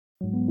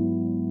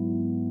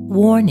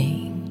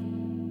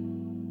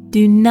Warning: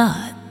 do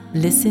not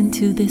listen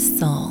to this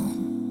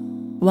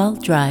song while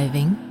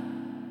driving,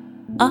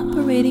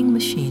 operating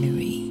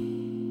machinery,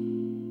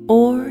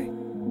 or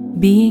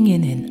being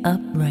in an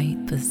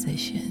upright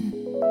position.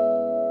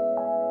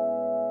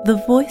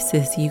 The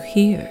voices you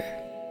hear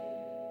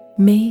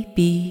may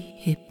be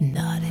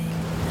hypnotic.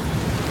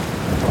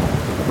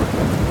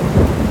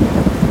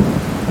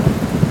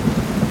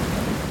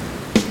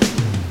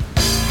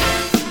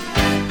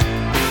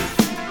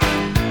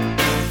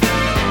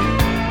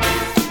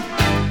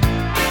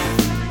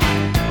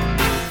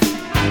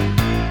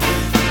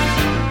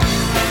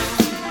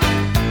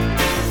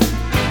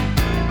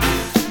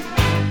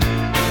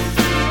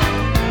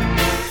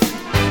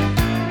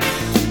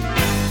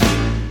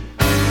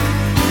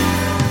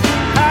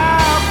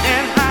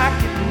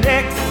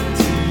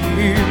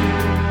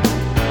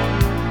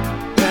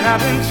 I've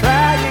been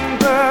trying,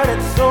 but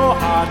it's so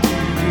hard to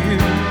do.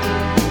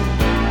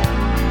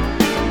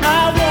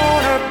 I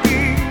wanna be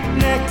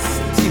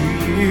next to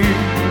you,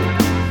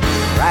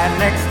 right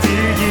next to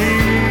you.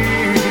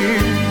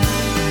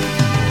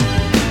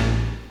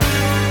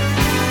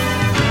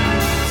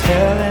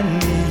 Telling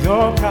me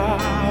your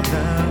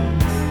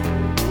problems,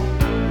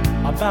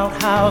 about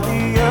how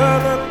the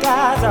other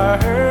guys are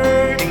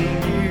hurting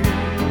you.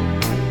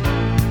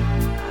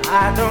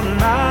 I don't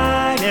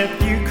mind if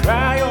you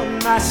cry on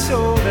my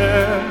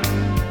shoulder.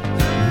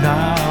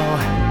 Now,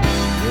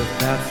 if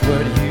that's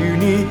what you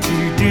need to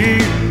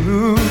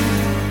do,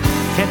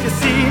 can't you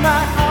see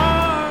my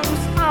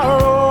arms are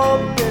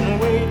open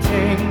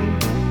waiting?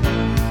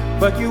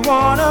 But you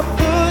wanna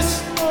push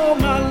all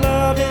my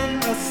loving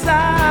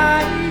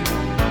aside.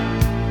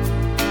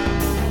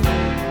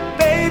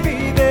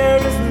 Baby, there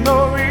is no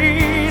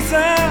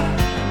reason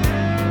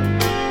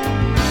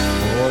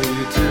for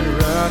you to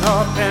run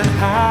off and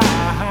hide.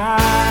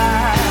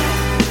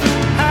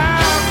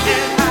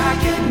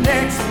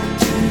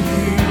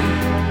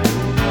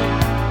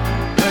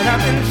 I've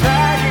been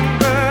trying,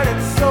 but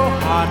it's so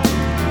hard to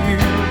do.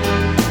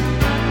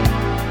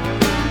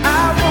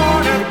 I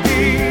wanna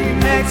be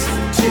next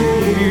to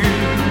you,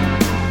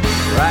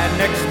 right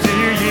next to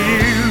you.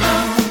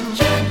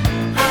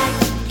 I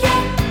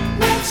get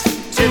next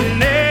to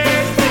you.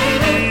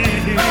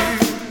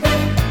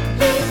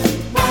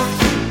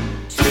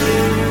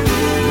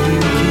 You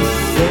keep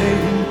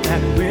saying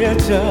that we're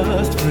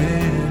just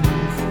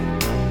friends,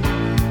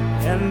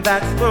 and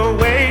that's the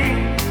way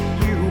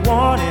you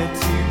want it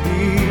to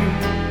be.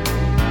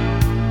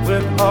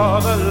 With all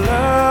the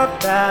love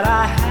that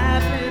I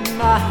have in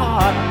my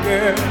heart,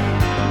 girl,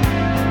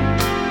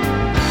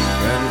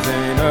 friends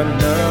ain't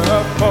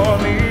enough for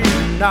me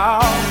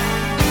now.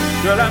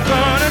 Girl, I'm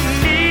gonna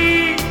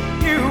need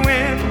you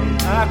in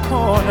my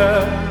corner,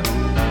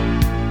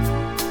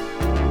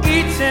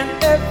 each and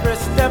every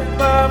step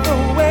of the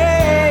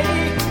way.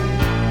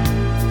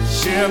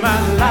 Share my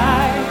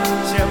life,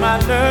 share my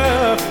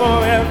love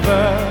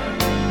forever.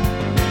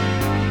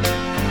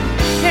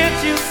 Can't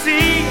you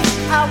see?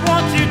 I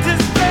want you to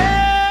stay.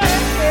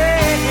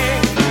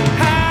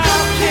 How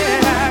can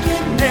I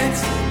get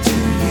next to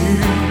you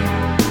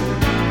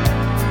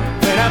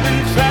when I've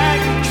been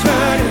trying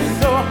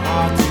so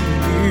hard to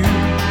do?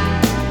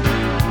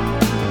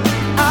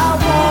 I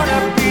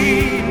wanna be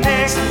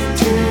next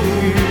to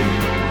you,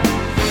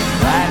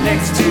 right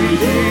next to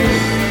you.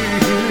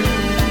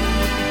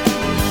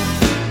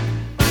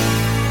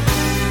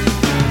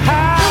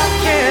 How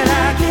can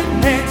I get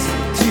next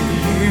to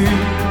you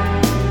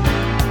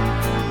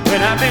when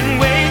I've been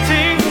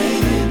waiting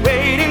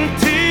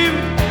to?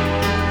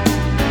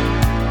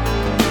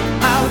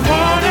 I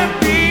wanna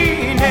be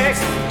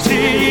next to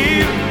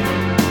you,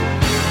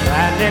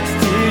 right next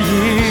to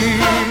you.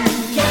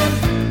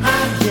 I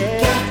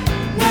get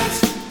next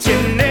to you.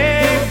 I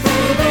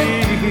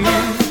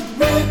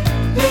really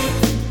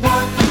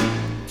want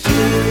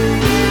to.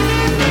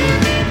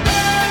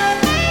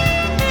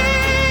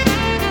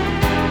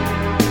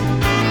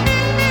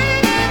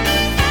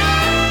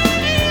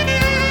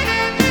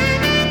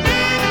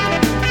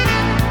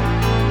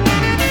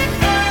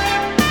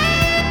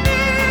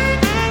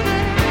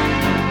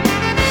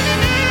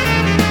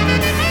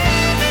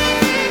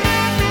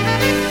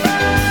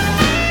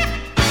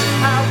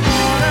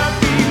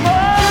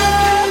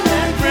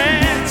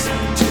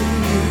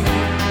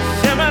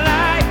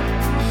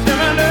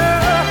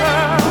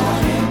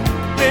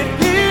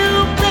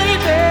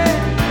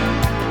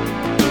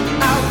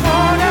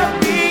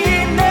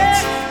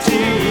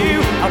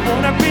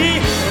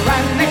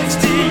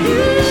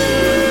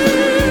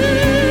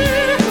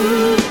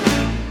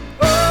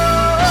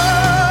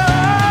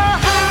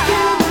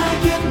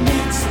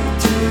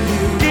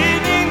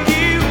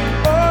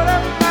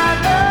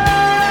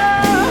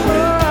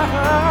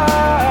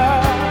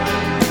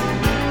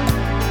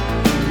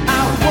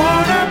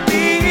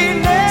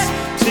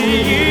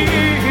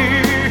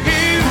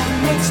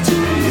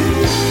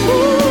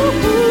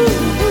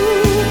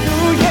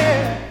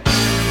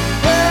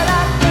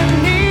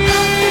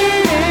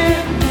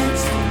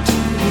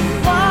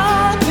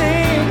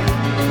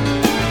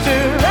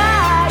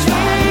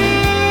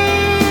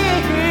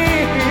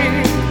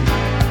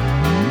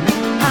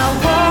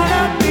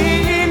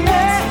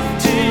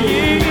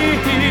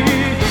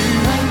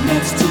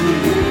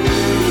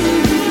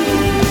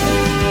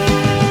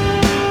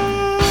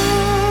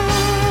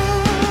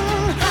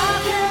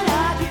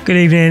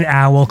 Good evening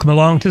and welcome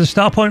along to the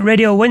Starpoint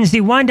Radio Wednesday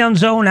Wind Down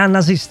Zone, and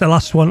as it's the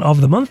last one of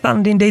the month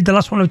and indeed the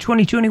last one of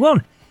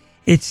 2021,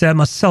 it's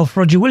myself,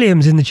 Roger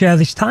Williams, in the chair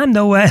this time,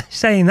 though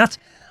saying that,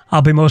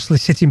 I'll be mostly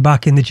sitting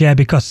back in the chair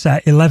because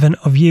 11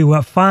 of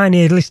you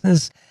fine-eared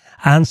listeners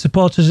and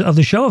supporters of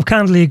the show have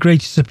kindly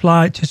agreed to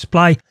supply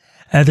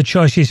the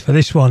choices for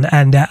this one,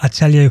 and I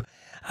tell you,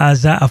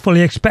 as I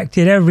fully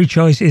expected, every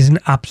choice is an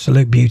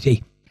absolute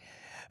beauty.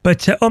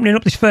 But opening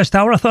up this first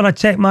hour, I thought I'd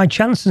take my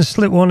chance and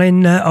slip one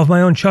in of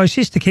my own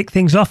choices to kick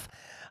things off.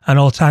 An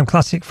all-time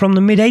classic from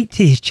the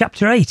mid-80s,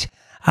 Chapter 8,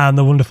 and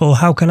the wonderful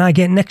How Can I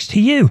Get Next to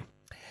You?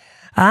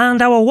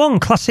 And our one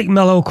classic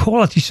mellow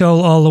quality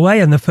soul all the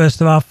way, and the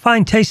first of our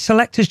fine taste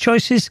selectors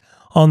choices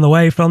on the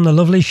way from the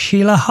lovely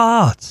Sheila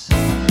Hart.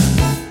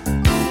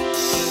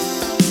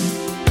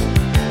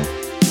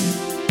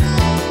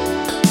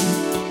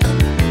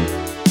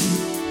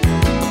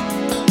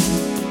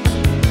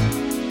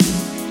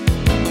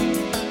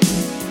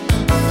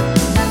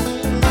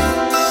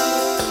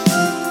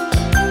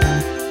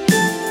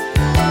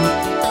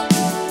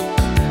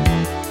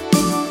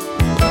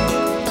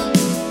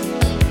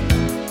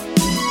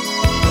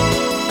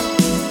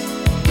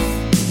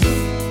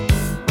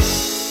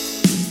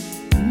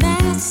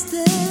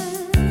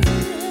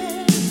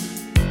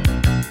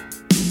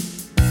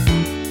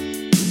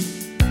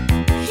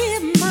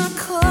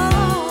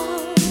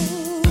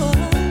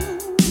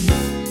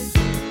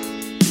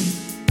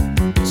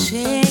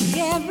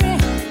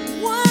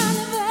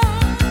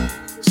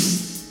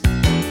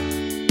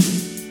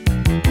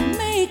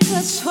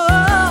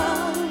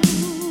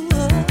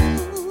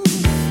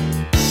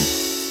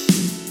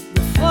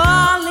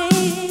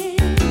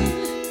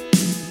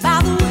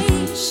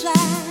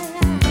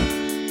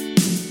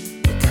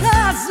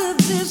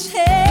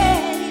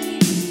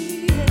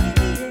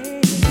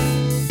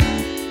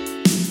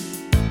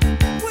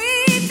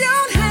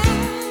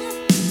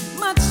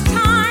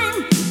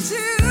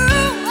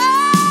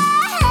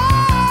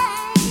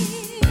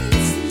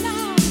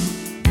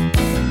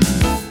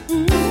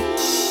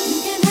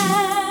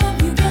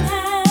 You can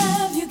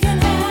have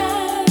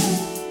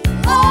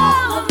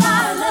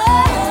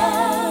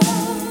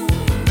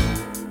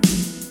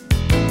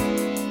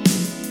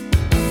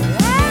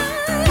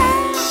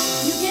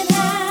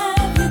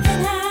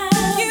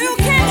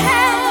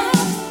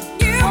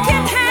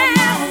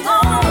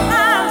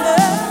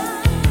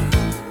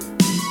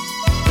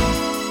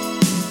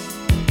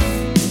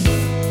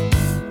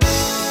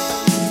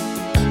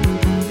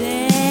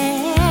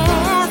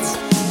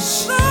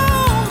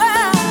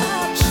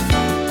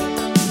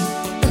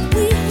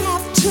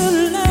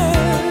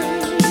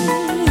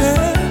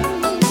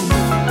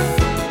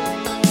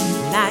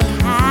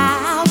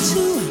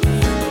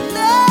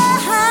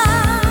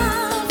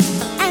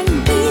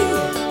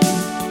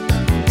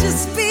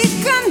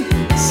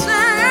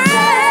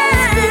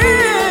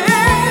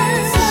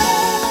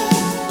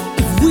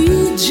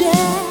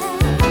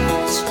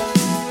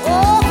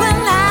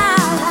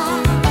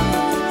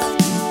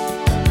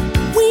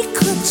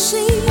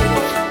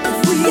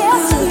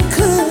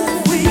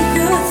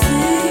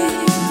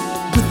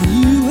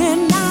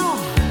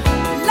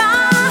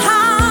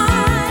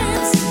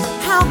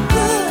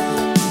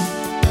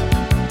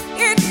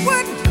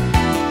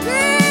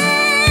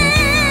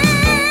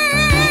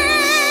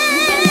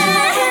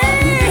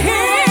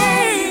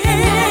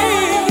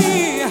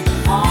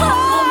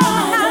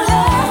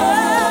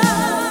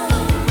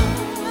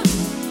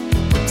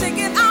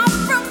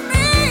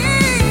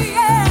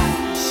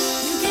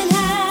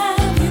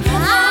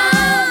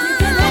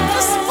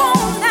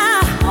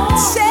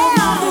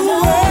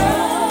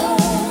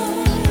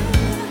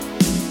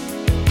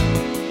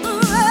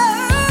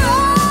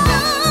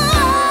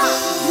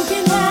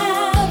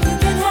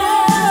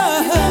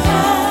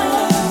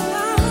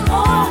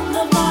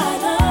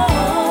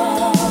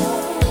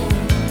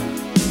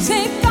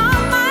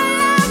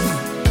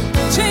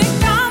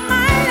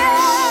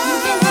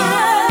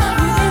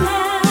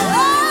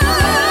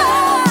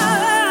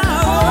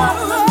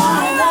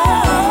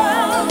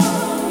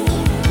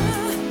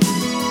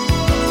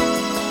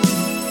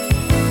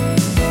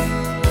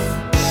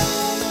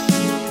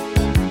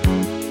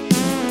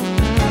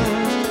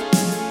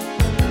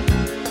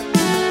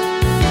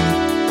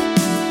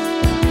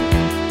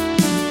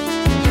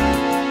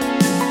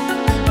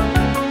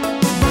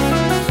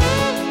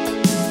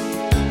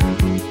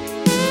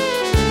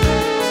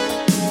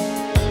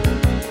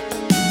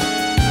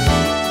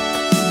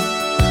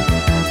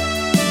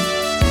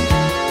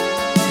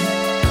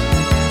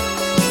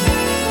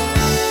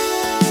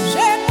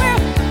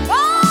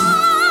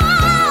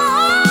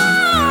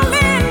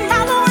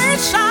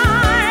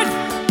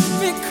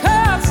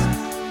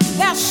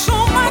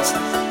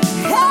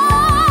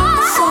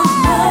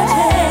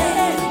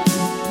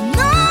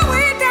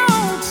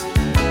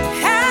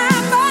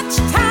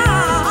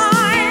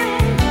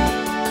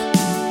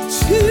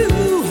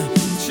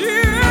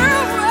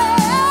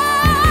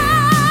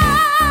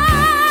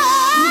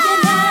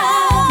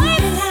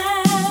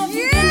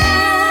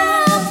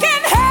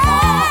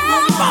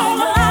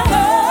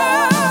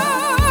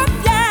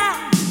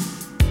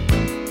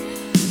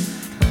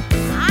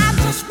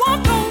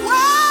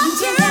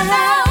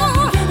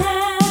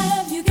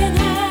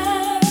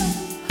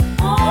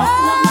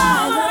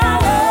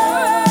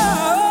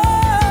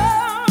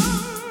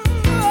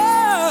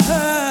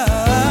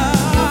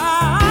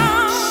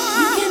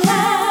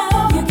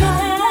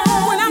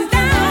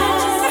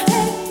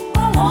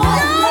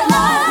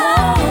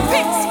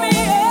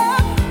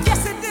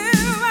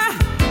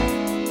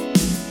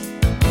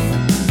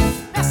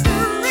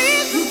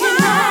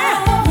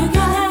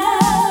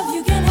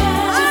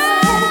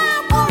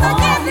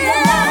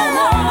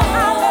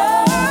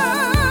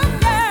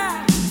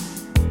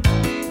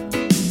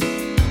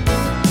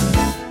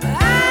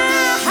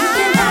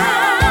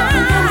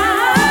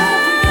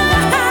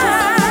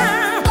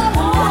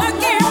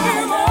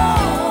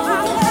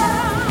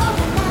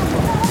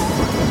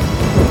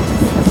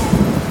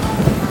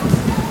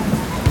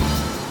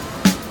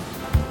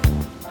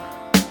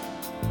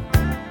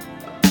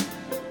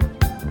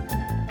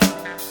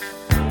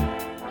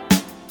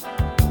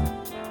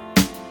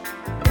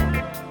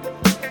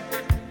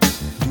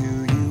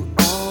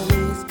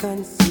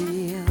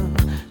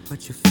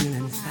you feel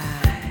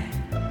inside.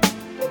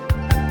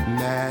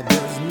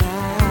 Matters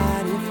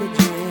not if you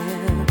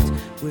drift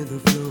with the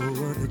flow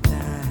of the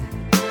tide.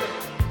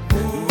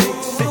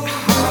 Makes it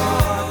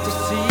hard to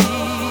see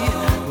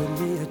when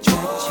they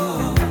attract you.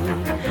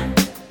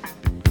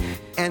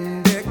 And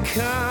there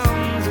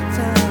comes a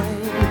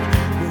time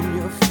when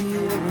you're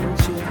feeling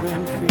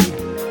children free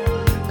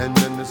and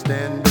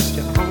understand that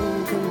your own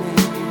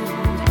command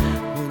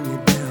when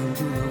you're down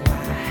to the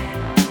wire.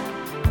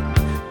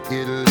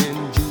 It'll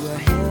lend you a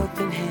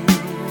helping hand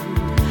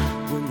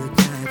when the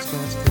tide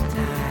starts to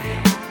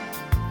tide.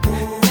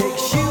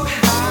 Takes you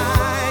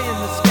high in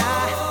the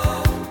sky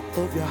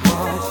of your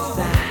heart's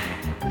desire.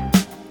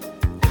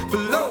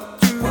 Float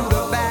through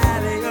the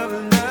valley of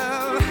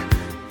love,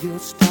 you'll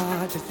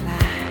start to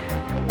fly.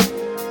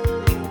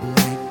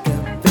 Like a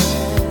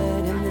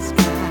bird in the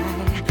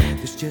sky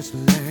that's just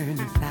learned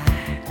to fly.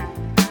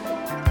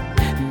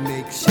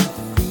 Makes you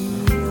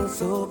feel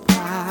so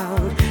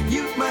proud,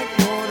 you might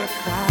wanna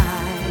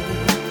cry.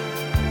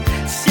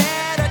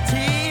 Shed a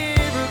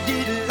tear of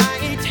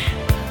delight,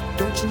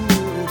 don't you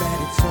know that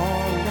it's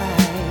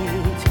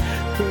alright?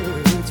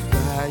 Birds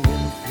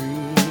flying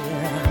free.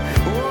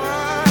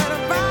 What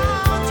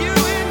about you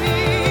and me?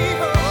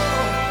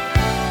 Oh,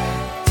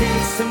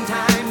 take some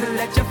time to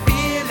let your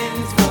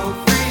feelings flow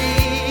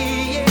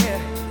free. Yeah.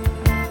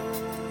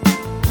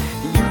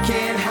 You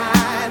can't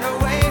hide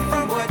away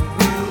from what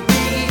will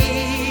be.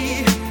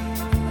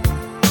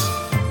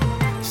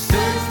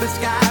 Search the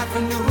sky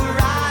for new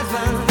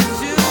horizons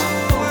to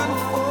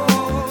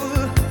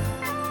unfold.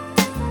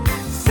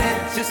 Set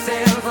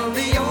yourself on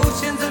the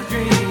oceans of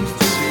dreams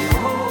to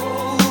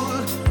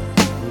behold.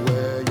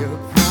 Wear your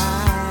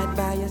pride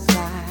by your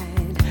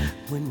side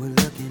when we're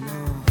looking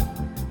off.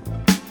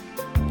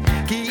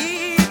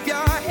 Keep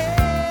your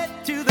head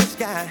to the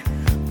sky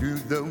through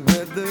the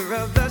weather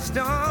of the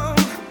storm.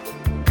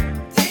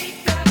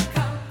 Take the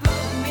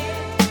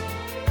compliment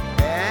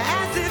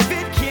as if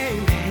it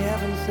came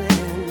heaven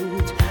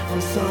sent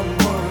from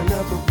someone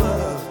up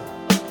above.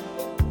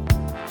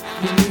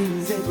 It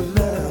means it with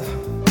love.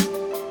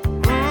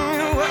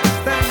 What's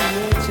the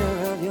nature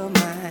of your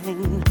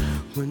mind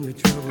when your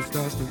trouble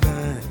starts to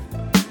run?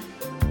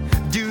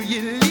 Do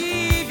you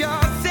leave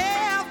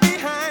yourself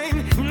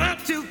behind,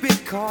 not to be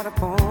caught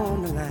up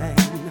on the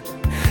line?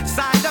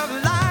 Side of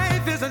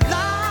life is a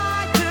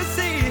lie to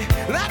see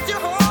that your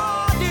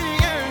heart is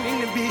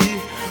yearning to be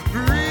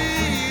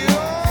free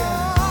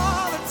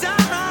all the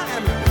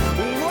time.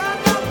 What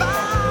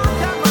about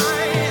your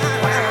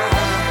mind?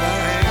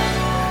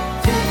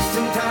 Take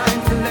some time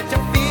to let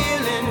your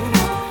feelings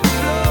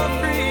flow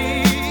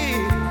free.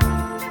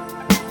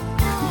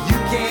 You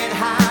can't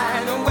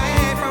hide away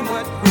from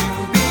what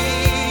will be.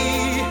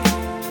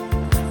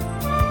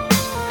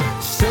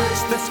 Search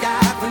the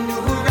sky for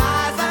new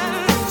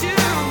horizons to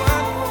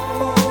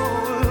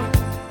unfold.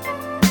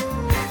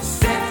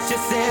 Set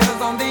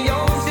yourself on the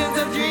oceans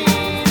of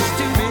dreams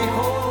to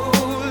behold.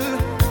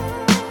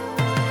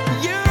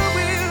 You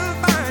will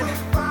find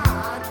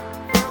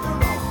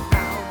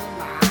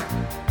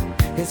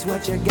it's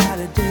what you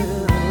gotta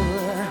do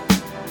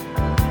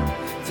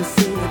to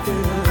see it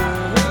through.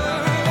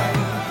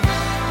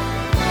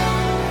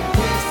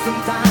 Take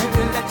some time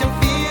to let your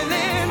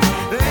feelings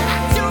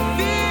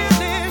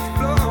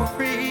flow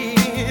free.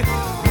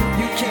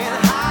 You can't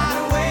hide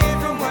away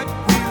from what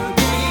will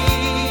be.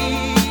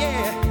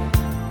 Yeah.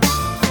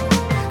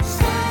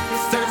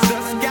 Search the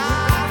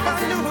sky for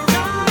new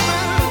horizons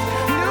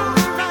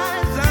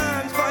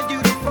for you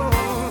to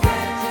fold.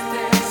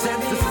 Set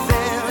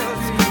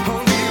yourselves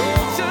on the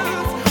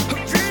oceans of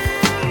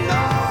dreams.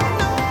 No,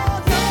 no,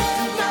 no,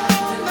 no,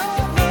 no,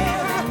 no.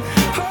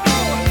 Oh,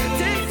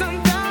 take some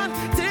time,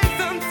 take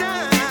some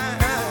time.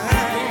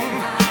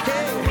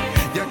 Hey,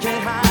 you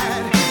can't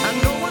hide. I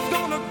know what's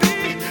gonna be.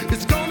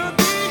 It's gonna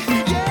be,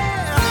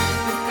 yeah.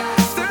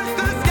 Search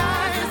the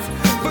skies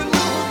for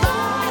new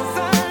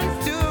horizons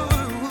to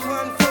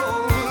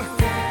unfold.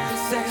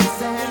 Set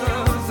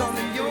yourselves on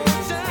the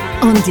ocean.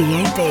 On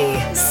DAB,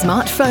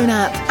 smartphone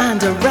app,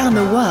 and around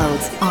the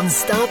world on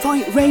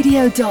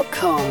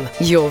starpointradio.com.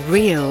 Your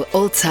real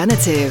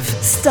alternative.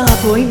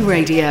 Starpoint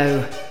Radio.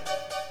 Yeah.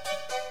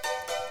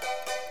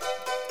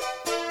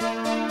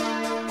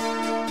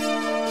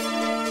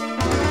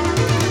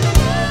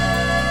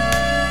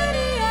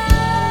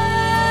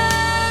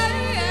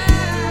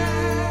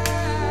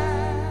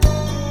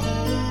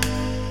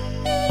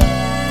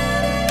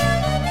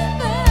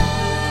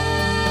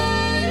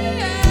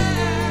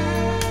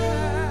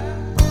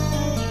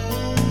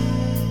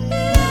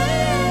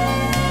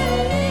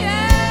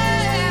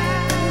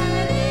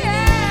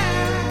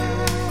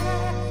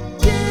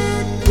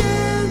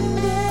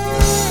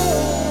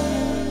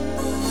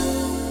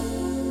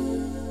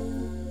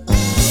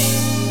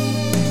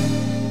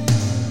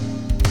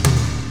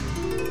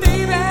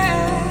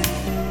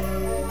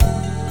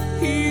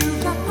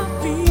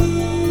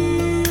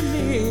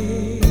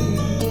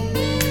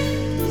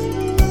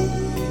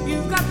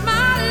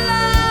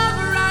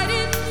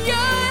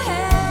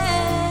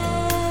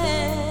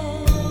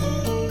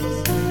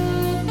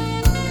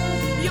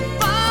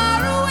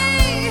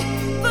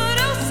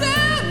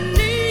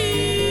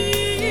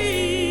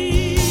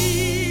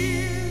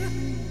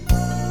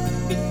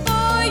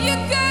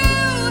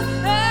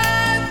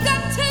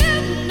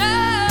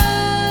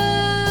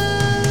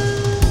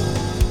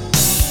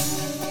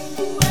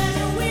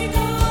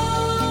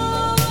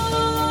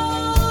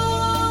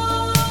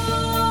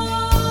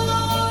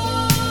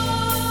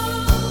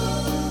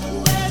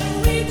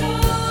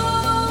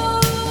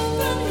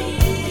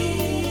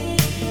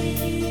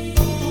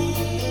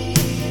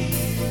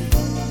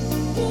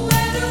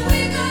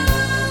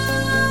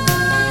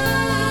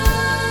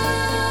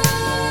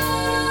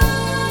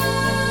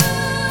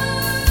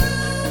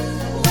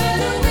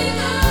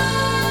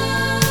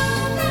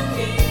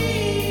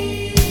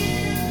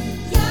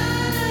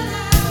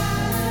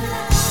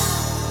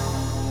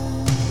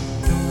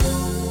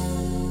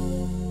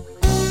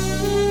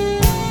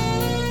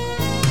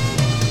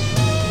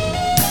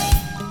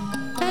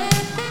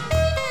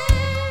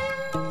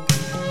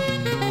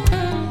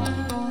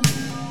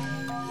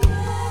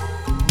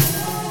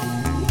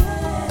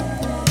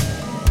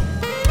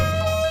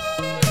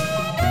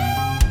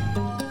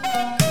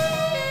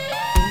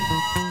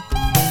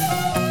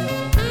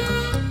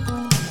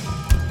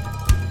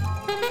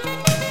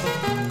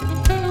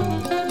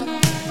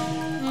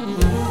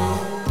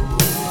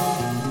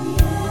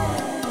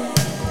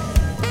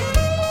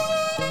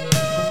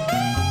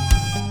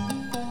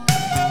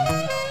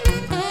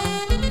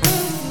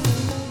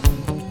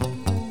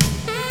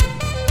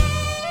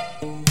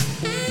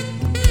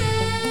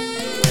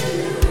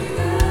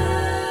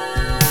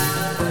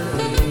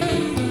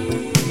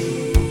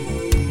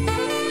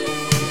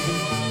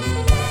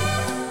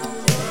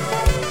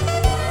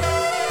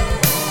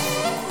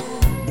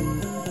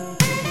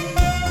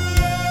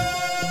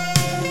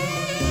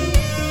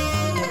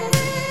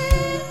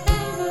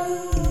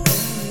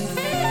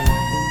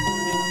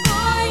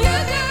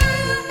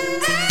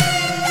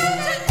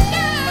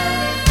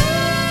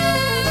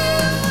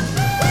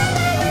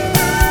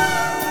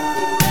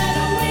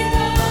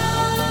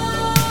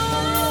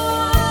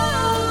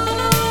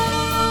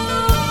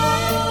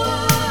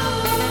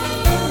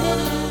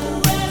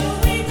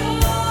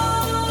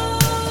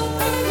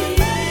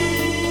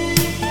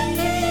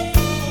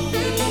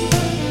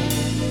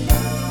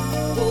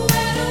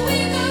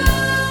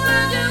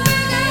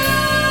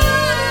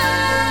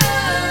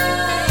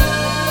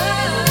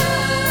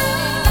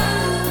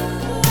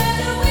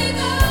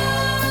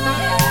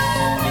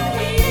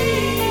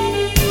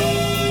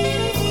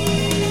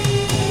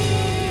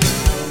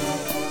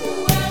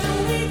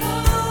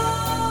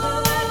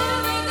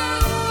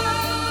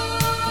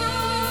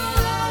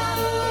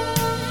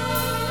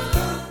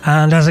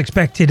 And as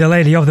expected, a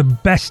lady of the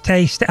best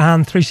taste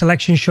and three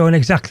selections showing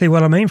exactly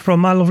what I mean from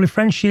my lovely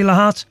friend Sheila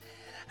Hart.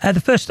 The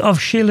first of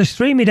Sheila's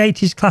three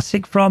mid-80s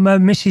classic from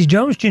Mrs.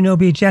 Jones,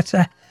 Ginobili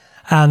Jetta,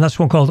 and that's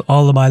one called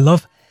All of My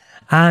Love.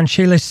 And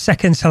Sheila's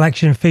second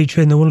selection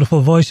featuring the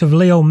wonderful voice of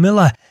Leo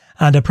Miller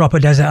and a proper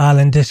desert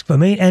island disc for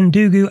me,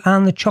 Ndugu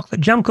and the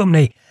Chocolate Jam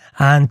Company,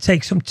 and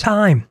Take Some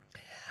Time.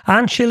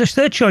 And Sheila's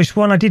third choice,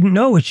 one I didn't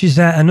know, which is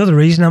another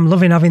reason I'm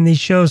loving having these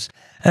shows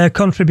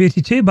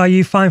contributed to by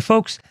you fine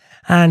folks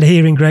and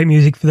hearing great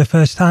music for the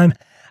first time.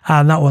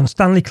 And that one,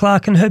 Stanley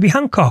Clarke and Herbie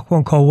Hancock,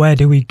 one called Where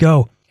Do We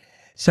Go?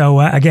 So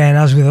again,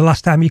 as with the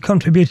last time you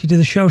contributed to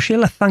the show,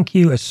 Sheila, thank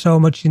you so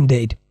much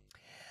indeed.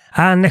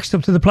 And next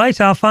up to the plate,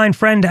 our fine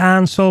friend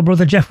and soul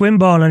brother Jeff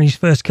Wimborne and his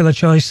first killer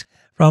choice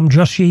from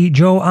Joshy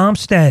Joe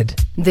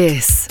Armstead.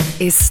 This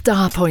is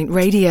Starpoint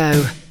Radio.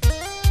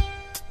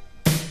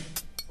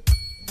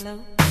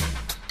 Hello?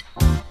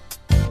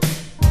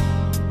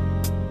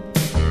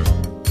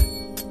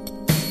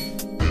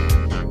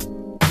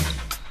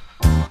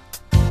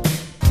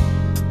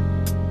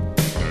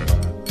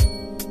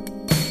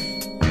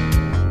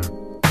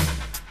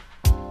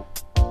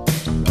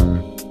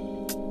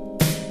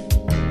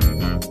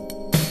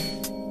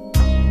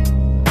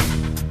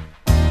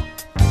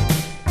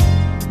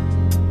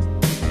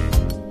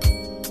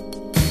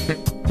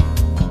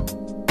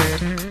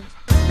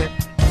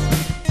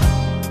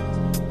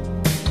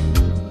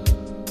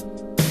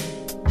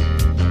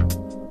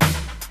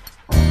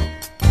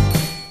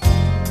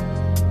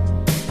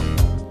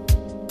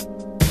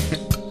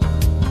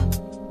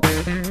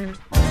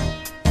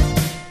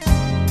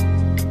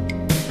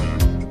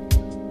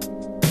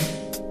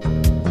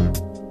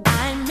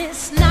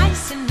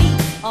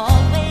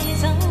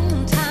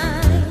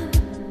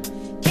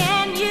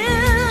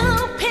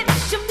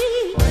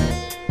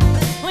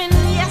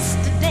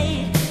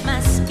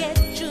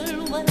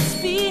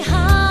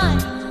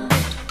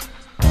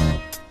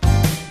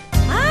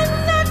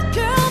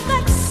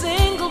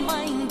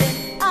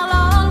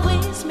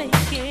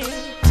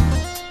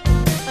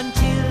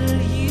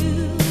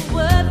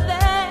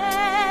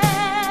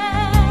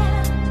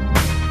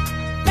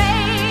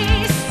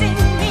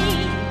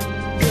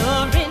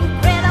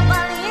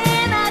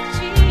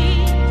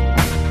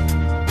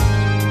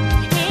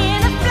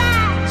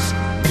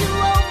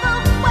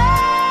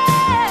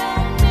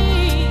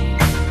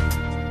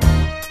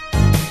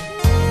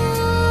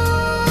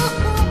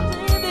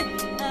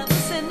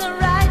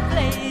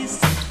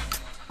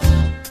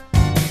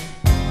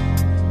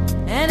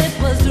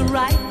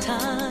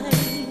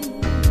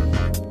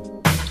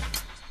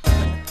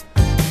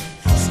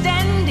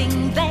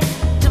 standing there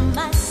to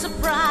my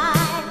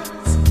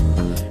surprise,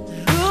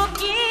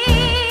 looking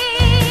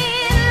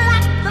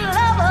like the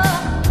lover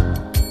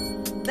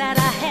that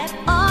I had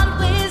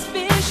always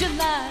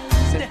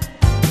visualized.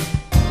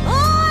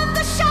 Oh, and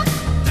the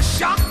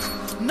shock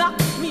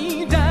knocked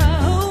me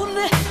down,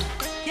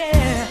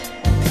 yeah,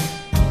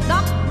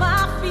 knocked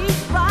my feet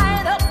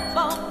right up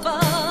off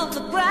of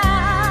the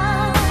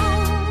ground.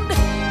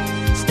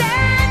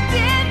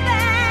 Standing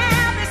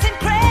there, this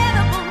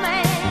incredible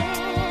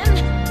man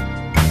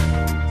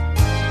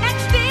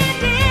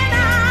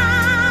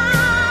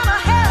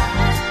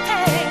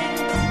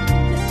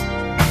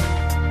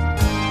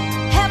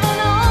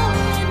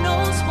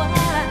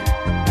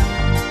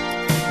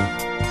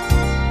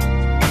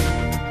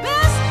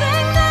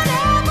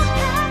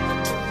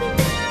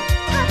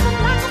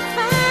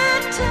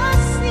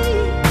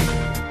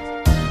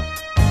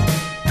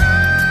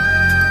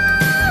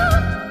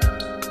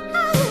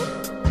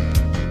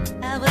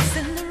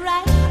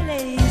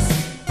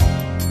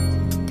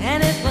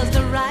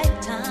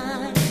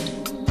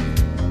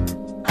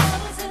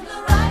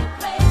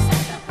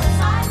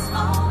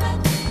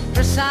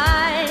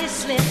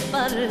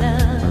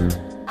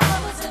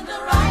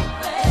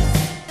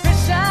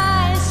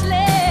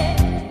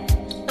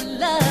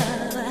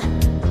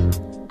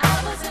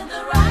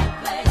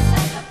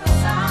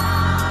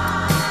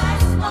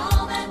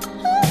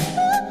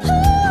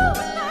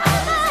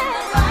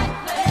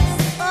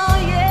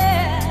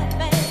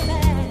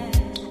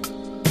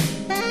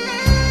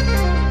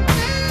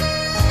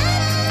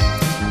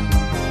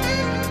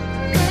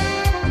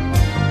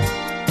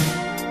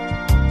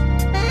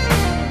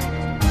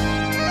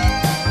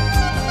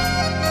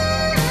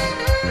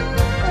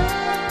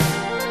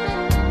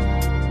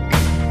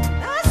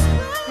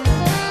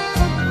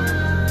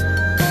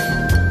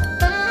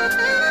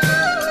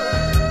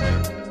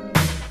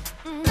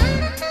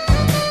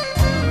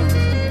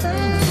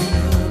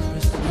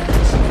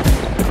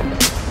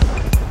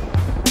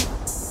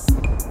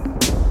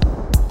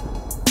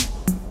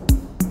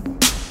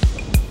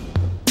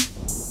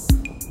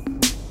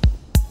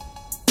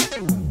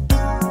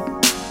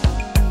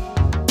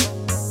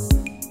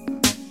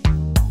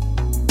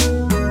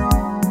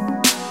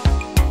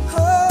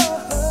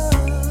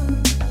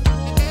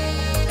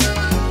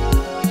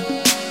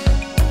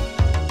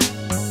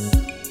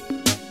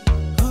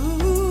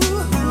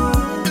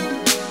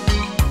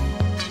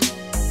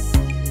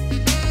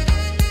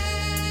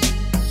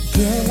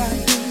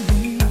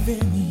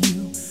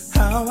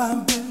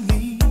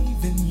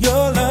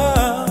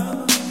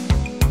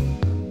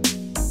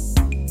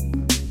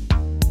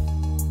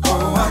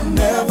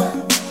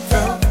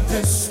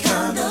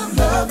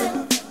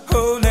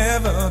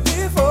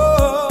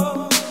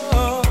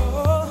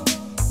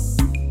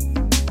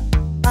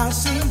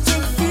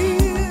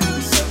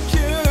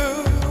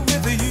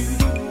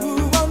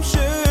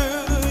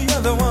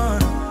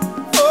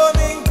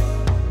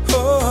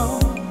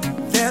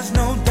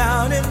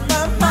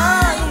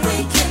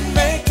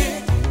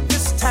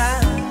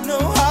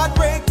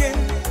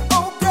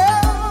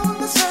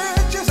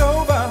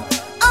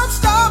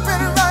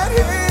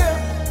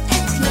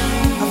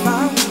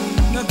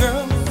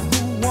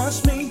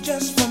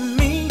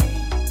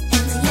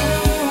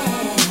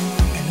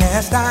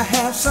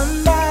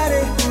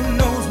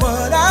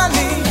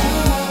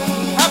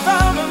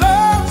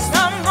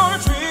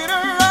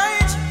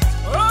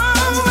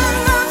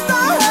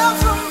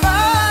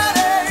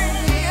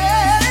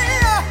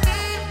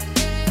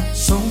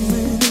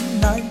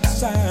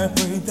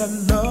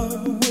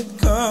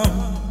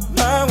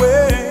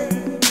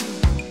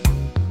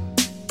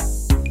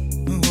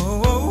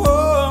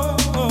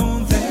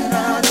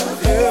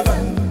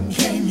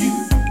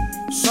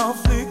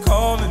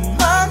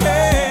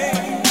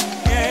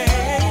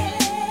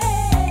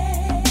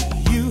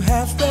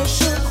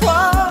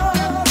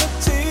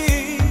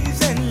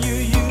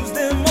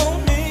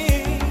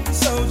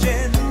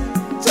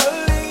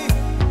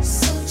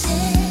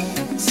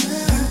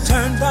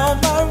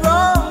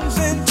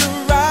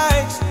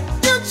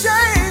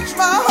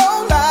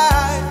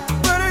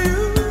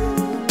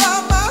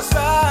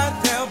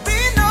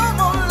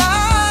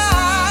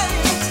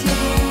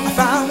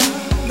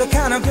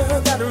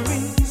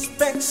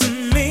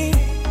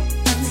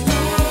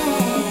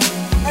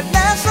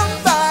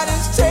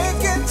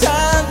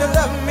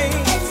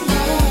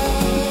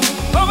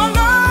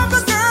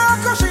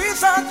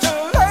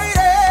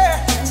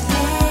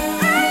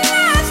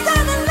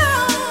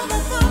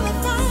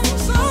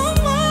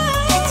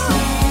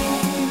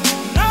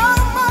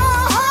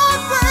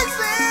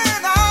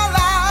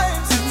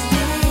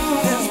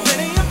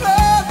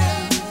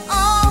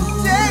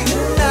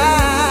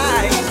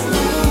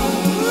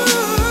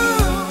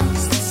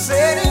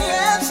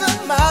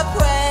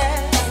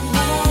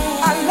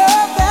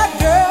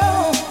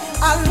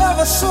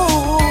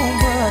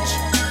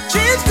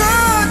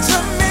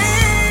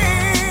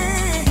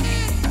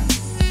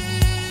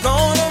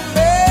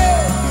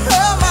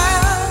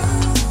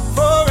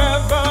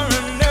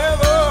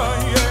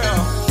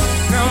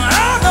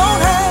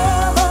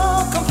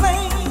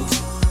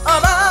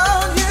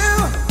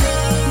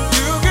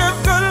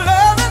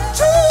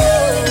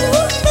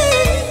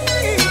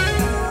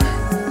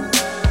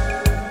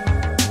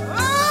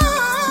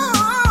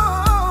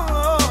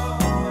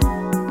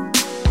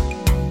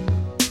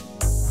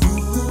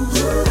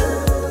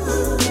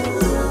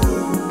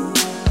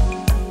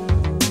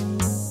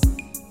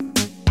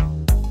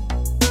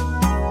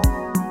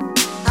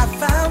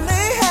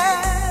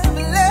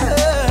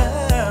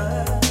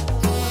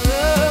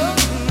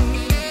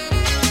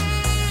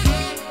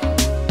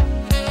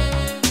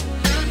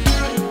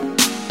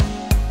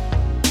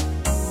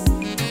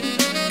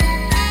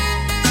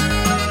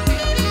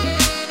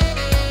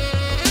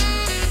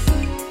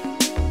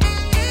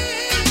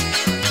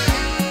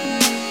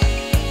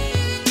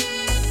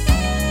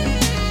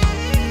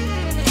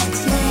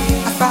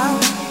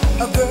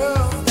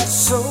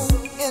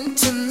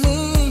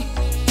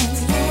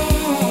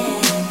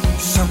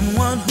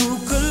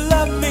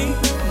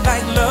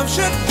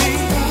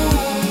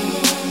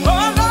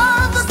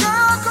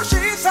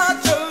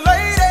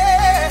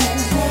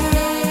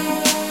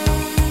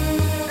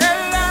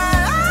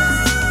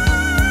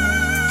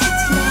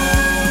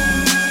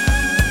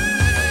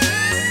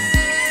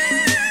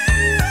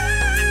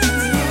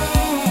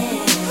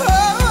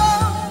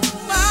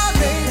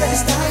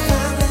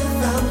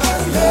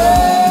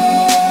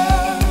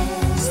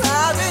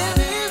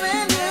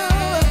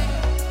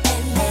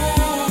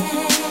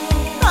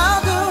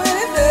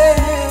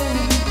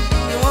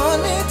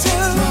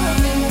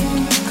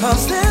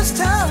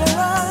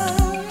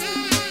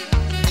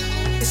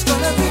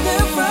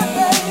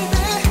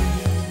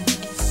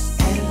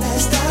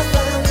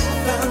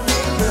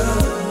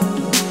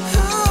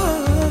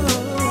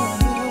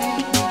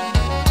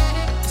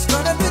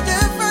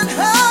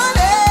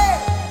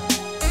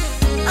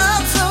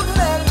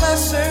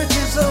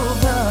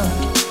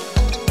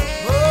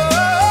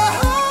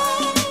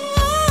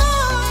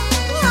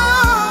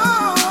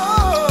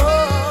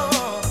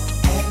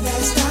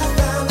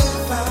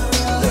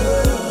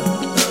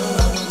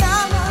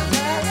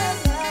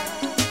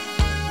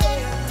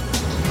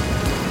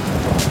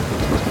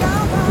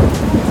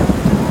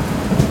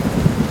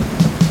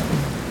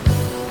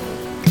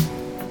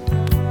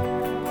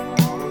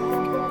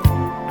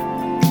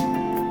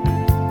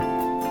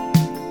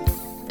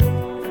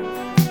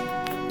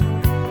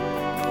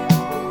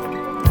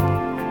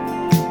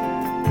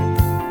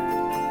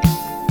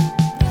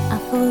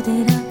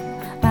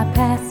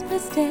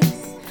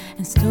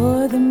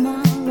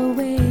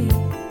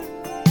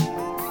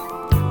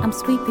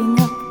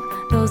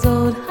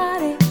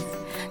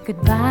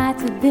I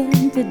have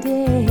been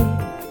today.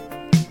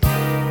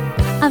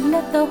 I've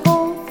let the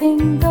whole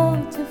thing go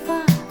too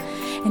far,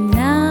 and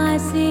now I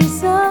see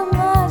so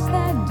much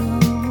that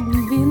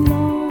don't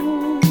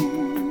belong.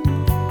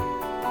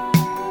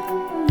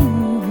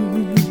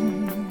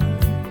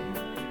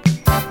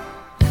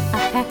 I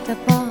packed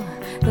up all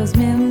those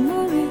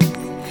memories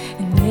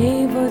and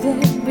labeled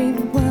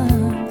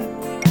everyone.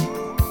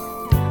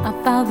 I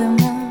filed them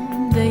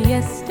under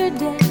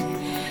yesterday,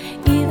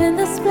 even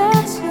the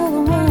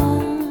special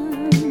one.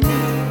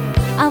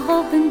 I've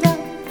opened up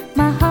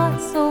my heart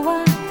so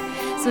wide,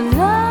 so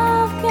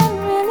love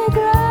can really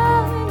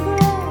grow and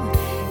grow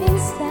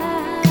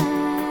inside.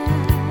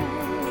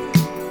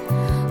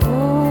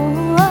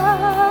 Oh,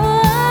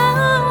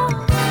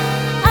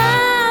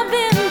 I've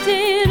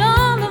emptied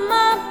all of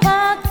my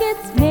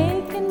pockets,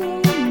 making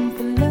room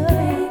for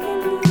love.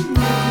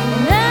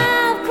 And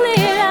I've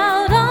cleared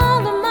out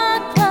all of my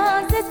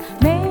closets,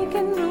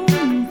 making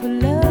room for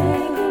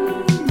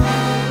love.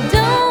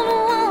 Don't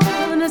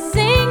want a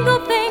single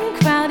thing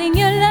crowding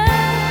your love.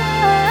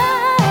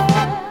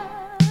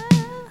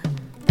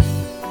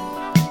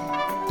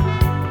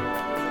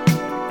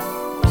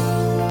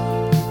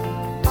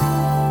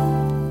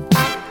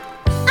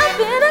 I've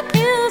been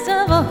accused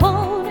of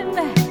holding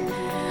back,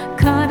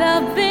 caught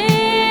up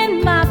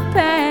in my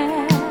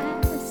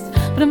past,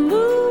 but I'm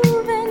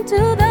moving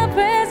to the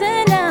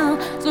present now,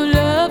 so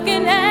love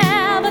can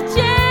have a chance.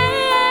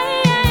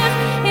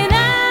 And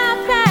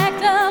I've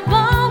packed up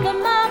all of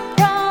my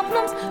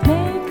problems,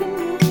 making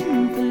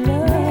room for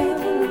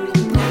love.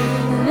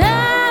 And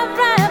I've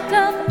wrapped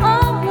up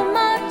all of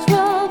my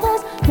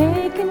troubles,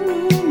 making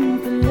room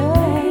for love.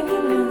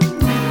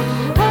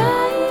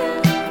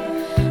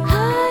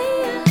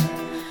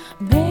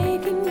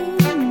 Making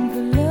room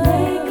for love.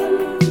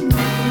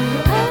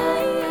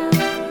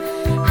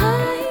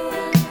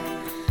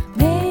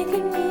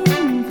 Making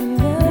room for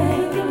love.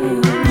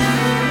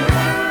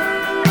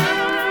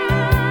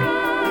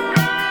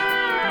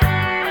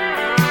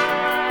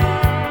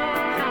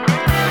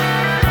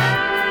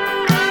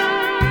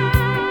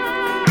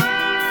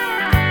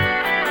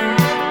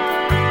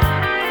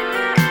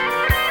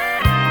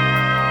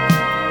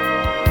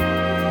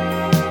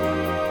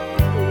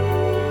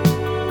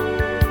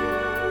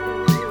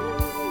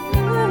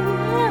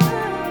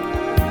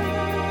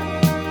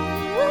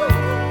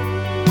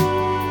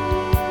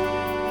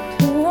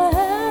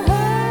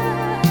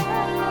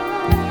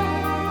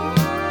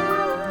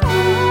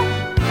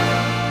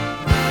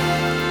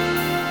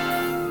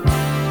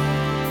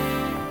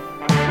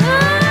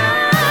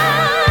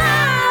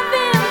 I've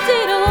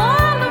emptied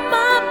all of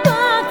my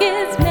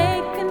pockets,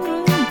 making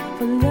room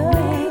for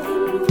love.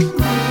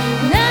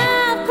 And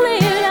I've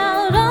cleared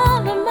out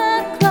all of my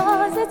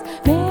closets,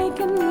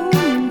 making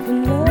room for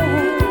love.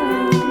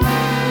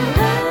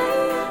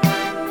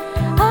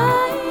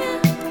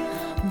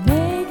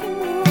 Making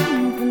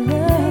room for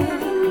love.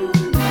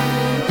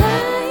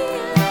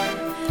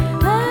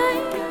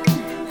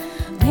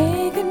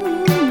 Making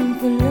room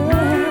for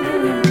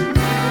love.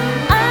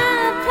 I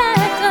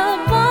packed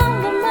up all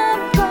of my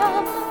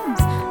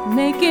problems,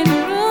 making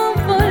room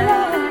for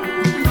love.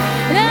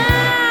 And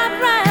I've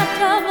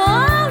wrapped up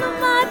all of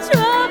my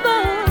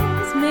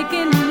troubles,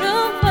 making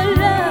room for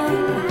love.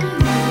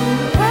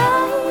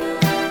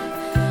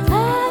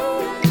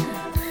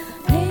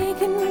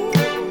 Making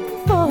room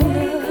for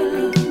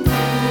love.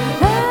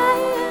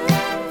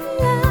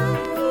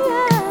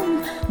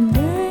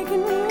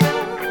 Making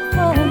room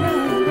for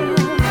love.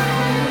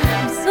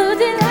 I'm so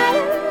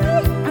delighted,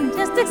 I'm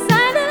just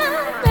excited, I'm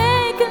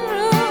making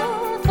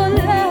room for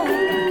love.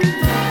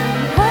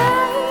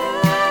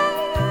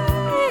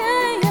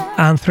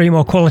 And three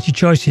more quality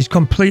choices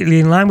completely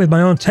in line with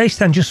my own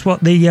taste and just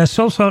what the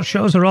Soulsorts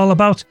shows are all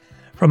about,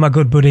 from my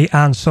good buddy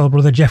and soul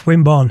brother Jeff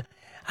Wimborne.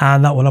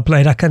 And that one I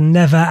played, I can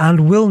never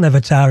and will never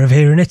tire of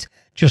hearing it.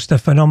 Just a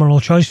phenomenal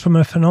choice from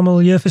a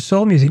phenomenal year for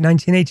soul music,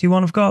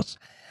 1981 of course.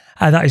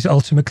 That is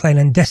Ultimate Clay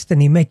and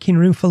Destiny, Making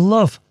Room for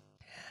Love.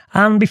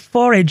 And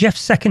before it, Jeff's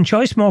second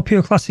choice, more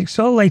pure classic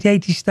soul, late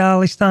 80s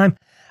style this time.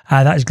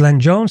 That is Glenn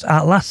Jones,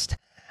 At Last.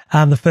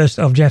 And the first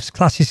of Jeff's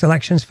classy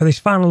selections for this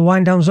final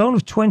wind-down zone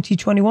of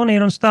 2021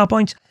 here on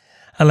Starpoint.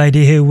 A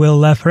lady who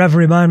will forever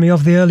remind me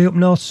of the early Up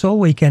North Soul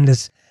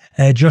Weekenders,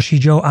 Joshy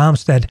Joe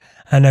Armstead,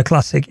 and her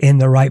classic In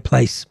the Right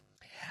Place.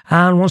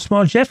 And once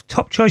more, Jeff,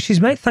 top choices,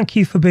 mate. Thank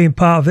you for being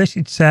part of this.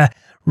 It's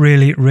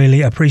really,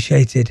 really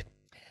appreciated.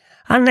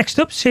 And next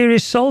up,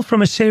 Serious Soul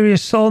from a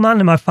serious soul man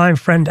and my fine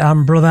friend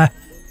and brother,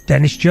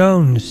 Dennis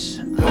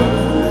Jones.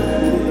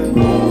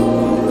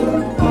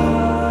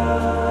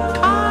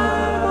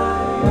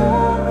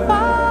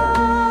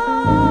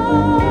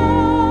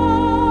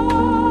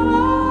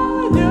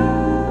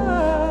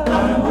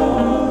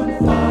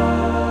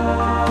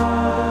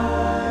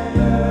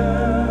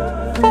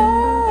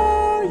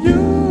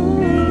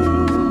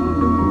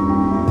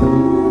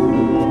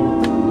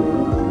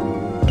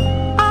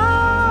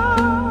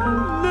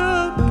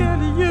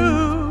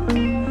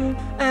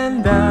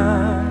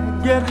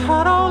 Get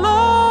hot all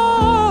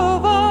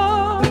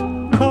over,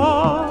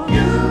 'cause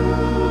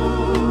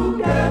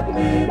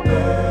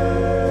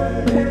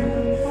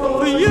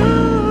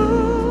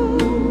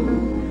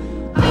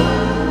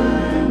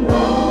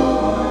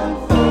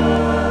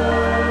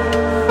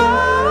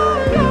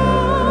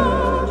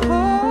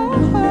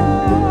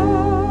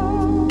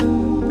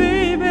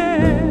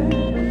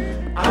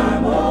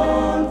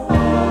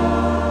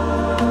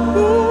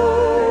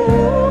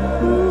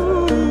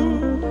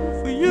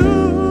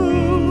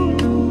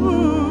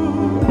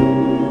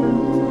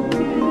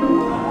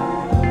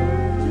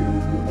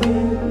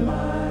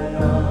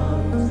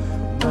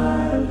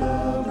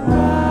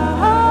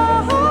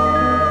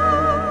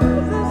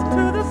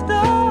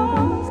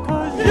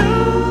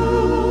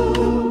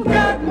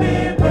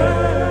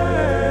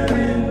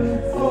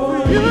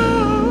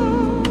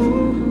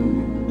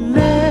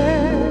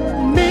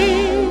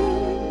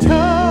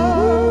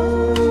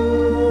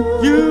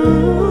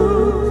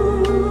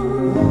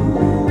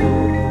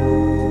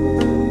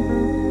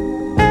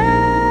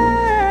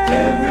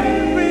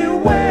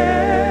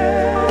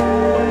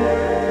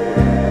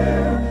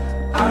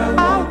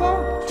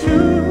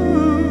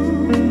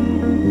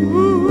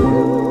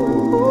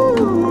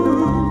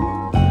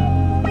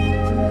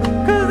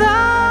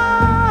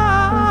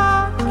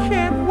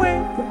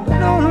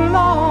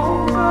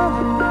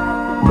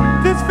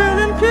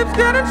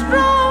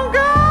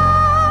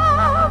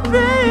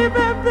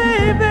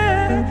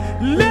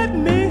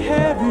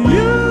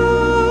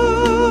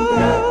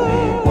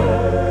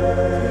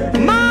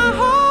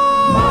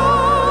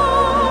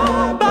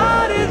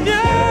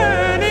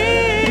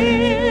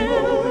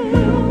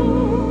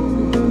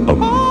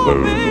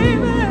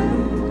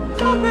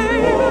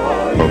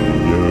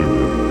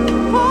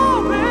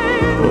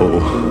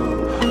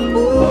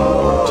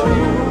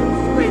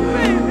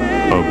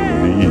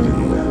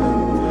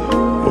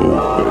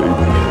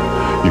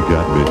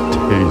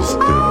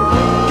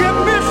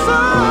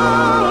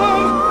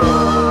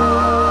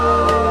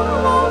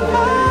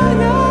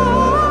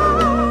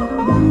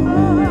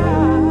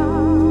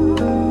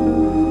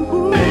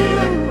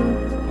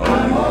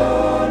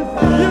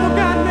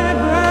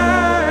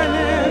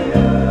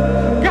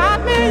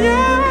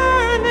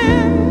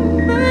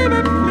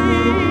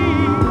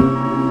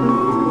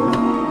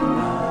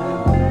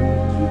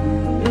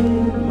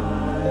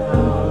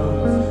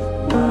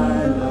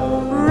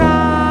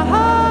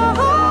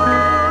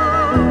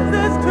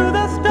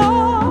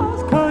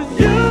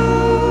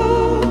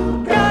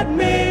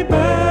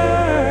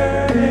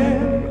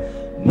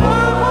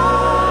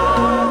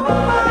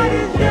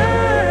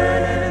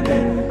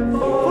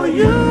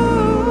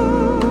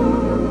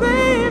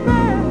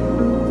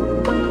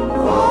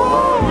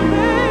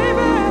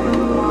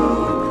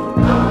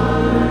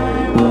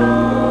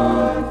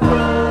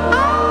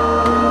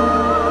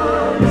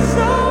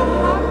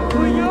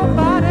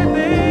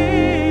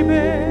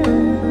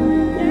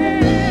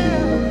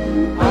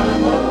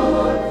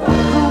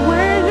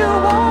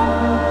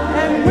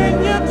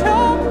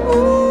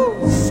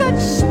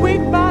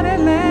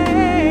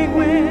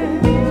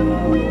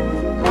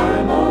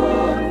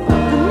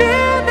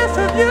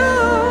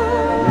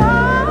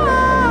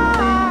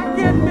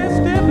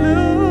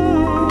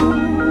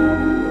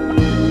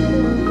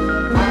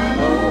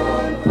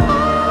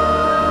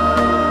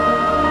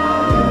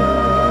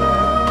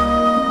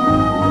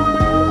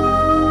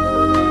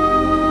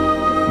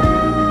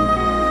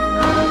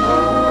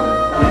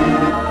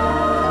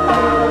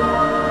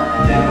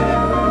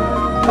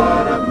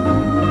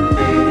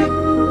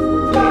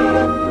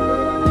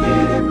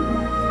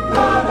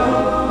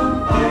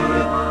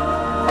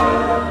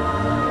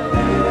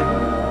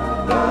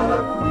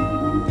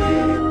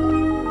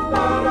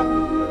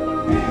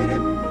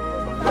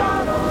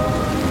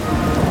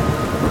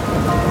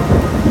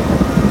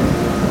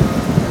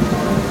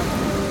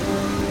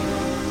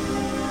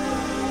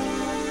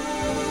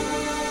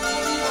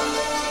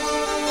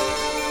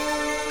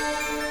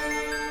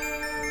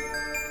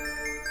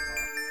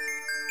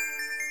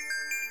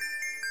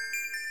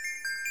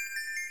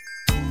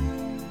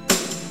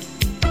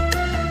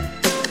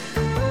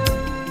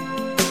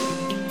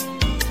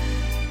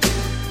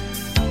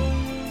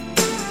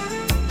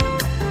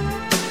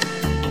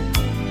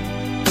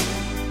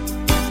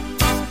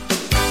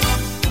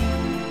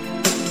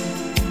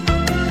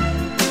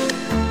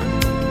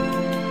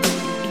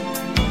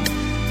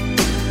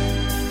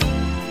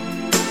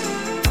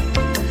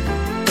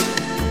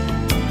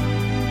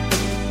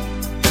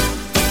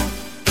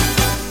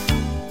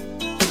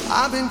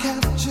I've been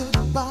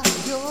captured by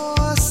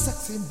your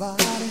sexy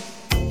body.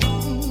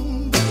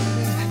 Baby,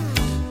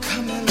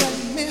 come and let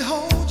me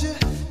hold you.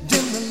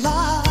 Dim the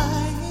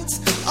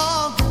lights,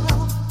 oh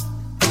girl.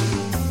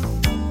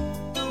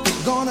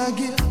 Gonna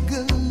give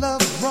good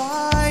love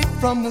right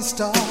from the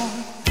start.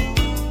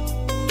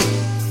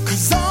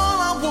 'Cause all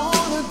I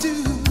wanna do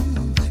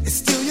is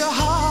steal your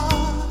heart,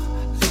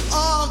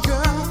 oh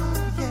girl,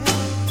 yeah.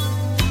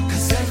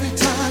 'Cause every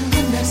time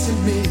you're next to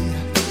me,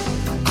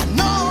 I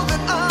know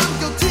that I'm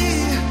guilty.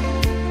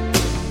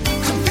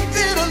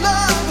 Convicted of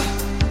love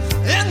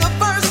in the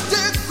first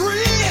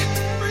degree.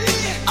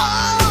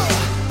 Oh,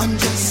 I'm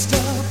just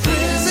a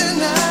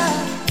prisoner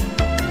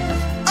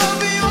of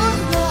your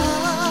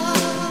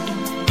love.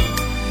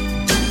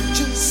 Don't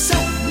you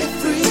set me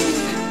free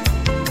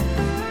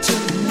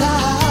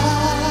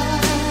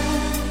tonight.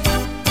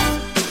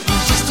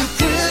 I'm just a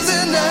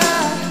prisoner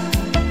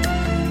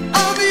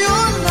of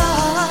your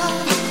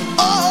love.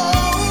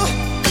 Oh,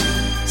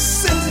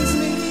 sentence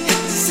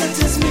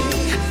me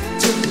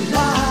to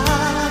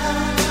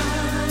life.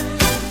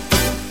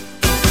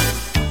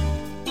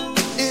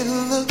 It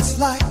looks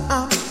like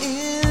I'm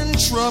in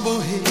trouble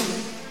here,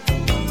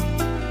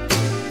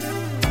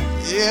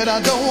 yet I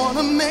don't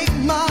wanna make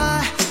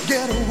my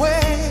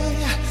getaway.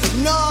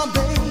 No,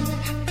 baby,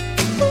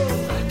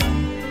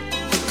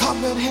 caught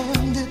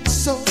red-handed,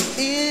 so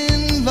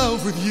in love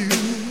with you.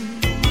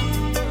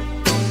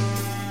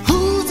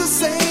 Who's to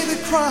say the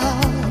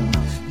crime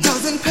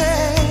doesn't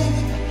pay?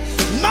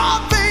 No,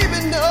 baby,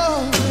 no.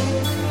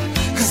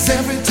 'Cause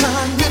every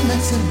time you're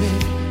next to me,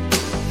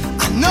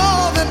 I know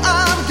that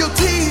I'm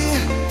guilty.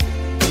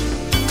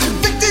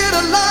 Convicted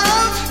of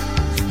love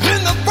in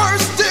the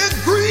first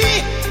degree.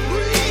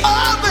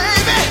 Oh,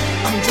 baby,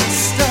 I'm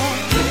just a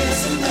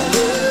prisoner.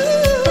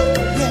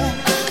 Yeah.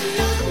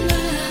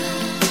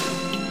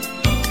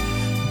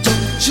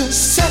 Don't just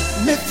set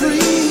me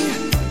free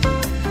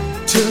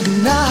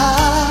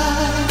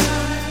tonight.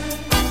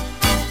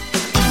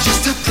 I'm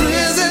just a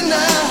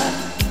prisoner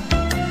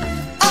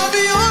of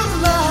your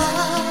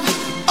love.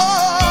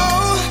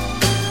 Oh,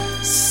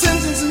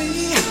 sentence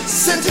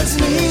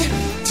me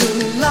to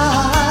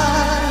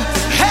life.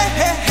 Hey,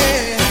 hey,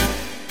 hey.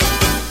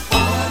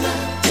 Order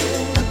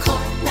in the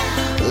court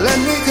now. Let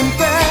me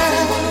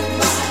confess.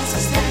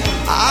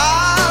 I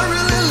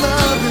really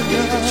love you,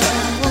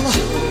 girl.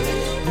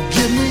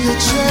 Give me a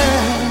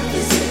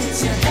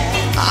chance.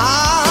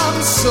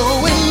 I'm so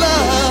in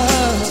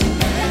love.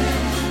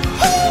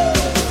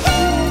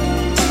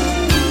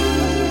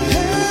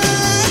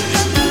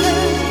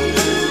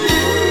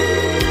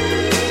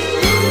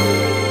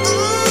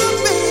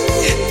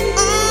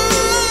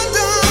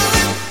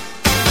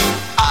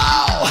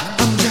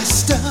 I'm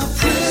just a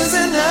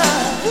prisoner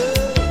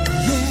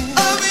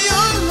of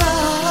your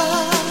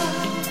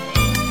love.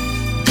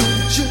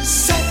 Don't you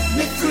set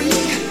me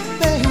free,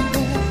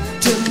 baby,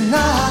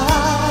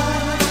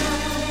 tonight.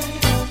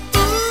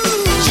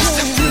 Just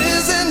a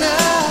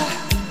prisoner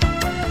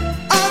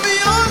of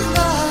your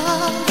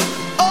love.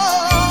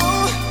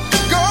 Oh,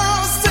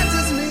 girl,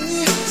 sentence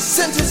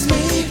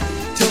me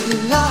to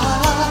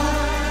life.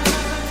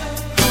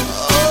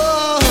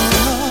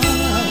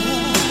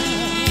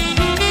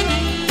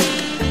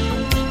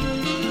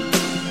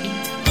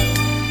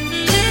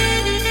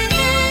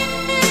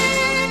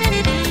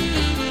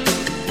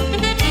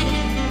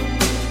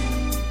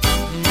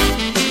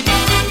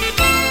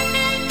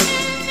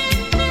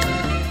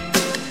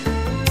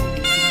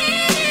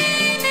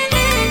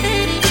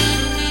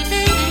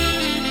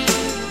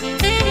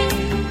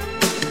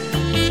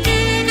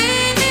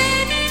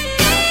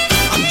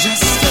 I'm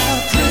just a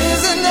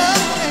prisoner,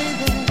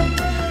 baby,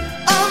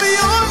 of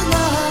your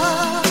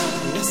love.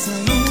 Yes, I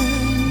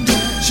am.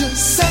 Don't you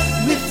set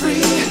me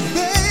free,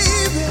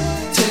 baby,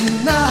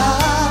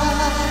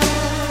 tonight.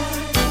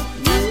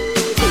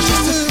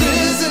 Just a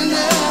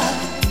prisoner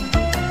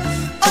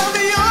of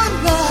your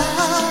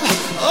love.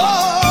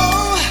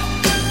 Oh,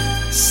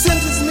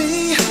 sentence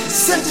me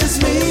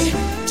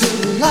to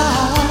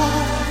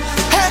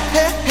life. Hey,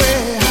 hey,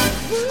 hey.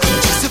 I'm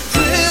just a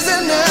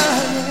prisoner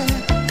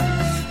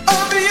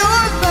of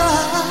your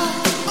love.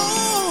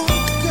 Oh,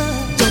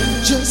 girl,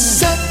 don't just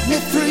set me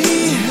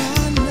free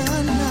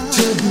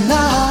tonight.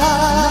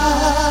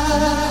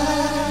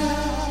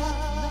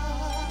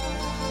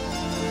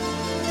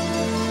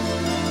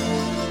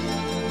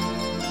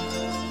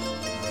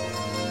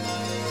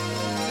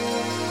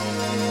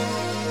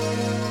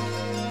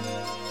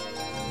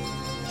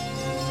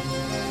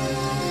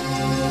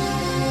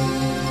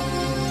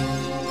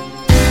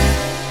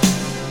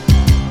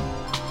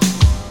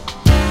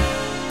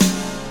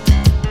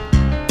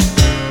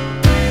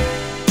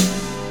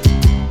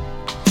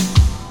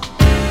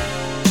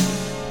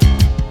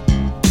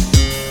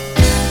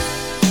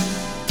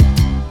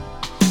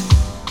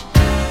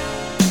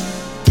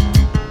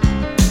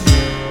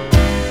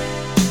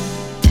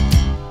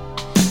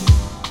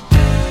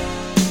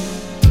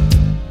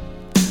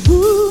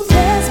 Ooh,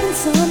 there's been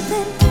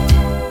something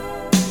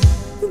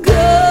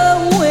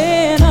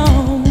going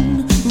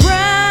on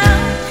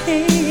round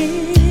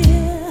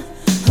here.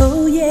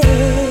 Oh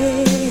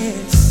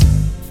yes,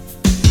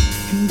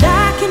 and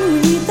I can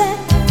read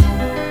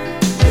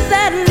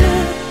that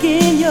look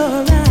in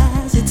your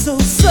eyes. It's so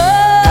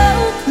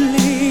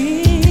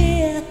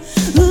clear.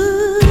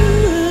 Ooh,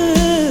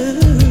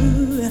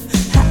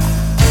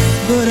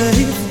 but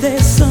if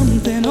there's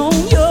something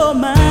on your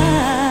mind,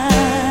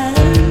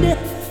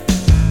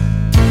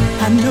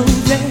 I know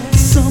there's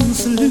some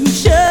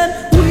solution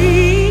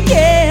we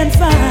can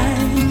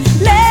find.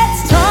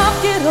 Let's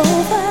talk it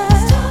over.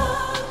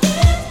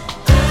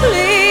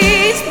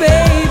 Please,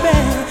 baby,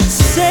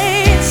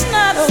 say it's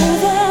not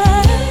over.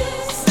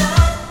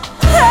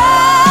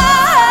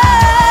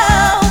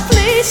 Oh,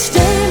 please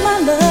stay my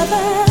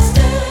lover.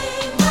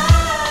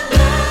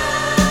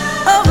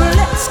 Oh,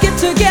 let's get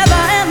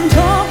together and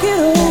talk it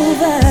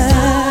over.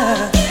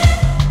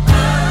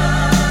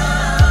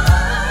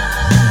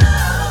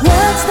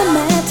 What's the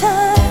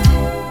matter?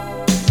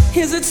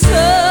 Is it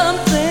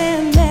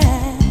something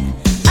that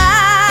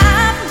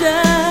I've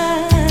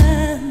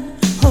done?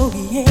 Oh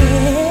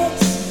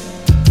yes,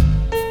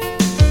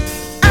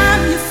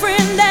 I'm your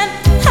friend and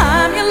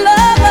I'm your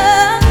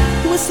lover.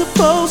 We're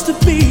supposed to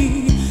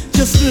be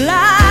just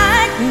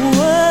like one.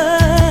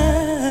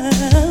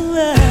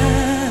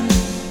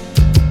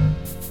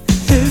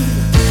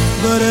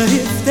 But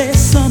if there's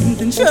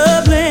something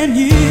troubling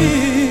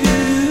you,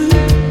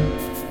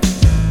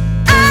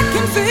 I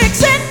can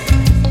fix it.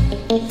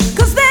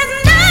 'Cause there's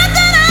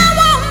nothing I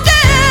won't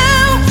do.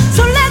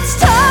 So let's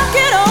talk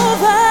it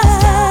over.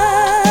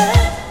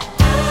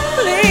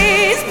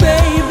 Please,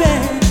 baby,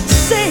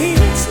 say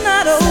it's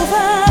not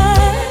over.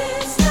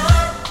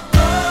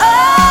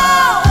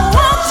 Oh,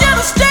 won't you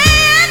stay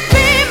and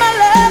be my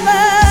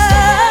lover?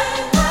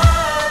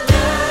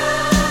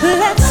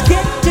 Let's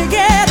get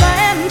together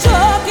and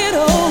talk it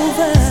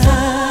over.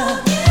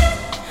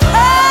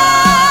 Oh,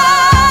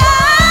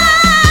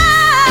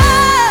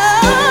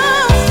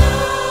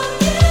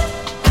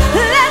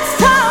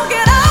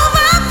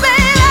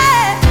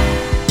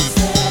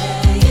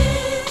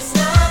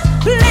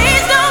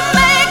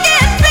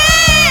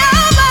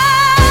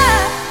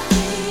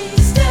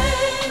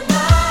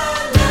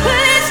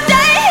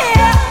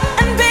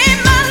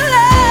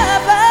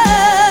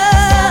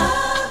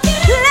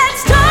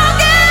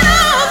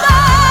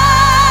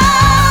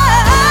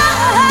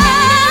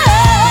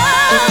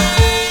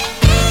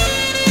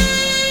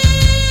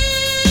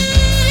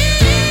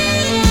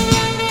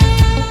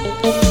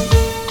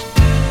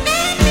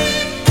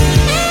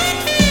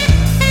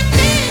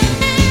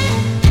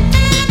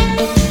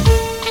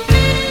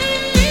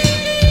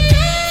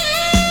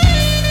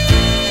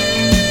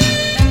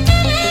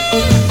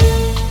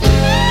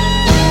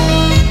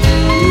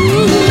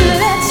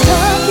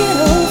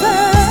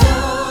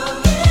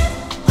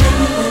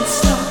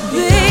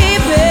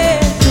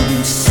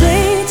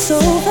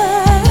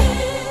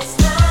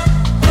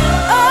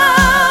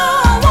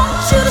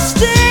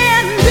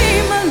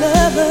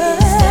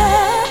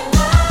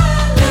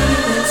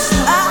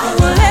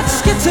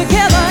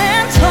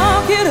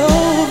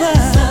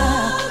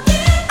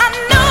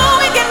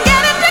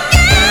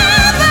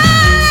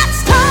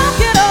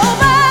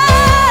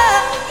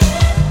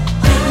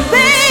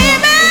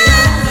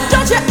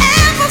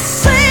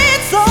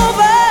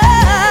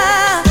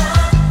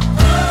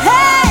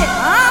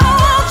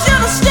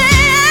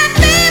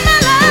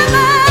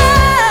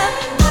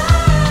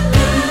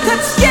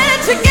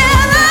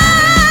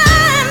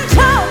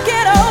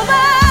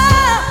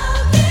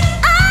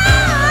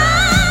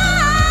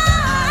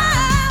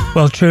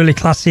 truly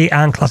classy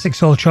and classic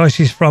soul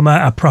choices from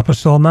a proper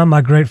soul man, my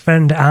great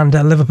friend and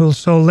Liverpool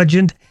soul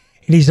legend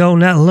in his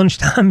own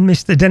lunchtime,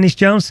 Mr. Dennis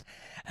Jones.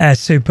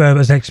 Superb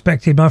as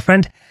expected, my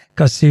friend,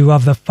 because you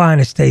have the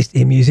finest taste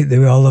in music that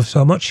we all love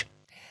so much.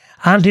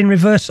 And in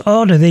reverse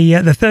order,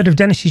 the third of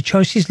Dennis's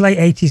choices, late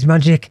 80s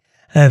magic,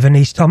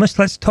 Venice Thomas.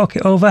 Let's talk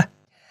it over.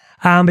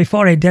 And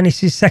before it,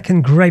 Dennis's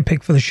second great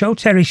pick for the show,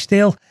 Terry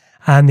Steele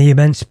and the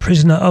immense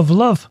Prisoner of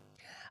Love.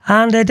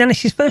 And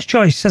Dennis's first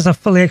choice, as I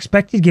fully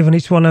expected, given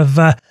it's one of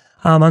our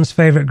man's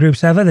favourite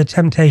groups ever, The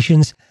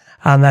Temptations,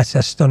 and that's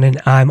a stunning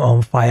I'm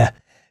on Fire.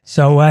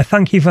 So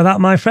thank you for that,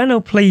 my friend.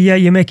 Hopefully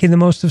you're making the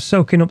most of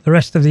soaking up the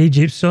rest of the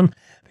Egypt sun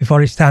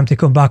before it's time to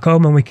come back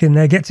home and we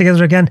can get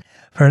together again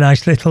for a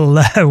nice little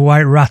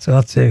white rat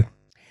or two.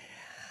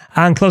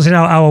 And closing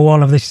out hour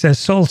one of this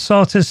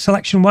Soulsorts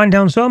selection wind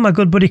down zone, my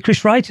good buddy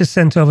Chris Wright has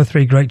sent over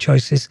 3 great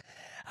choices.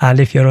 And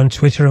if you're on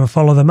Twitter and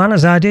follow the man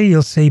as I do,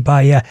 you'll see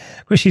by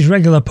Chris's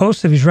regular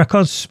posts of his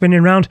records spinning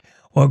around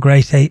what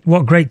great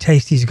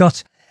taste he's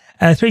got.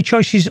 3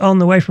 choices on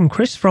the way from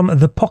Chris from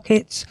The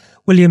Pockets,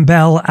 William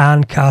Bell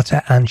and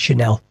Carter and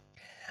Chanel.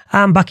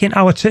 I'm back in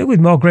hour 2 with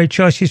more great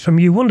choices from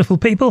you wonderful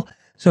people,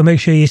 so make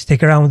sure you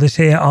stick around with us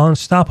here on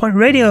Starpoint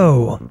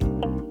Radio.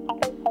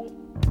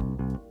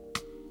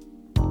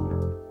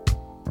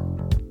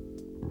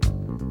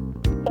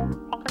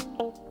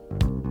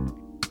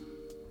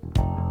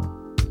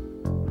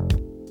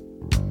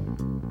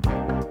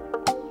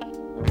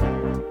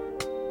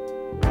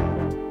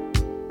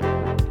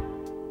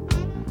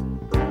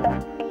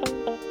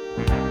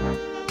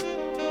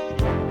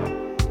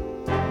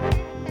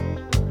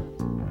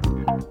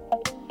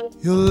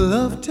 Your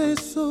love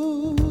tastes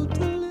so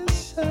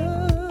delicious,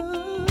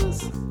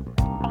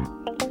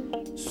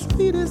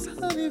 sweet as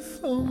honey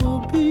from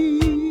a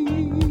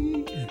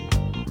bee.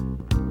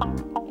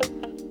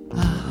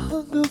 I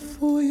hunger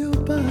for your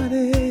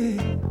body,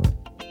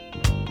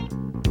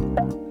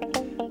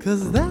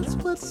 'cause that's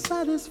what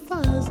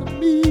satisfies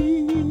me.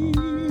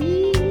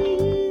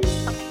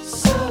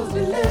 So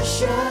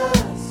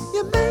delicious,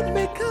 you make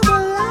me come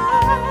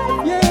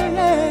alive,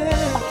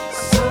 yeah.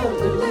 So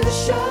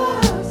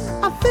delicious,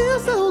 I feel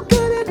so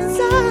good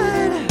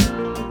inside.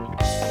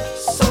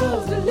 So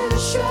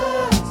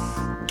delicious,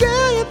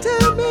 girl, you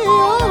tell me,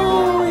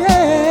 oh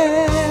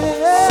yeah.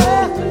 So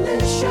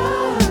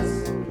delicious,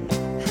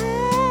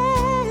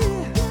 hey,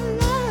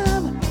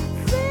 love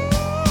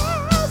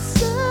feels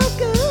so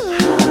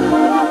good.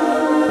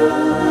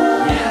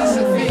 Yes,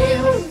 it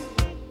feels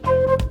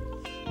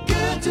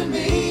good to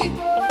me.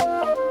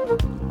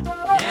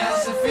 Yes,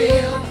 it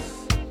feels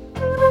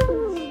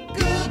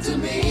good to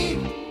me.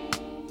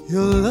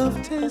 Your love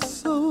tastes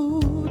so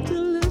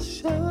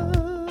delicious.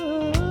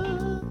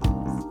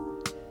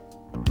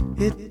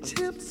 It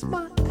tempts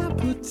my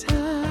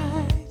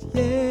appetite,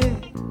 yeah.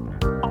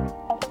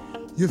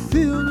 You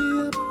fill me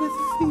up with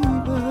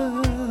fever,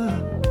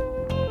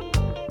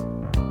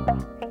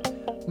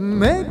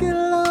 making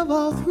love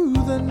all through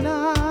the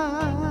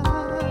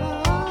night.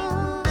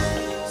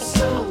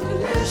 So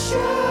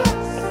delicious,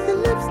 your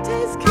lips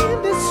taste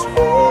candy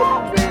sweet,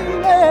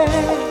 baby.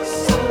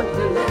 So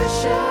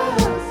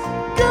delicious,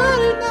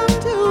 good enough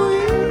to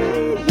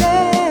eat,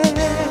 yeah.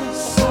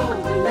 So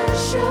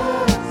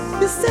delicious,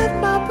 you set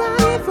my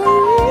body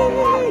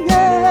free,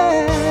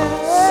 yeah.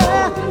 So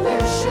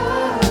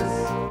delicious,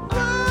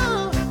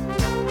 whoa,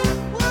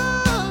 whoa,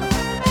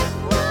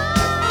 whoa.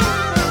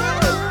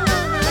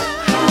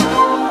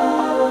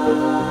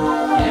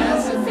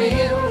 Yes, it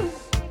feels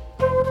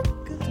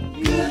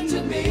good to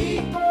me.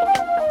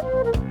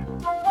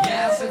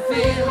 Yes, it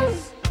feels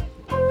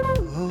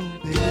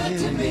good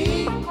to me.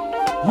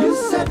 You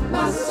set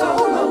my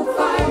soul on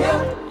fire.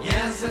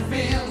 Yes, it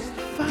feels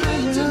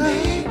good to me.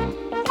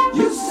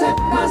 You set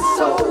my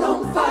soul on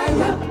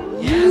fire.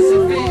 Yes,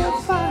 it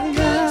feels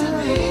good to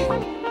me.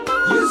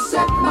 You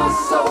set my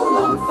soul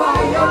on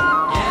fire.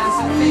 Yes,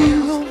 it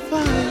feels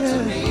good to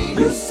me.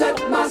 You set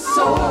my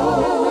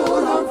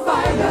soul on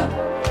fire.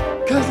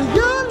 'Cause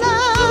your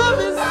love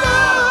is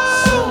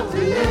so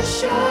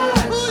delicious.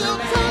 Ooh, your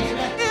touch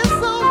is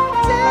so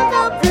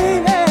tender,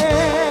 baby.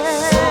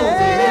 So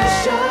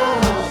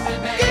delicious.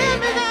 Give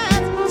me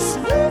that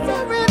sweet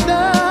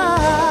surrender.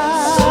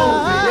 So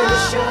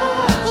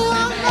delicious. Ooh,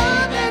 I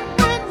love it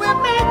when we're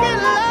making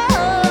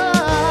love.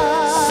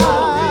 So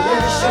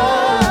delicious.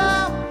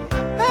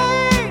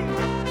 Hey,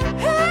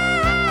 hey,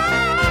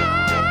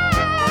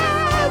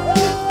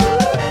 woo.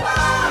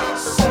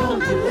 So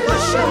delicious.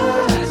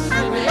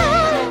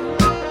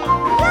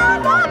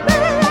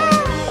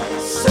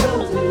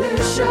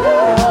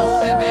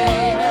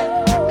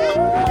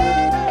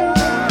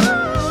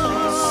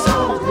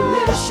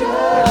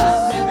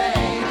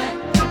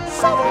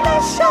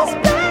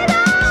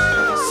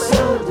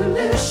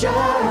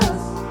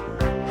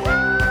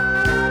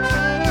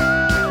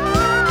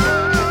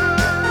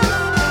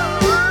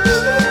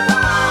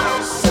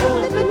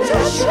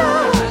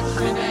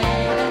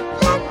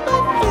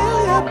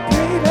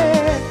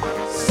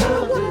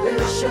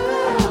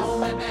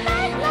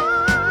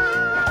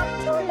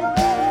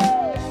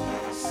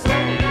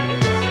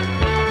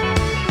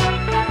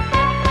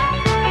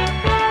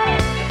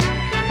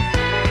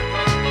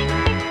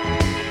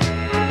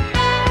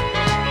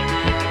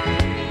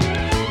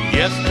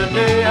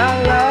 Yesterday I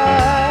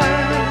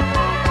lied,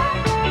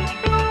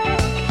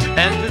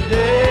 and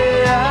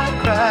today I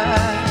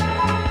cried.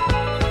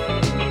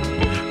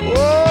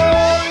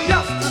 Oh,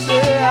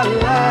 yesterday I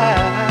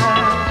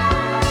lied,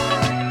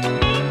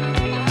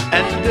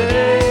 and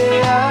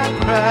today I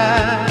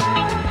cried.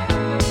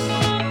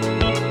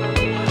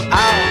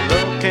 Our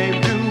love came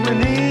to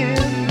an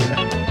end,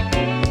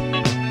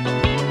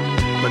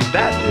 but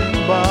that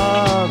didn't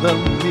bother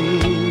me,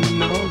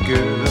 no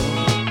girl.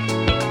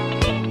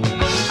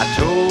 I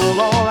told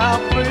all our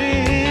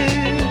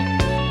friends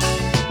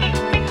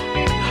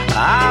I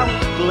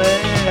was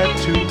glad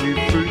to be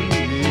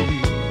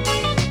free.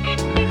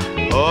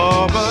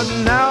 Oh, but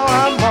now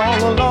I'm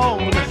all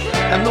alone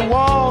and the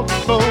walls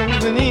are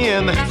closing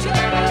in. I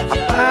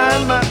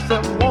find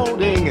myself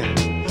wanting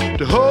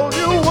to hold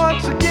you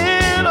once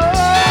again. Oh,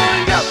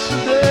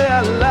 yesterday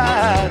I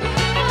lied.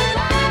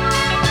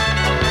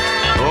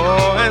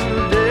 Oh, and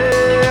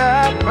today I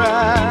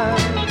cried.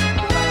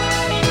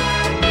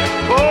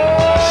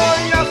 Oh,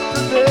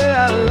 yesterday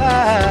I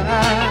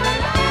lied.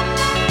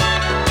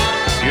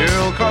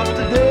 Girl, 'cause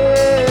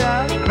today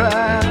I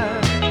cried.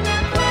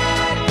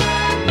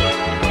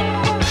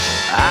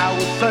 I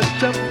was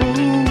such a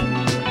fool.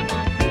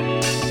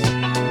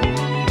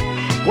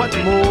 What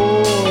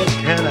more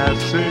can I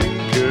say,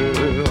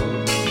 girl?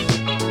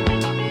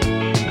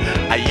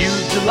 I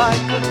used you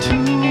like a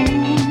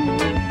tool.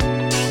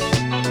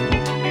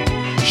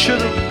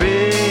 Should have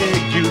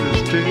begged you to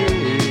stay.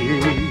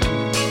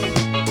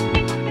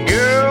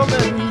 Girl,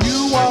 then you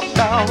walked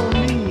out on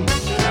me,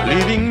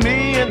 leaving me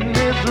in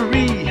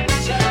misery.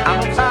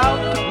 I'm about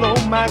to blow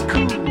my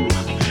cool,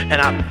 and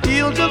I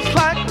feel just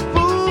like a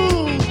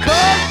fool.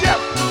 'Cause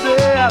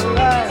yesterday I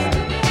lied,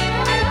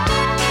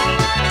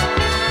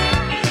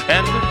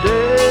 and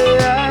today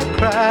I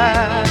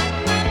cried.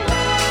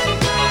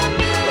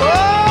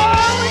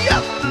 Oh,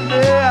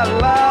 yesterday I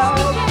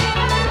lied,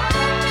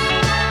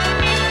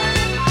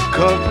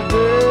 'cause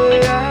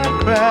today I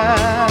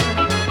cried.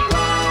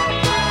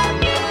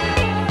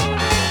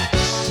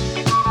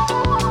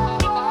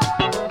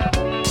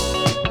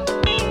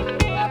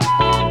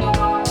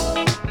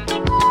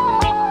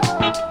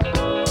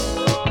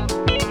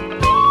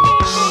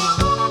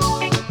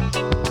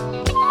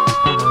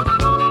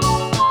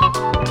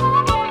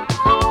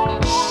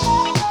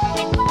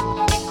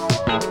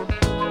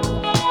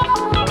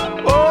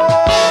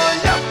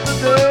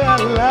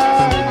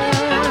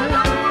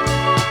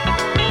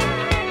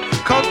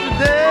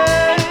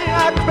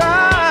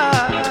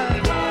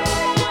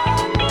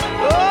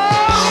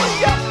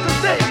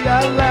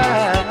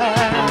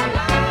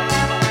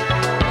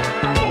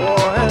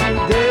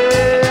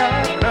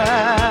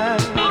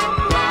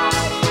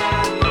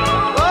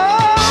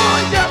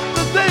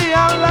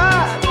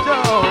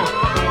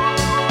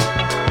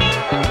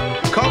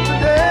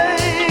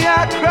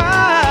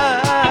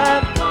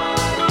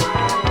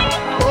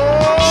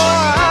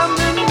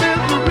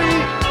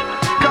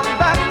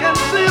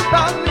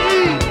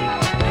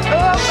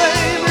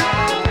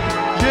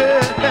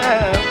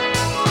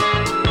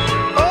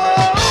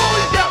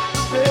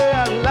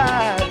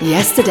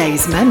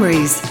 Yesterday's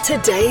memories,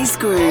 today's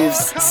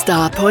grooves.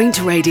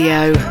 Starpoint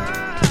Radio.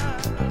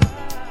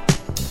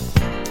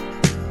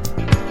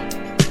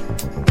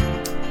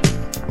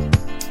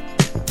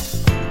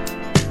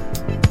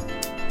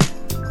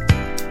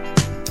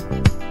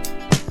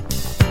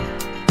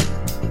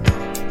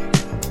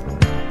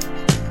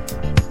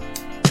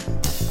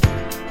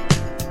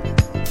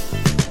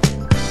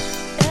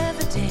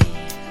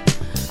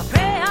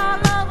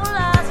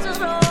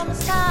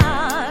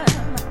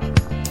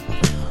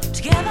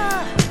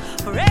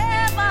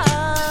 Forever,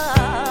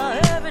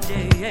 every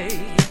day.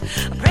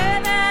 I pray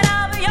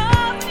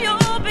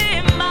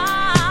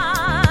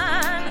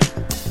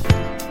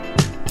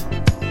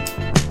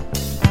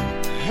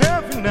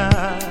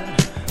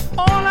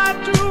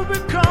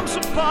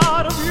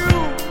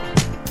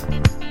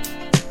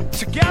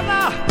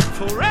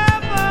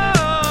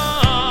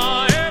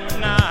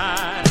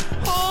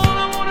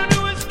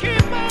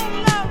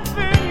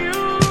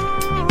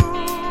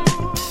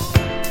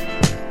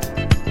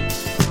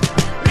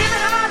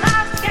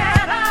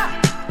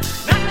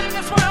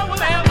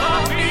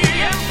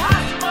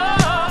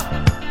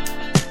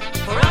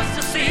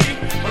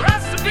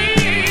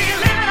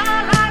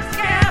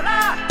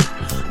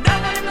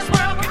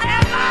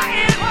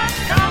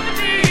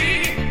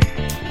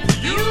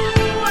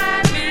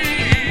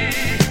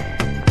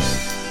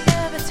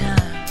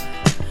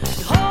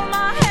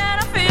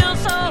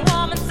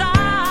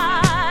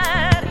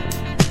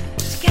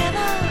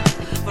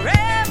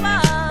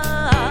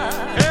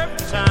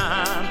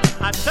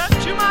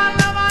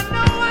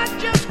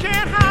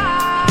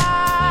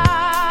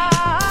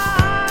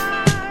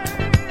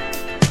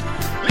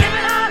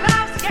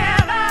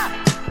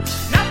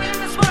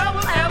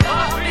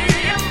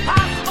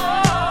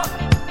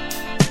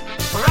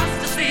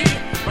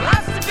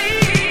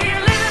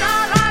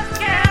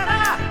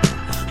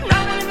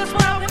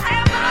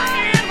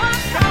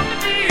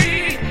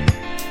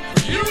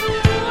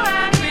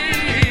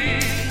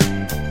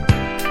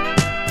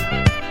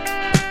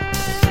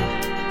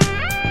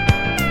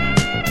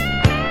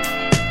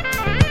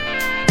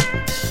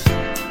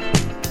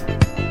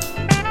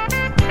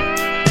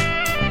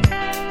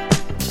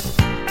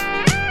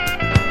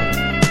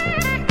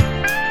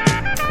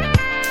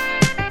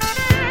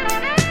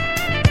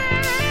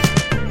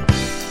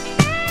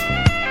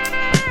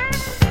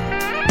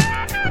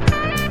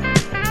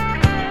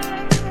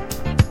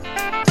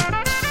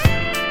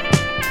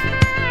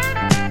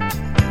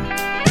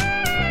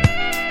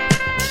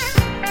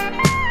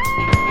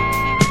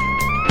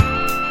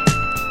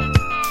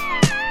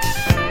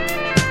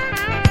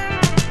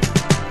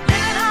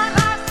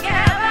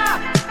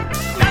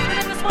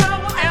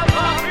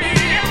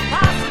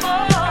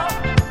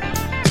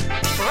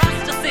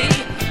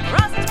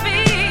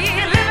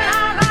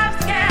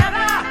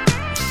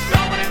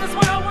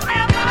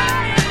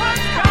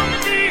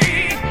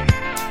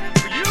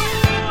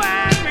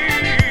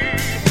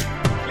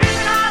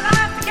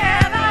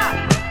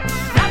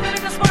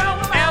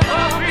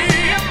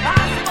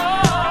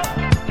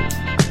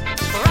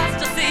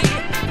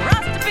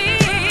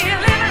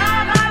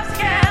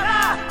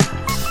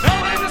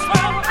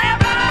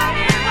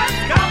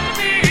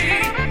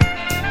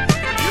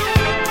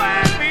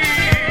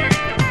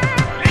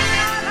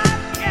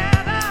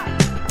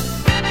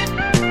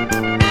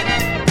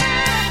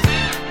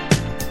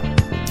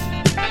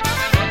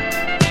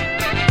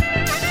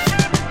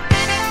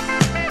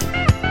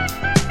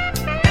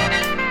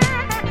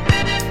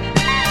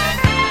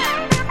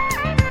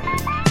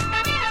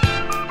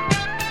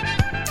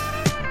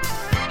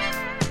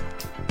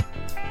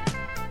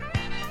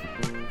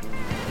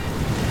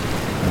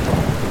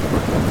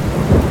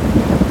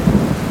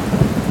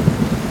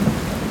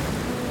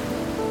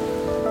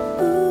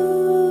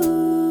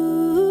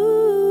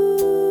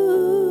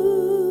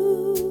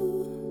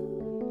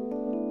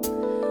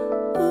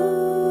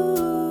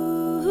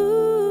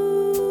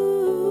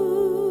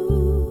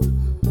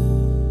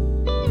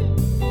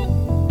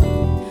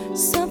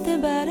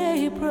about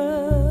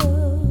April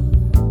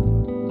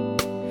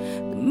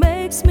that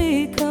makes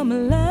me come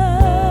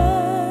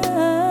alive.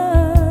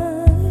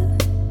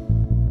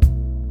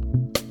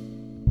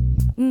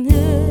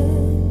 Yeah.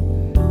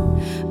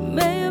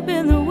 May have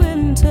been the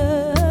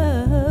winter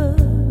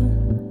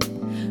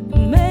that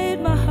made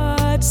my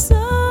heart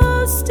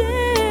so still.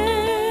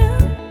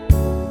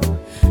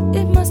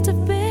 It must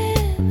have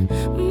been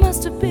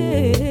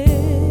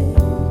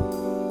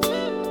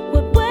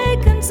what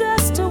wakens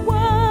us to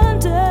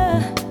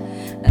wonder.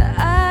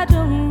 I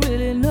don't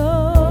really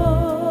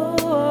know,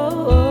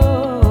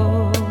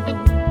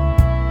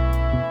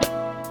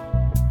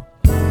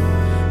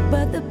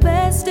 but the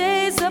best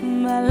days of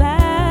my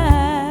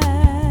life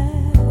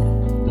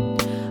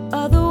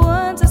are the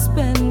ones I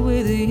spend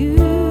with you.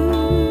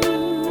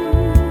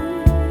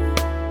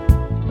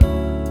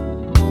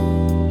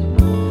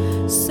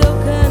 So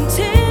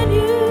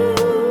continue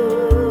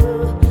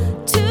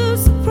to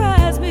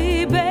surprise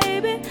me,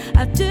 baby.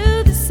 I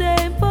do the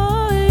same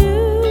for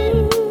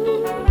you.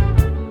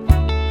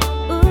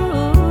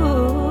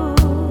 Ooh,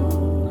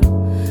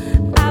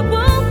 I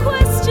won't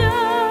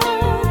question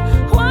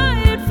why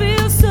it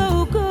feels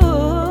so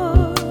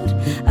good.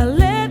 I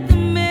let the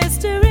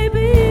mystery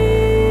be.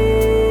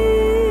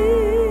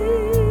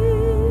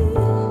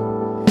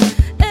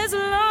 As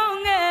long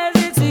as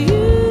it's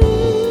you,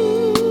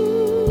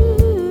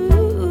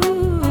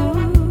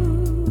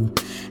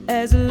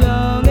 as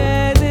long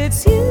as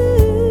it's you.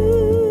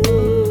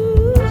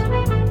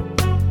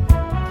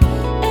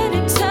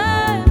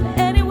 Anytime,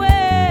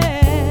 anywhere,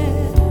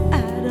 I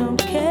don't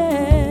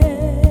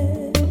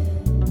care.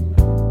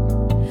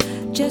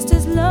 Just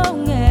as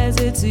long as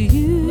it's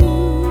you.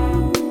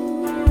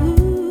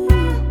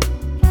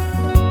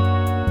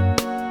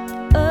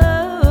 Oh,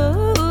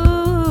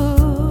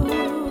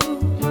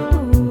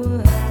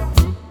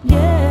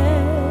 yeah.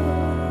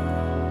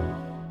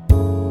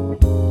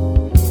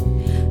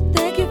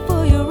 Thank you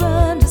for your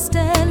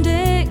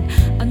understanding.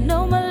 I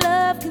know my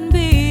love can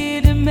be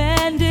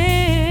demanding.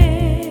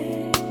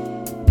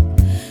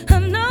 I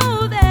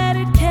know that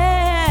it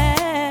can.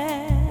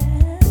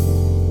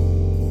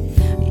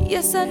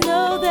 Yes, I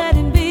know that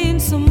it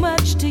means so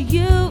much to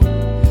you,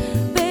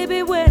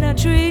 baby, when I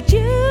treat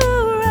you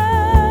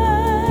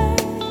right.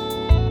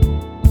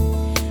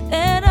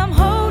 And I'm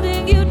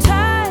holding you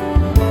tight.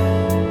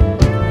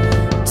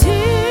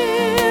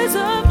 Tears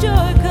of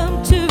joy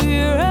come to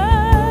your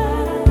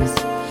eyes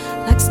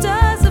like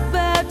stars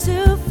about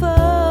to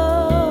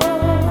fall.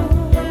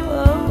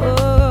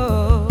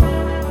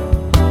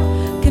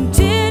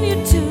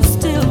 Continue to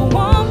still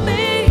want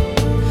me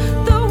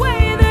the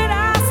way that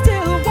I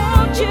still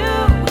want you.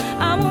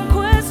 I won't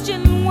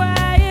question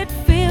why it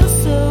feels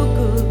so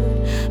good.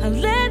 I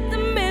let the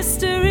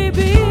mystery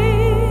be.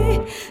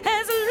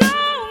 As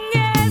long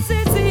as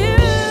it's you,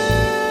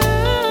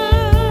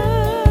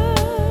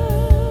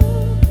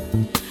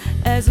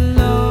 as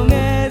long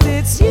as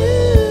it's you.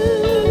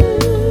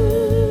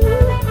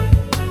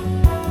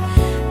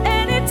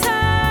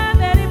 Anytime,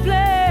 any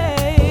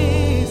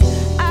place,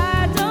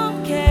 I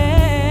don't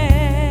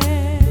care.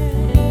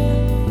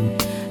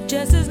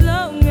 Just as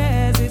long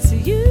as it's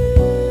you.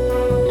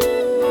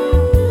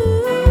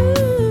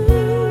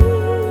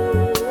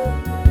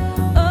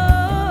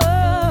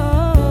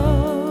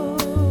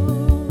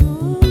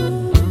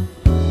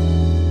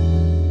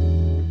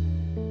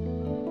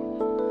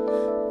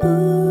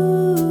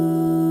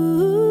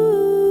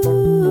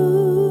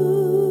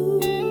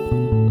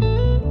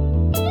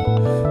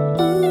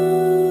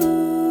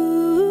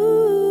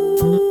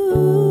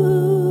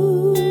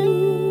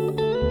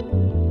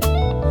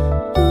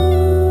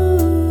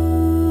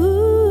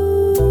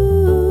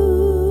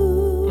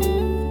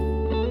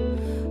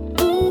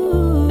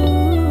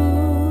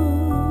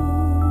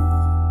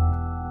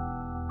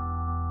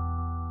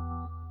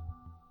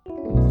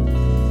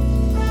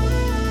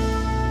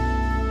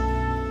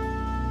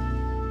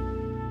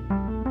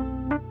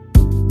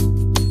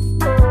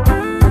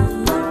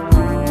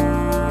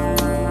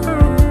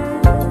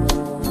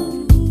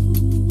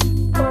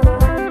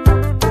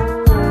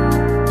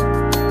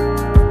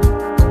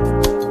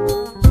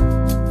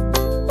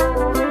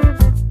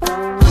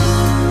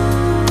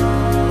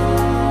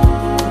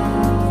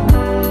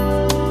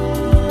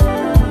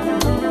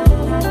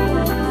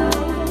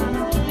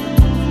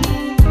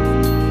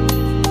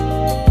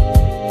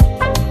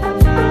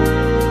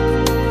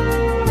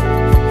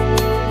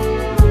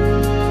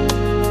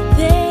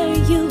 There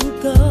you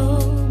go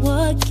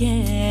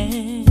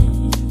again,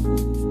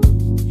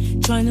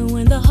 trying to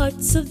win the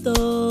hearts of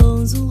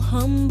those who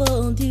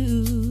humbled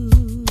you.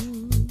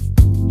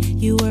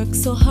 You work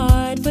so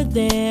hard for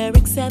their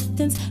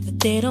acceptance, but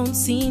they don't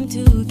seem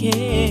to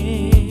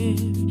care.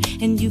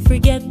 And you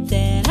forget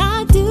that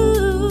I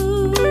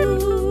do.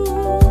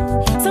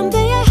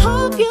 Someday I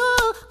hope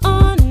you'll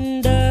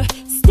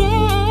understand.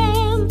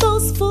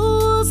 Those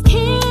fools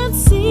can't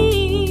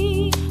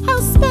see how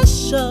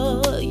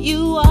special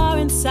you are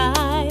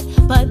inside,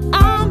 but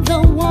I'm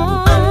the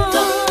one.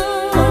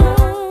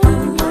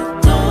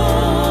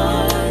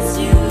 Adores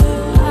you.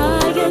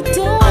 I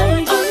adore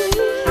you.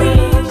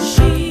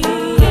 Appreciate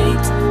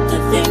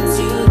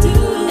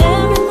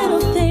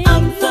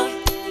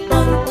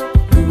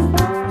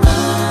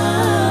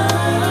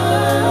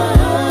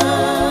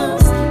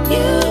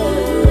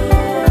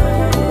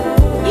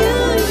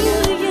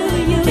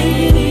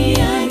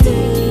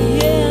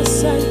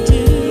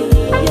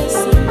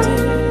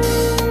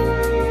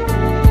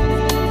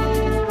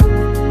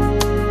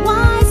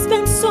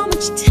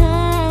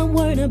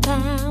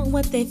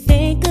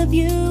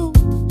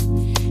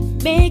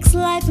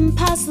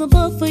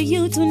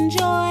you to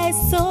enjoy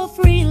so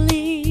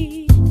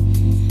freely.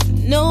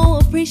 No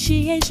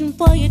appreciation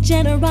for your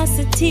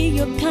generosity,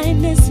 your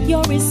kindness,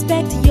 your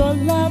respect, your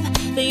love.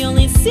 They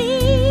only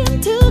seem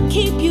to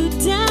keep you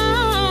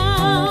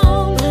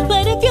down.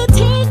 But if you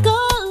take a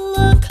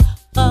look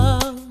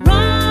around,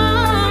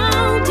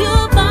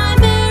 you'll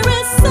find there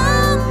is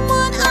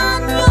someone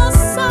on your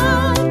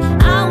side.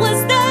 I was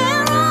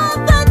there all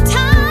the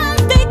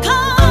time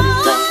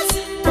because,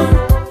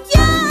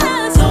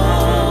 yes,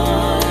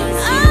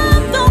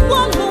 I'm the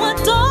one who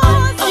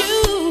adores you.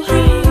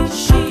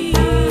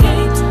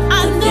 I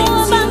know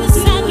about the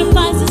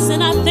sacrifices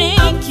and I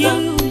thank you.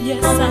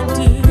 Yes, I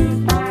do.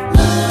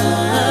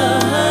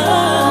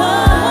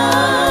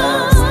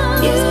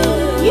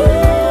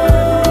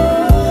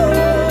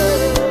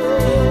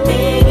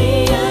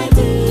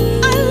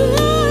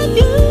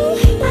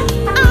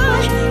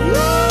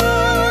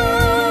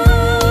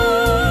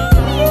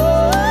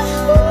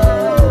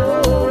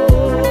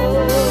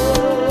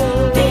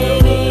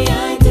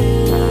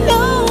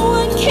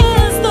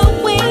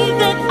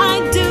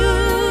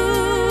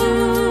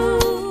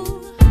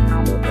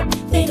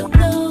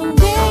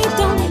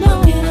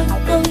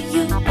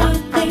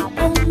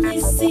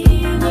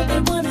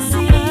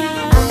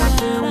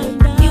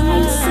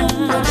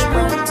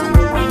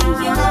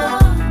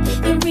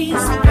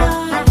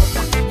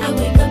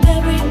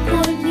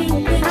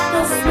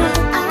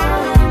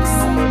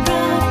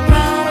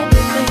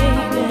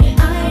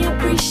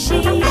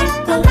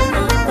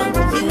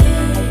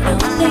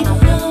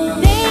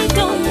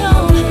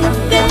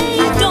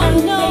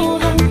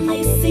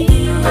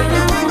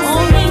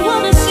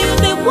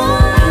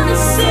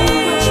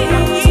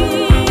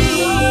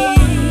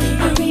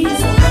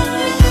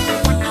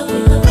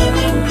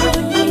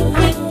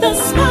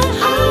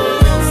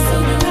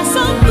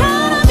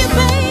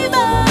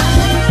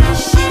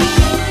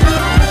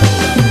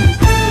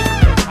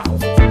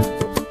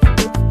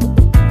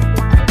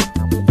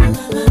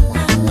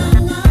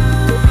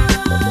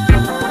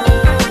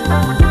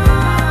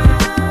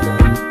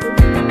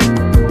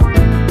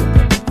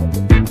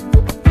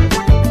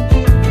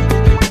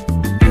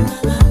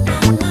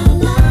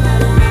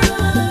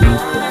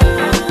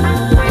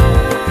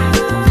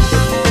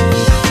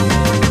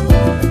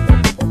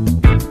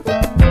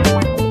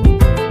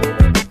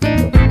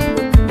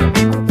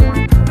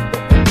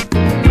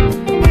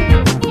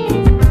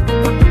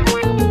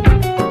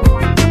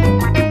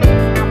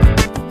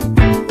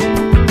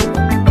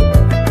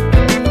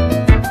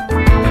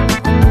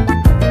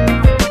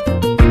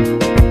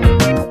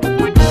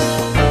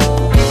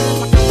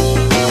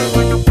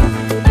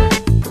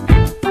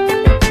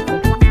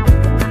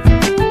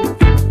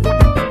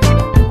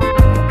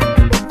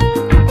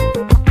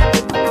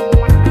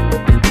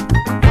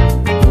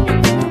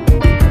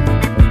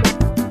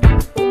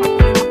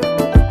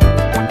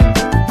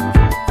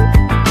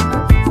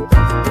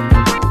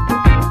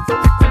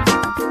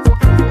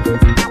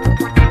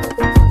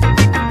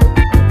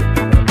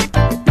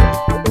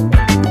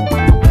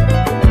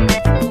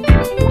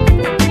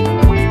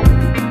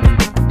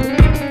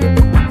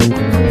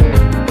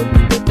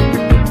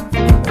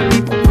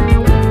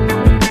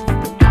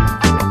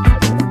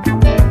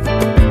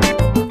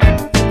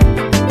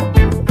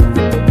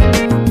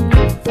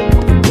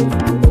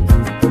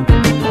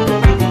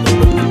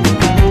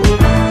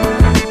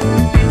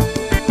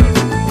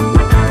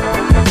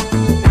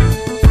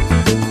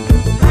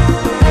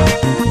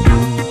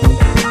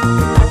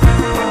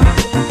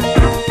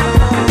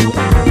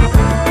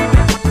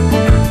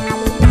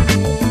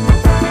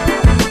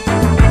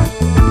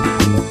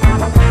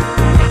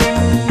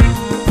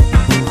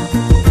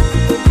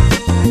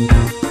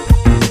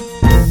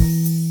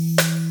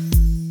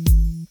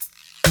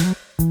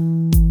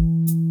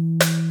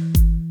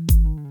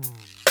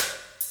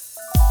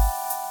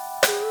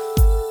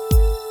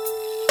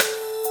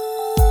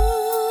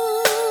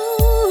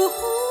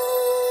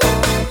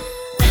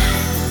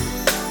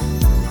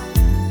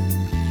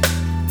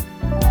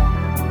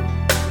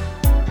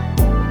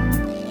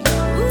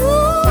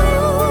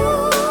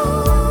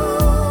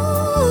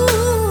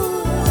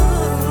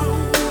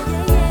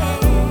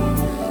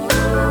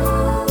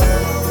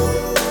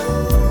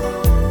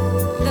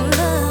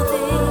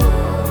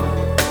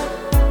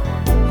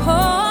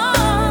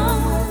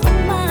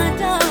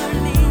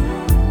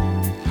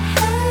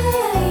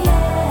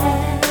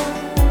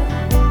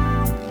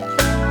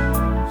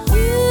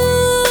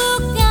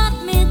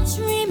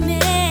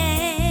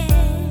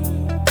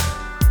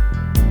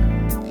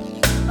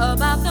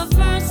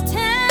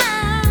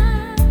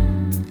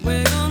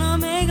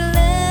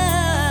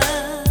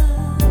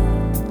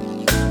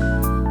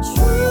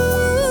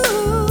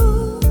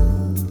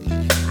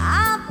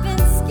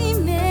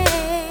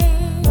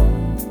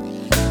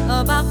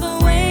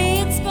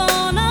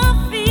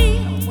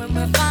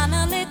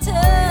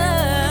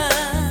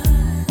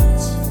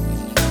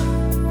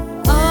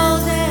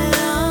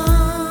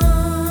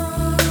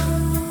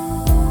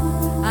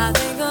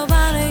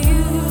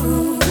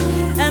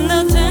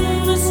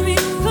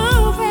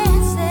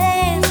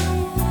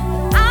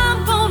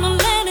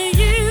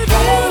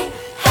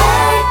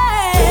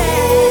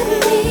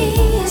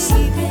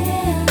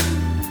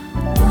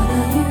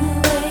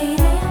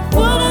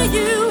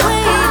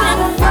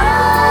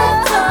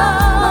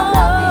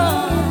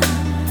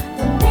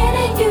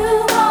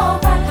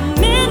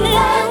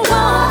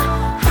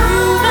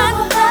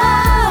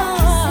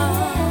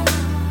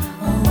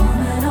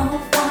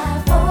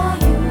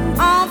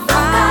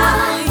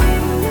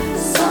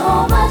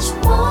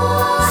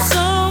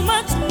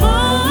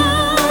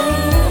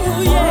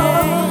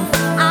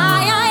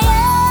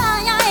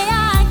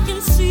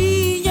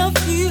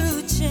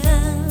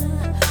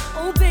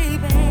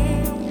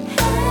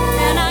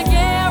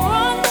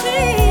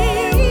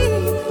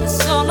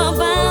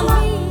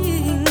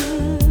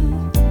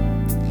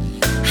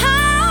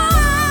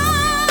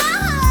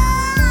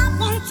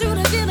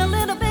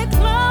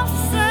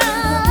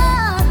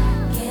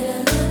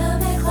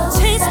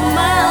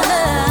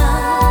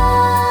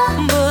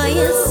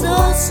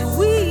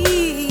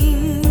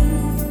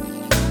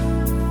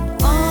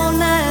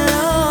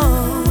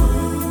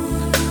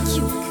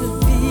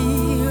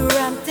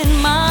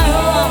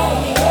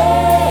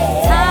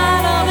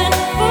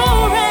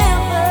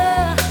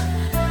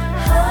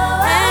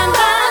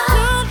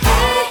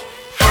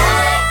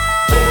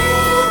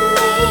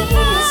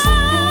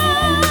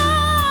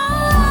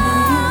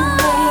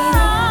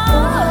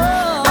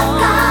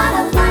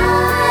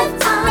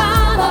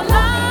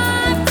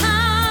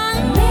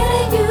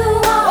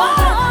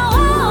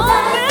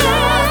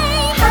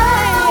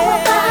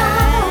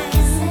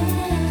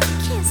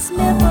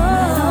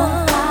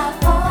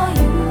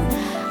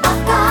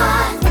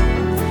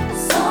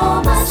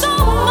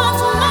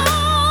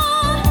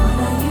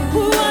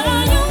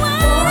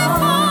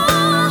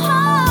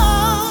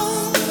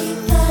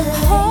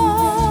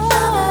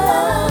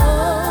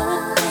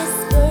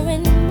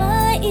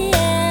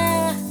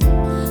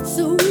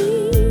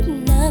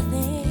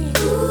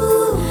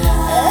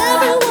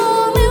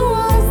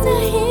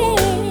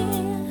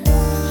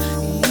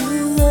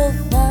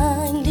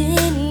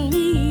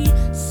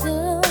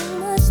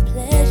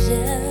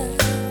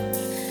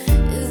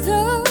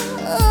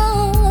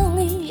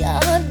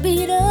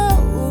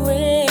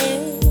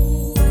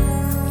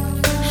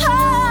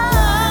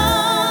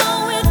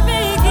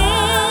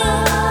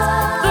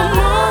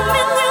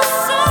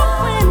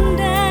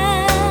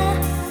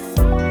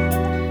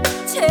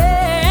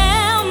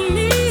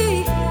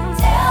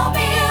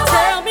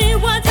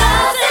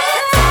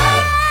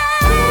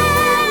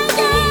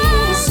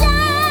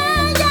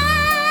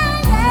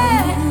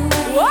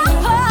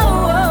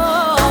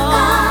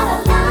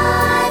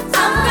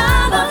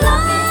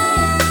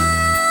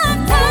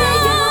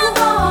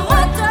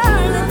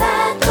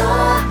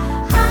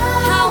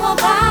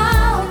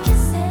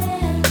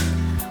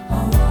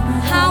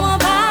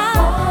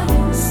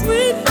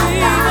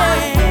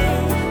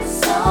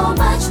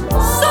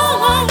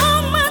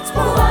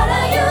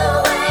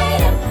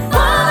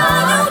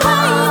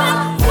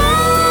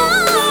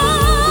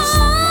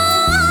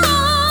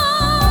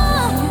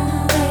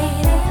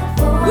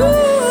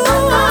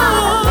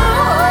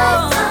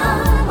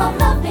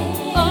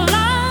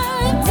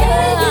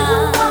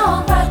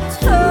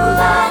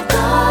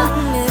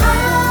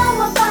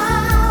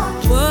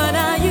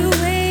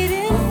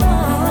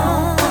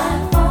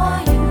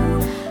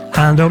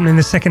 opening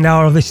the second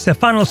hour of this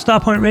final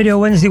Starpoint Radio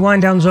Wednesday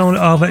wind-down zone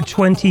of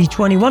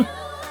 2021.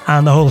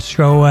 And the whole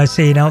show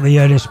seeing out the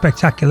year in a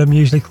spectacular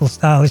musical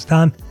style this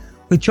time,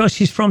 with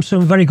choices from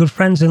some very good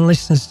friends and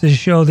listeners to the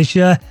show this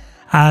year.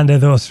 And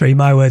those three,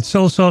 my words,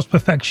 Soulsorts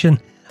Perfection,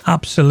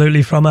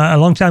 absolutely from a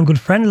long-time good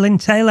friend, Lynn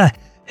Taylor,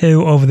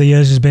 who over the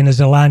years has been as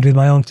aligned with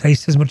my own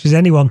taste as much as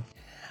anyone.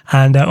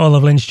 And all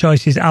of Lynn's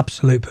choices,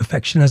 absolute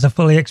perfection, as I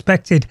fully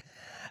expected.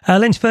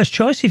 Lynn's first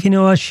choice, if you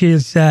know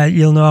her,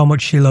 you'll know how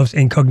much she loves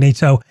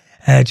Incognito,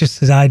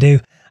 just as I do.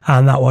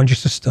 And that one,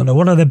 just a stunner.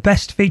 One of the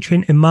best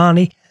featuring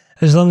Imani,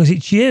 As Long As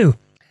It's You.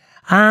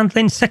 And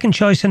Lynn's second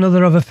choice,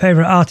 another of her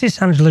favourite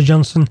artists, Angela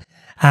Johnson.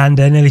 And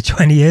nearly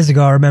 20 years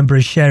ago, I remember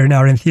us sharing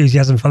our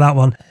enthusiasm for that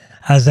one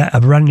as a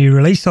brand new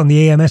release on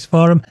the EMS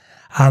forum.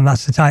 And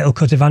that's the title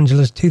cut of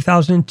Angela's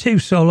 2002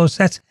 solo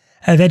set,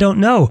 They Don't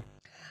Know.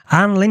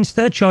 And Lynn's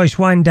third choice,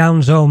 Wind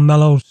Down Zone,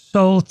 Mellow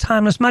Soul,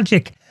 Timeless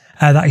Magic.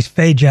 That is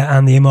Phaedra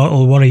and the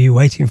immortal What Are You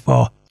Waiting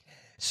For?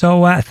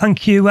 So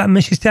thank you,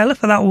 Mrs. Taylor,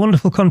 for that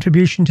wonderful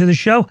contribution to the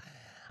show.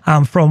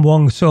 And from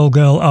one soul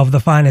girl of the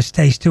finest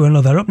taste to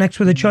another. Up next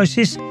with the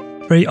choices,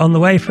 3 on the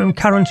way from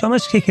Karen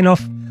Thomas, kicking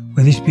off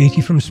with this beauty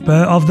from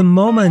Spur of the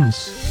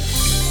Moments.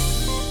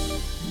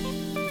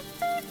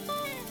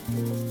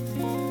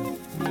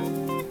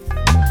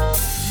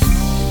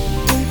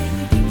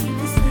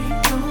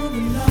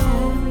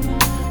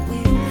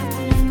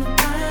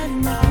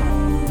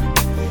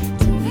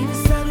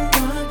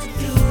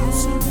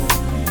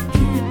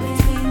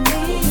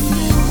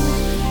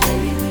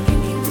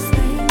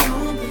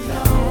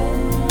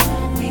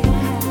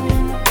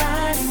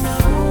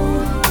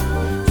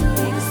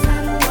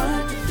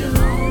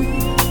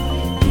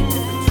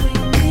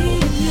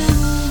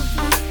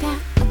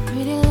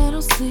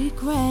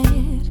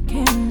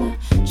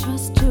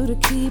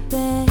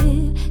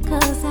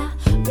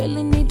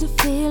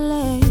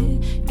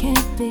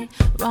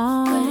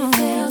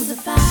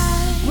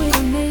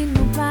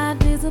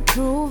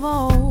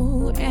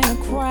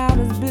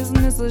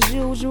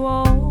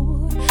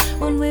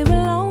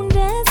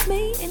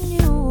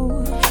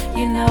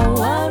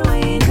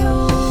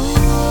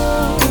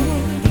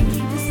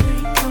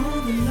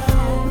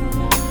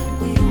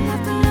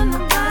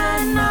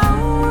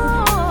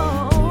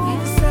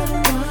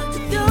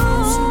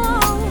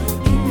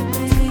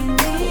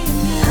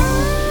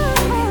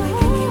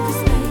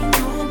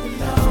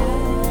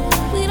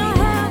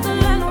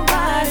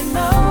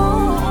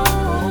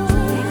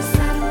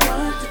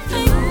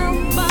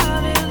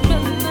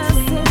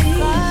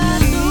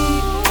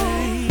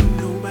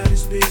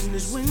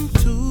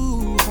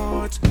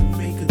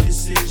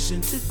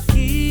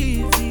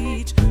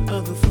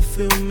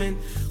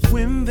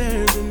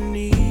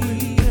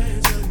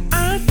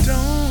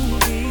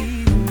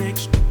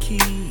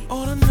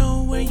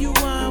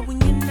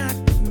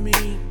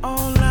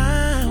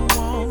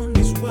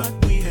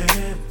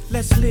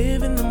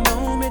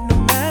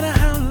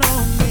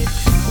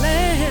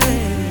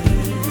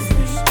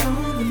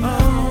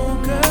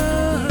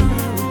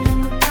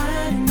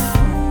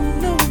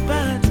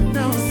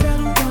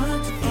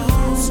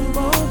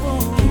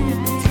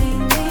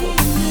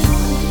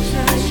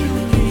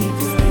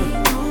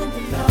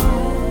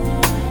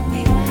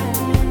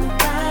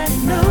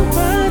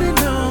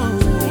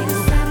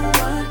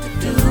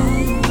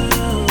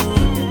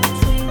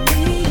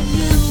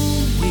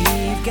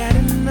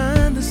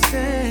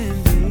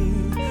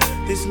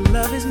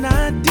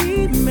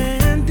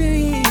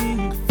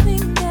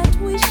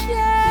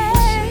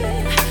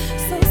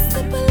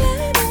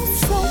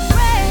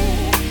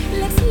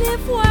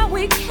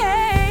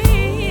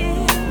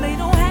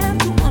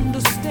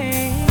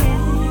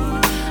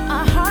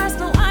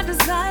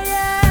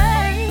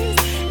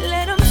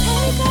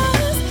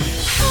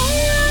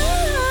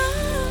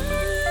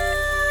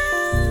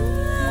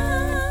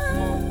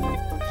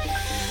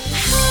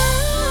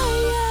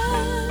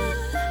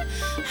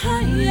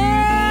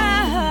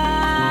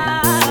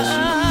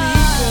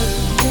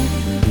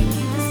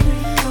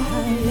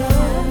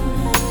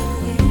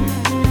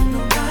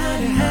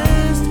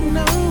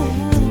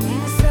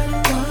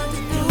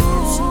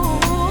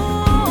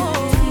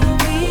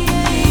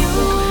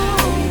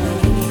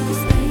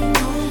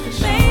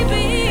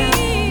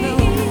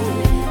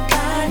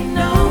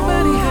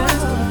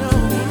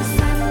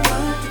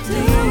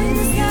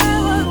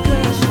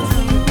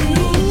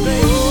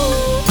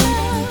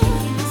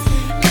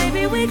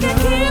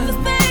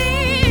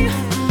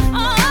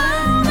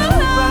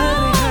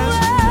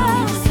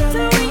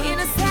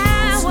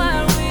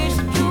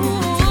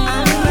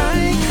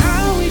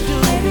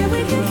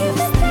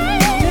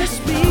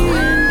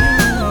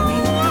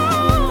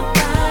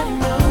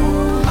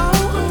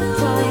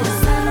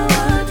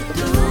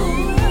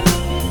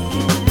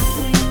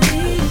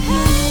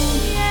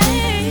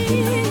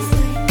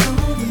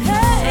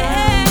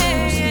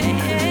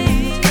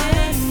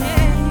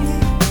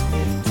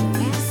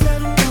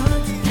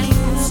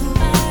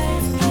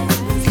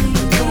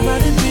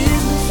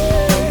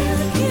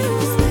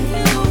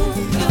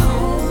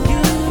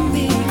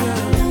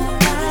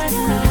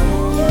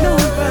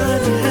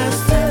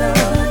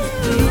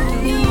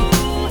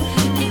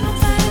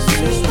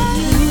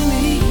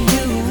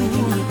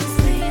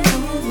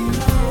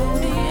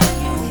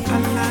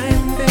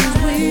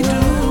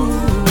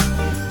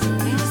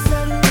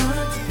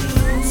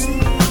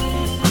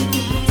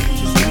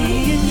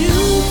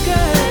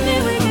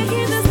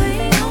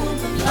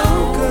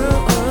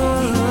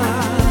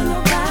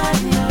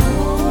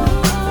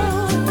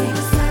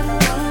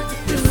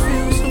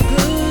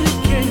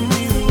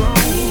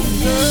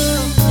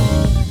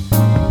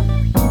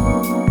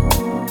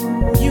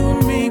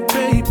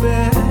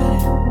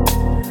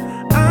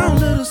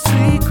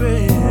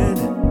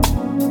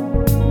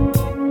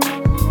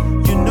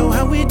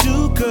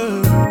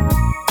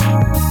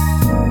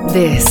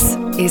 This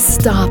is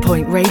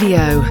Starpoint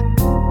Radio.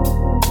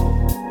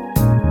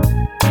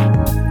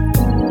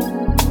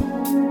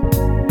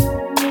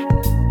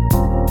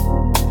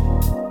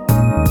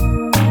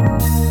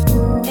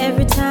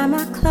 Every time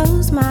I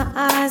close my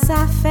eyes,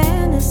 I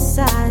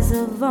fantasize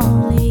of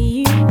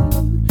only you.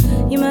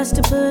 You must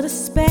have put a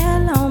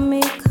spell on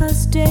me,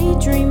 'cause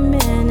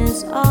daydreaming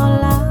is all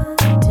I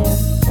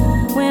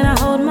do. When I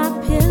hold my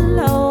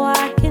pillow,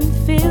 I can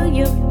feel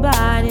your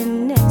body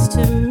next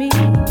to me.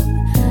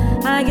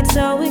 I get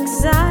so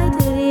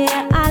excited,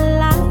 yeah, I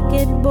like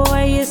it,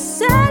 boy, you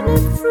set me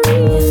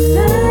free.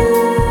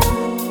 Love,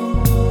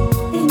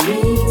 it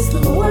means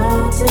the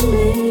world to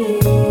me.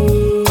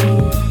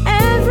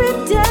 Every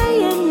day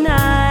and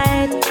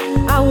night,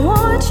 I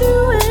want you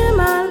in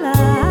my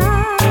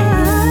life.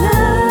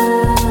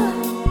 Love,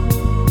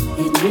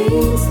 it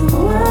means the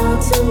world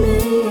to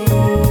me.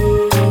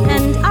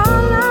 And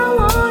all I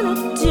wanna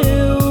do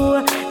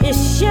is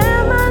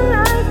share my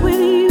life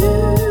with you.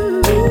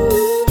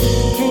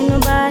 Can't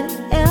nobody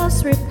else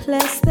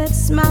replace that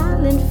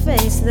smiling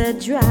face that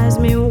drives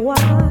me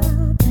wild.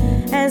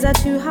 As our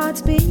two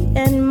hearts beat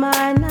and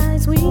my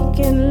eyes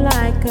weaken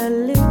like a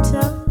little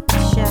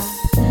child.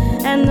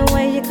 And the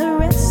way you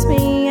caress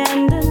me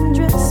and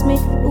undress me,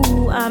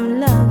 ooh, I'm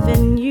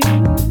loving you.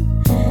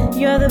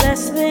 You're the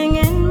best thing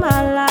in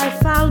my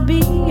life, I'll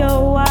be your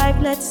wife,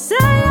 let's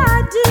say I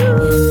do.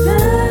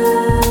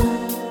 Love,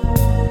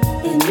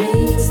 it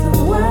means the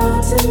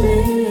world to me.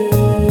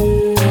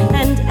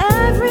 And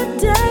every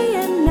day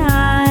and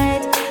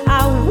night,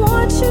 I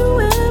want you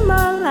in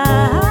my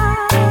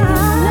life.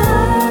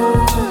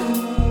 Love,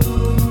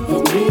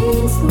 it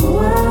means the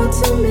world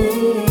to me.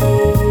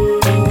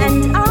 And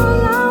all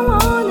I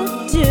wanna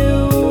do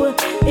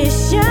is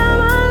share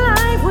my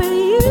life with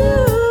you.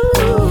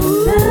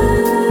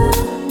 Love,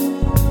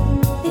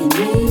 it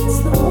means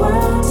the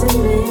world to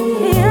me.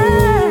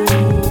 Yeah,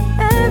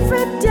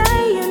 every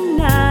day and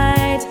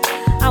night,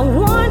 I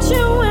want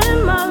you in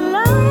my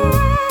life.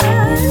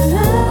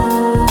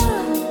 Love,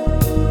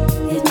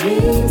 it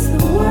means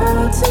the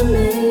world to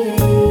me.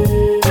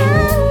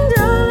 And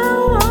all I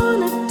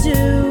wanna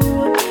do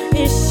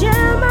is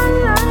share my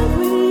life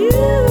with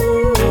you.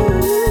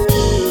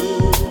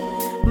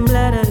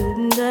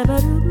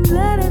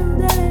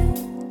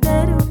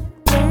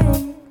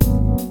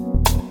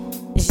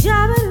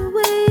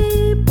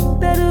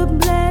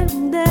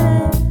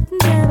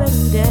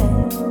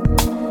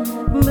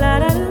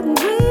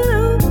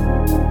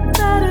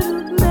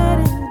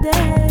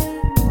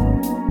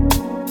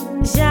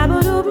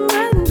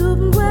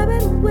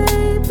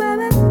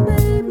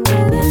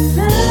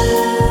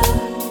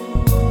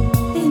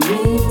 It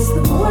means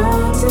the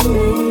world to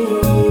me.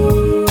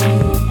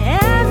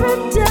 Every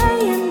day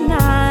and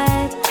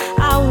night,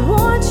 I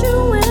want you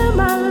in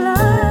my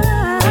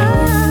life.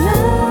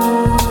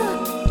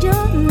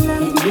 Your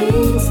love, it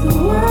means the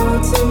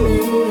world to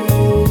me.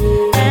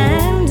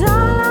 And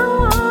all I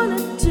wanna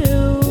do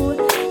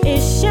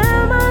is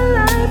share my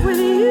life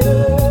with you.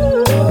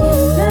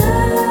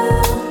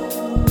 Love,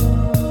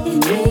 it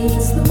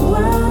means the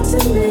world to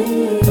me.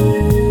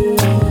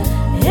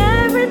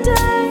 Every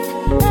day,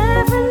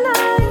 every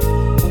night,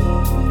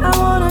 I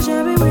wanna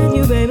share it with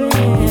you, baby.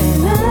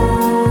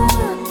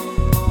 Love,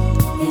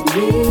 it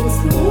means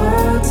the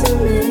world to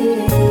me.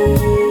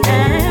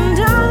 And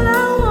all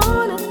I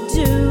wanna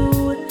do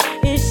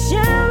is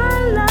share my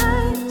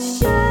life,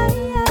 share.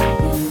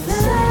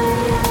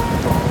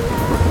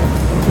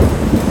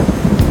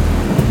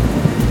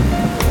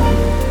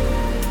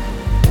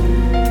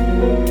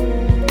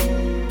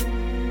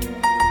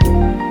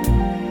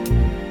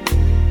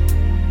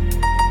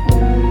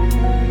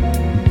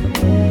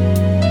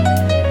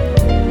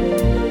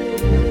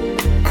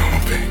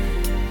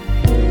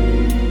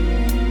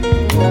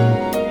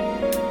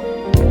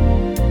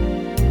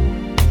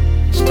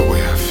 It's the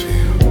way I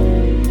feel.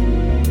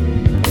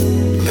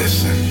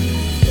 Listen.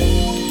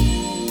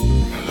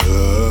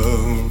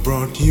 Love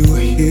brought you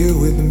here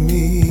with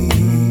me.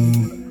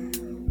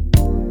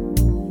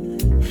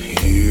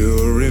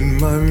 You're in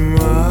my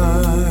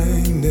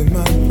mind and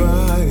my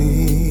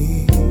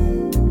body.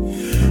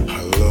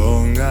 How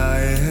long I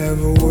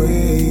have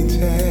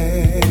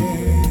waited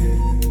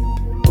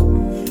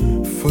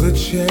for the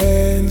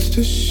chance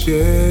to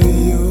share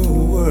your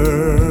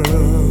world.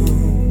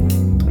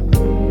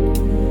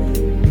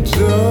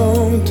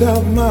 Don't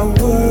doubt my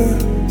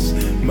words,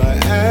 my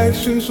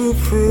actions will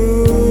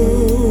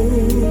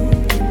prove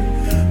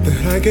that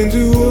I can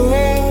do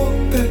all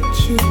that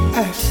you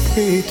ask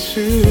me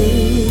to.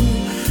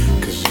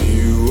 'Cause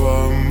you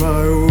are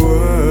my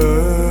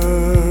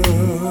world,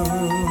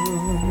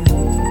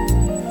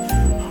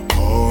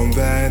 all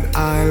that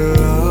I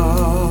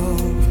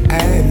love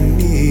and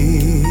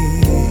need,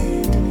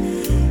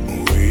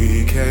 we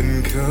can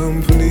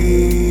complete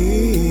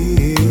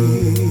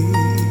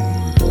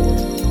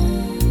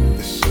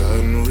this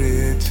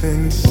unwritten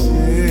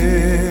symphony.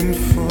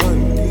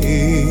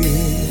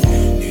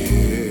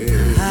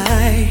 Yeah.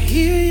 I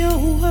hear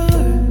your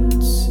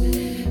words,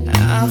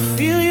 I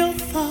feel your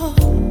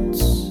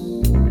thoughts.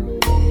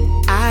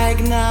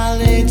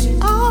 acknowledge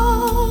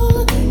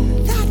all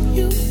that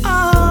you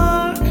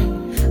are.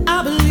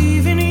 I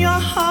believe in your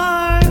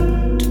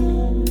heart.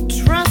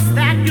 Trust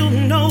that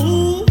you'll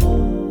know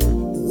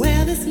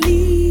where this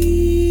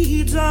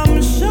leads.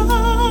 I'm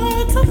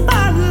sure to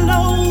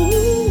follow.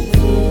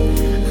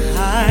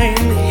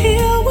 I'm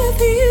here with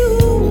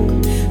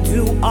you.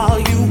 Do all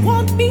you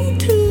want me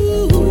to.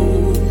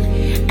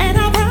 And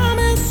I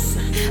promise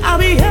I'll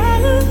be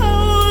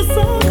oh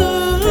so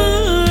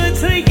good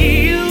to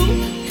you.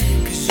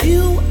 'Cause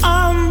you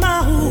are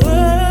my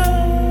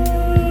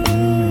world.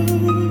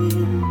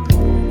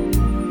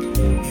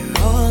 You're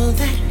all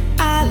that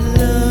I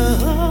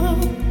love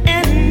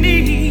and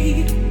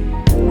need.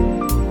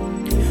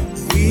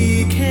 We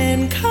can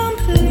complete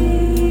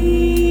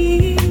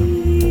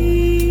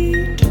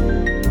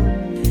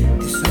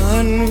this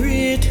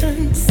unwritten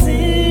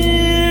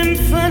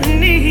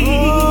symphony.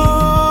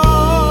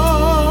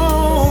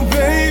 Oh,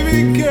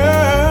 baby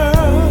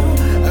girl,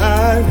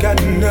 I've got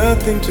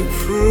nothing to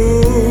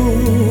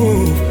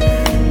prove.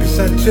 'Cause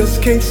I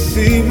just can't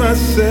see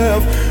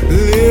myself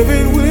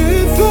living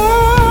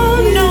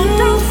without you. No,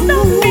 don't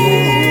stop me.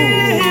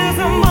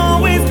 I'm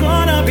always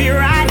gonna be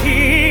right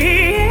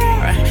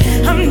here.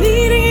 I'm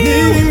needing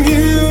you,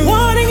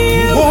 wanting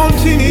you,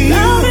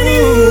 loving you.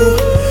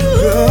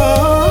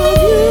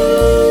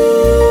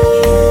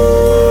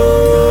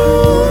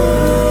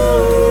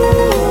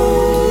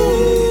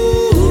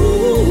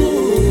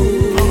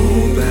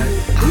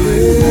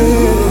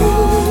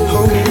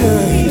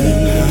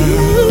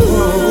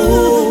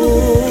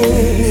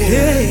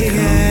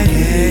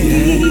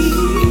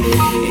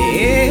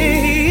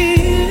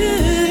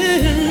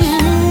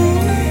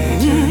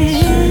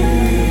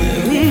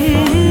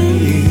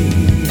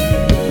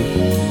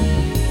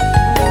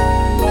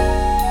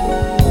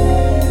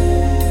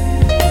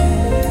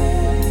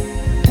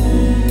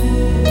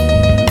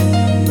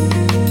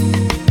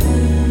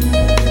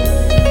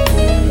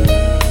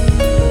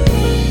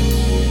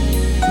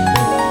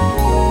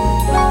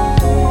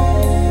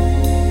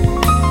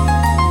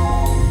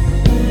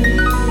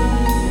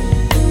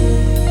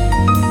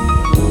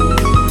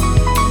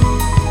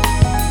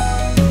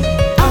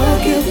 I'll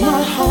give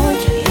my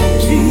heart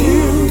to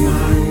you.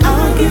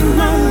 I'll give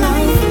my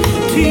life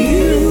to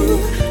you.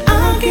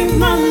 I'll give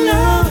my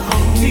love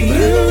to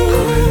you.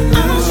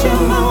 I'll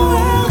share my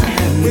world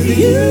with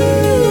you.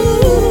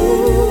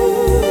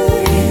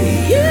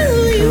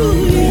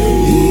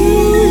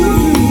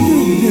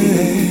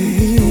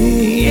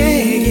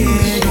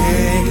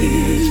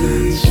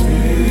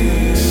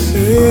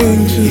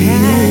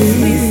 As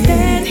we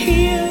stand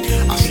here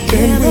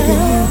together,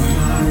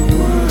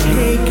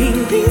 taking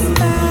these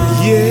vows,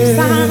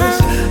 Yes,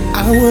 I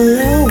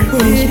will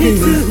always be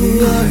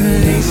to a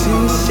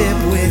relationship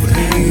with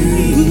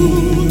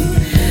you.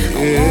 I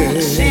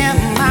wanna share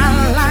my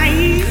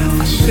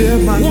life. I share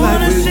my life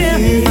Wanna with share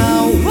you.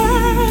 my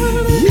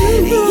world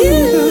with you.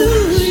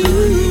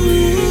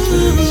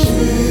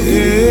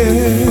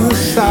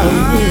 Yes, I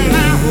will.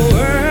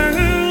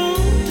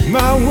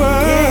 My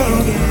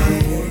world.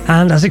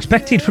 And as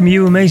expected from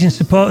you, amazing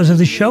supporters of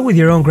the show with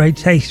your own great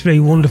taste, very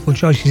wonderful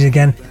choices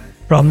again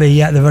from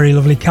the very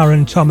lovely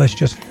Karen Thomas.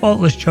 Just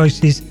faultless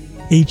choices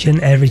each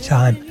and every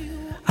time.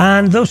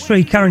 And those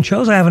three Karen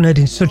shows I haven't heard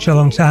in such a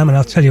long time, and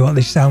I'll tell you what,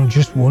 they sound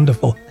just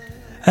wonderful.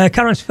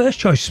 Karen's first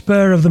choice,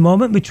 Spur of the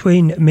Moment,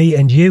 Between Me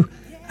and You,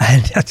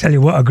 and I tell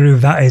you what a groove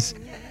that is.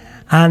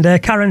 And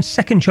Karen's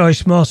second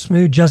choice, more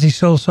smooth, jazzy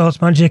Soulsorts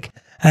magic,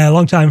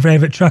 long-time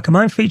favourite track of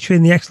mine,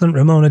 featuring the excellent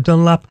Ramona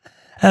Dunlap,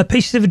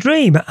 Pieces of a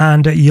Dream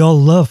and Your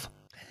Love.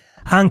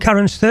 And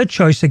Karen's third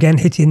choice, again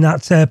hitting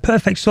that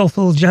perfect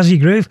soulful jazzy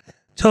groove,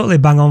 totally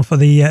bang on for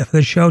the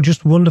show,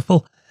 just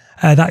wonderful.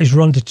 That is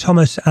Rhonda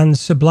Thomas and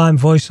sublime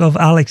voice of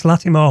Alex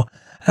Latimore,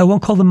 one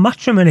called The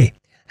Matrimony.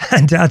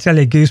 And I tell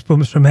you,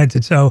 goosebumps from head to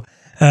toe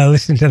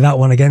listening to that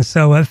one again.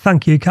 So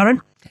thank you,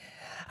 Karen.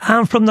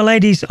 And from the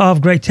ladies of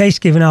great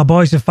taste, giving our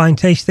boys a fine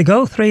taste to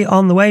go, 3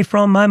 on the way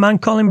from my man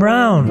Colin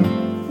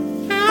Brown.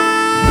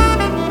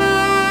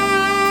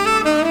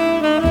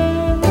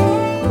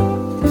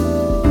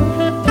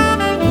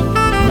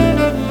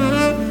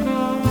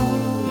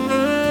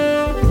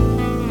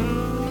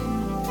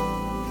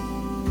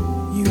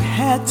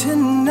 Had to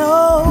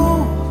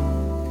know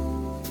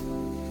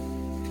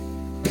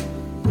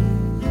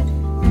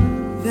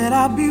that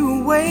I'd be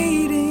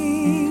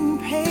waiting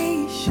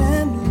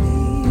patiently.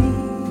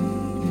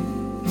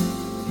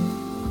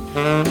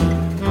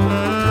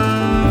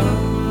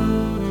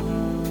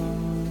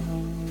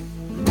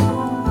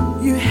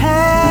 You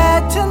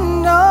had to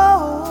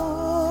know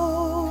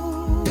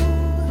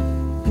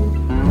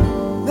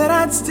that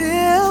I'd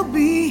still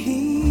be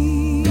here.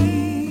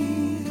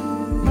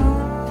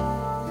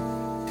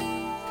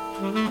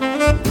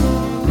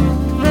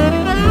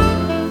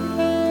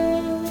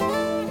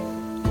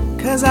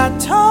 'Cause I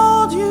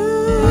told you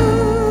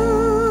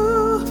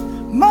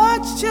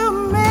much too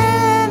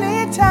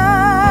many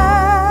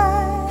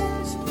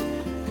times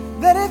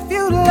that if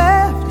you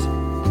left,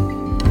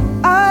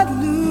 I'd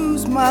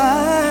lose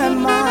my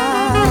mind.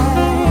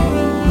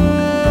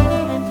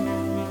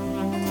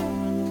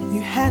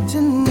 You had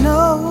to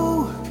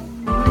know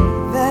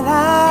that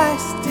I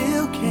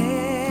still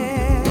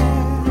care.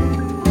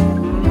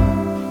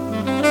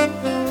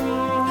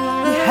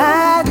 You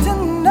had to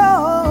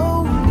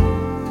know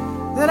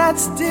that I'd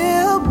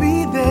still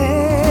be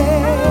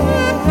there.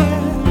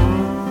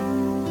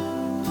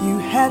 You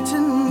had to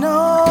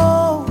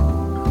know,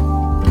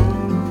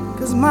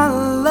 'cause my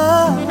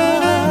love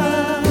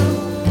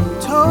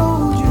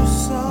told you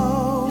so.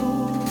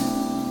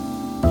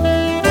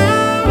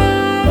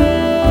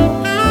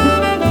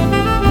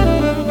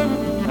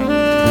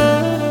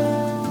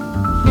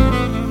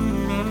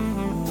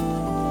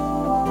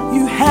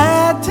 You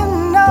had to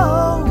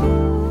know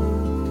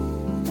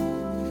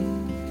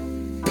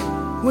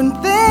when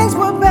things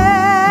were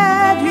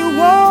bad, you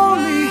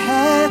only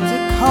had to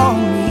call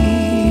me.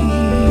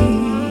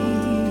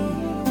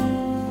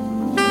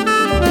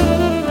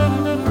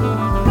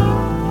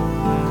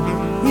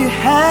 You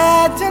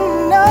had to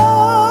know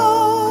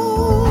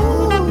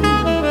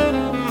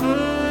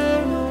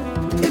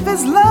if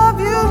it's love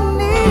you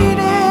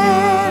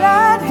needed,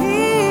 I'd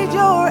heed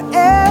your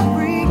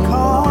every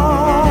call.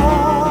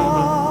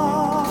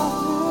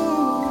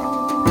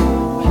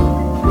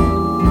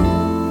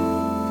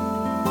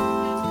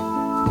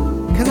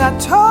 'Cause I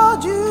told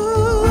you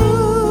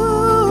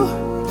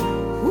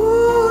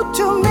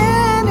too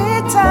many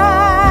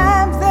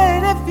times that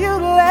if you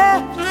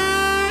left,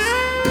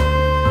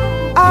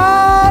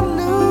 I'd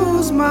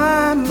lose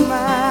my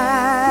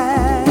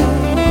mind.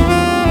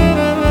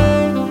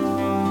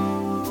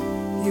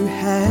 You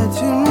had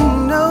to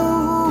know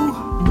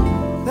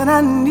that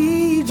I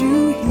need you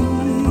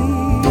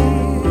here.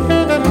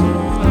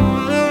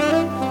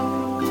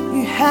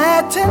 You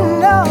had to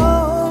know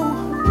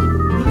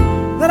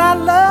that I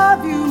love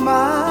you,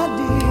 my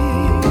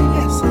dear.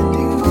 Yes, I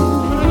do.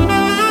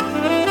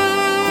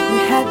 You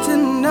had to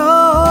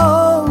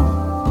know,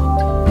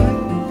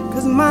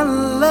 'cause my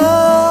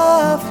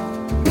love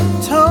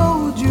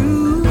told you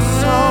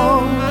so.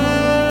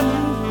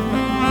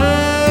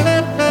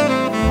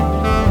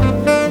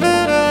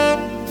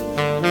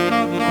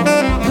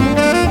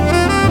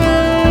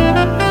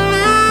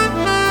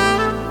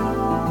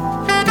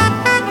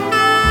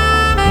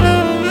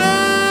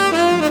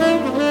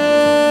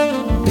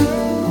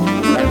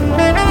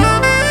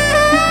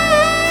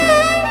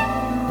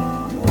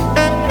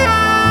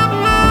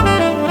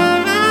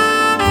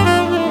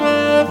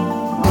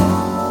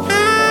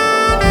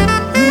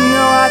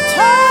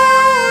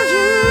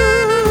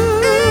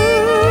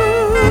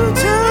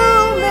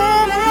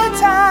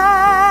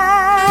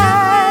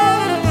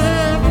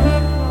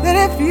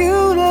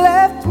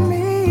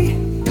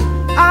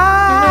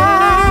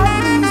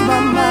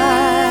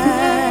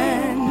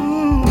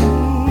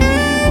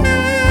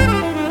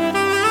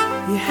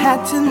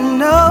 To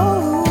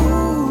know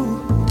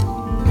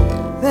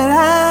that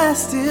I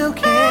still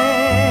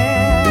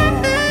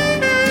care,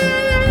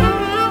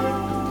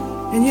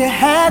 and you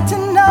had to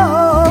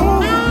know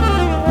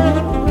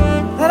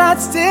that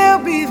I'd still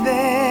be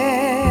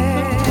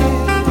there.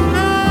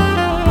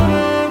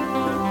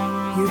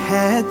 You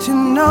had to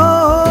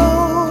know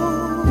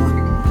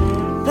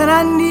that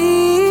I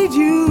need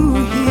you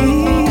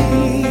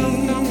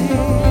here.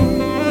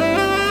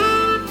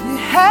 You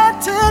had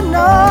to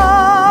know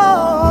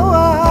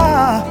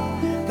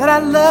that I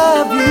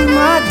love you,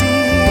 my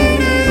dear.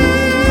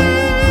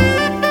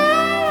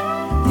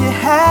 You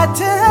had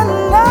to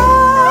know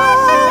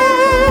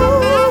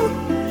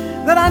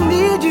that I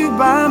need you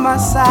by my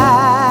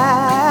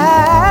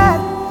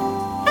side.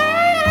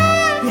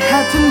 You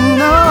had to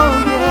know,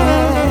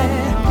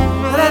 yeah,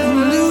 that I'd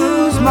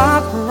lose my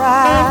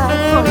pride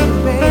for you,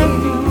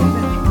 baby.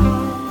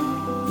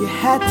 You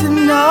had to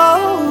know,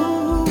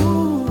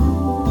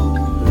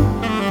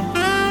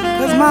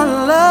 'cause my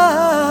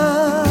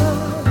love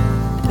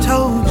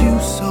told you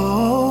so.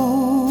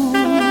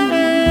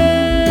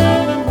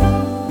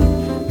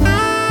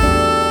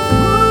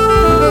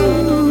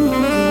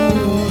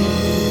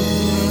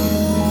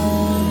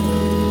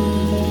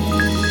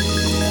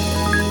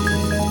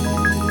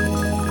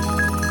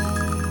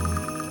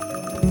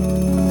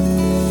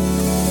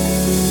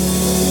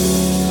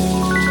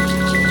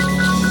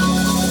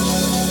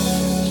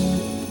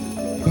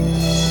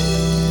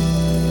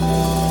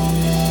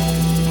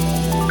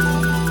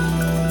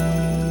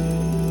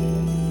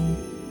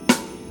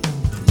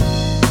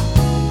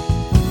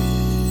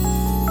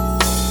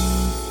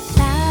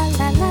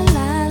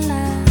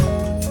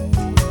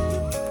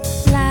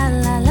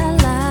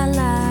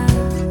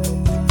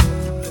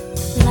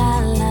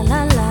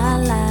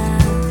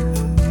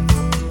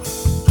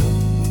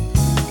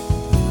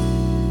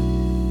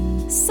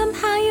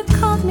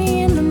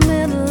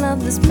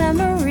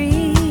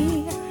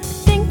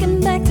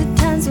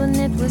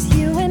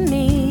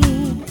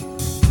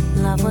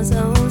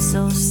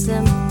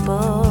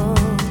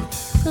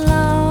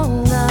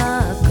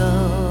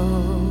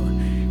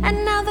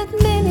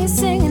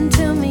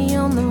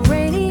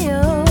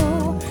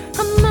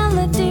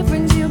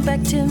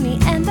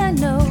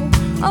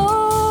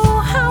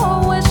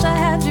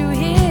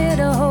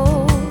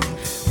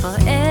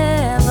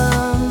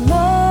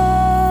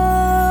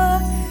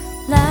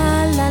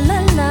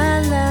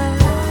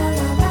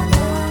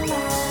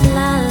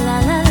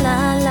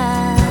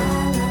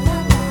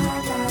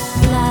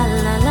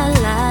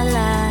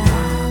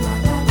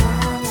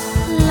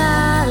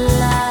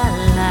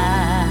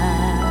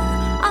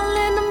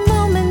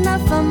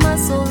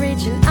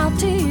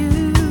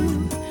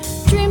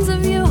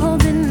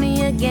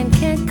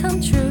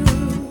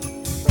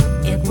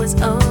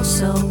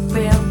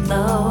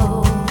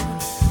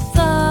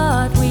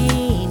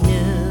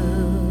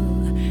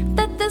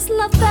 that this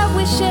love that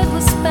we shared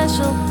was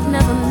special,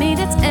 never meet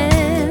its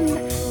end.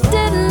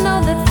 Didn't know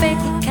that fate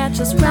would catch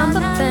us round the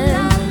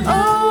bend.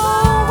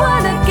 Oh,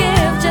 what a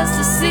gift just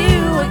to see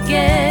you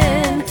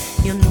again.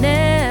 You'll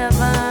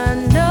never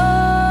know.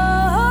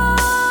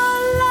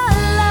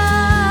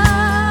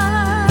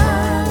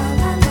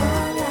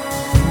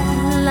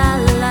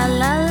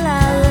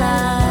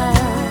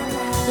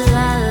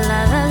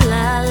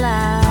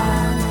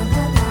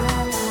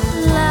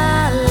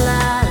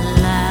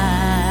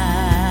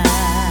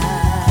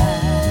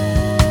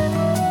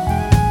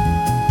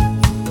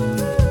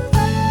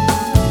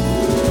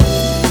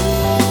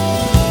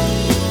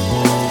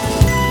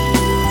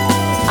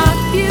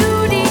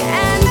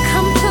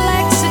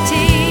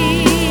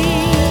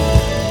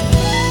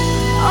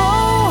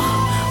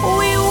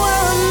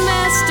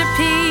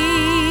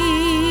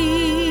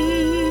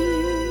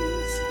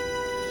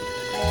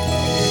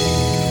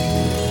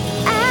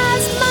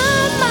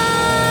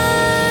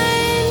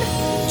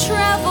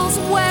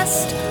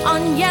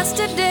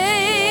 Yesterdays,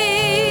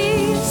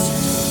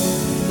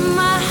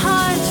 my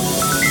heart,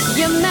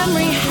 your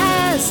memory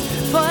has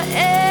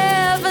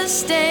forever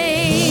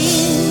stayed.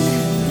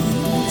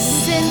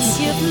 Since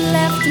you've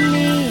left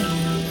me,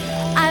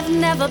 I've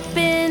never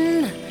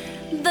been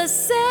the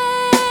same.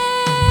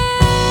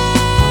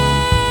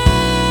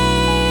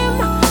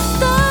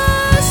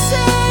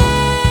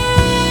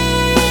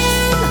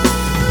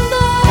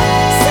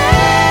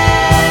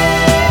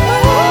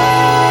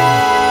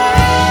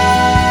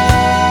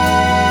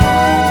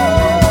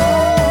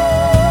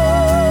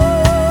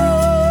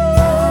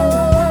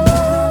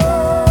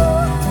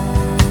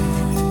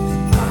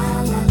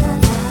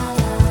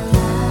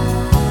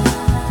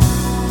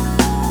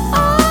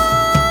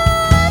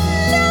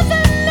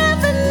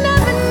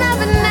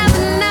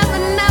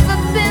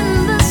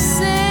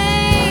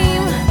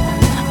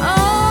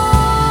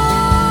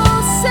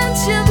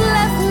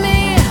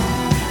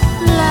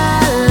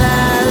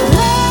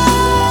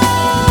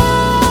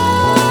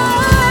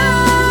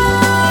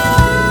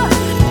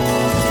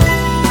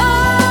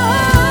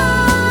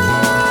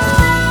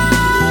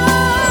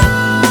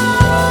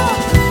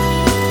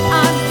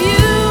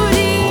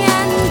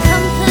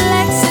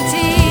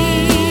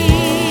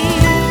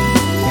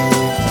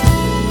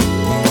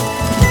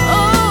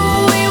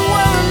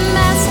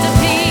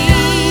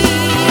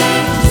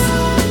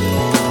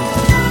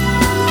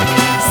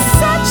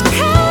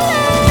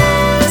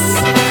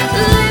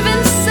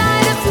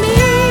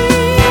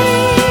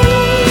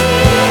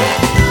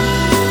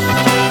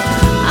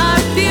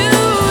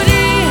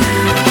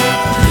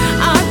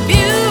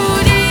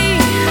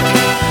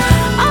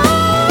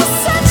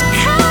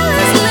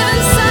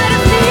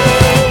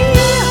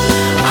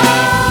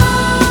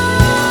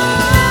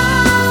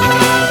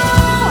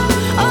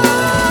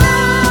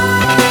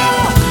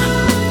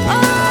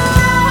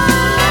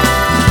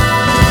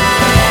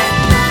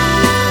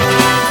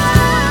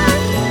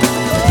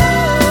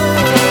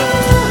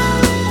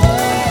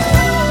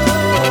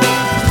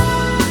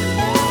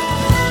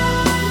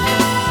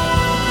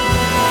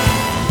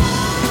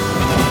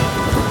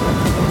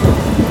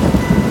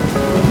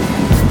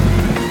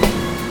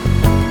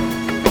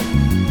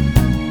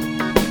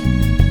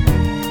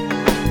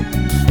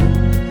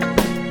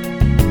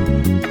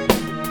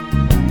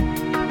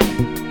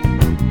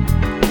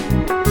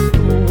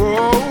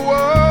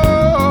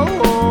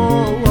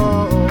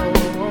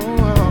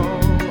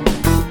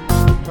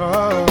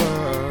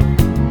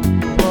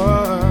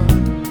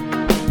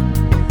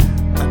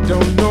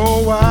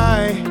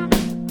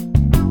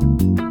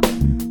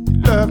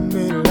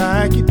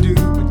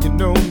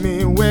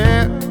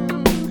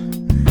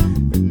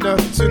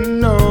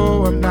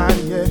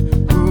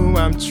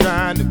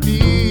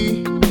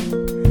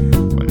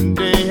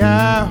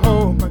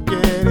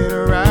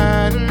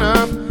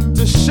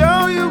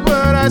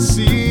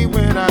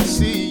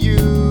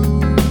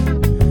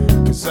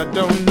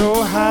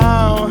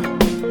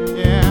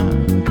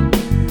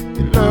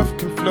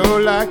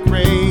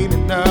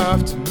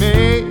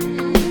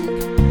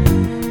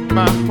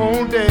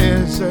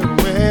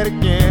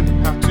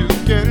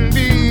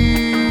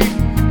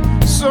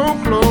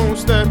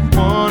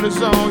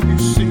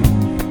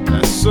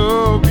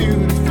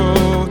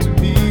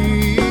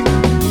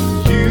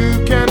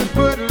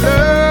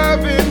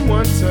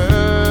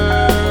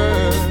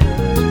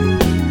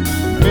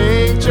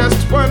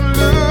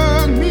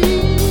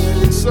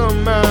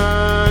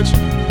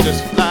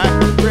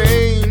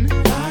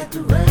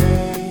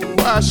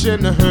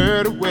 Washing the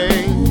hurt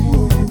away,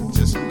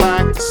 just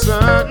like the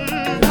sun,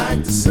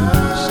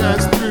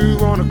 shines through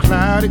on a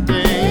cloudy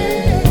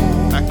day.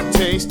 I can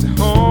taste the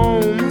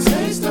home,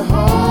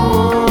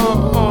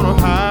 oh, on a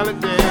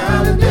holiday.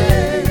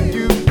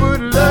 You put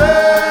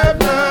love,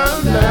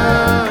 love,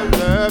 love,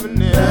 love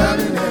in it.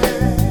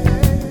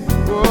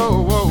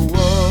 Whoa, whoa,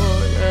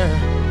 whoa, yeah.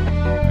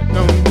 I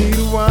don't need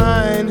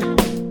wine,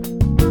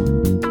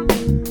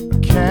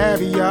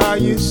 caviar,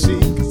 you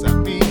see, 'cause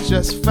I'll be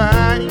just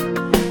fine.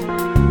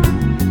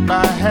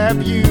 I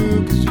have you,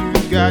 'cause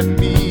you got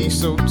me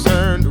so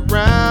turned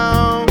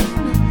around.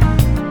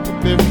 You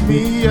lift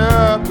me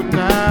up when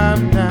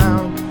I'm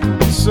down,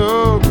 so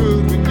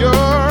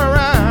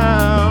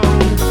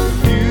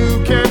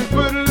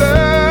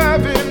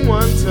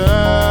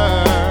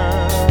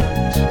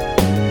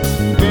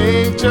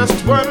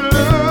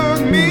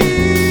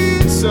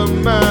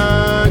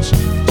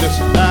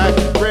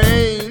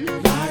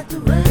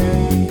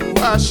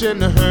washing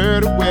the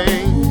hurt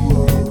away,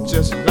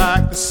 just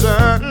like the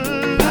sun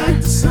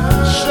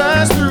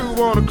shines through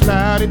on a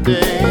cloudy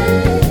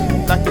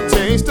day, like the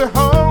taste of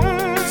home,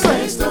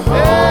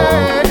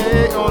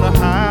 hey, on a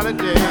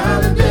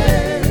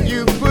holiday.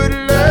 You put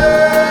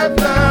love,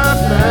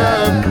 love,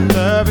 love,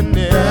 love in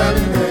it.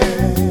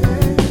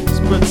 Let's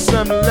put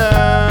some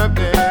love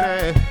in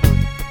it.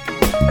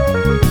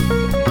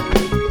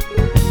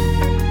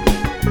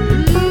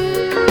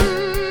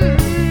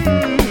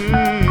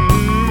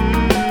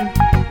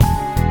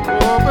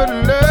 Oh, but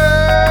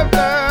love,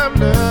 love,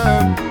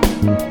 love,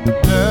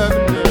 love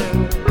in it.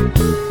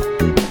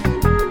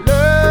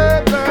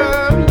 Love,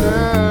 love,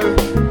 love,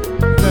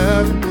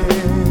 love in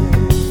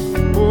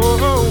it. Oh,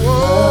 oh,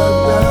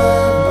 oh,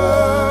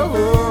 love,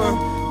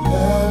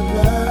 love,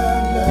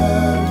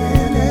 love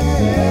in it.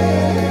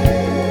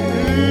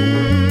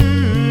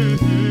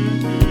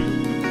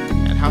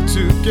 And how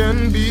two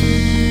can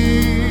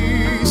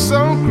be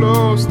so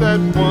close that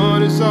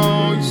one is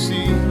all you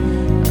see.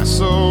 That's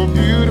so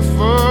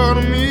beautiful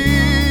to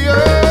me.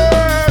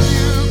 Oh,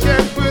 you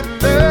can put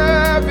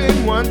love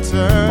in one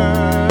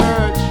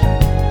touch.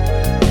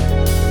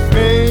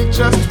 Make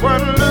just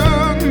one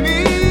look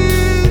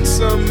mean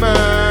so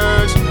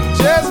much.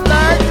 Just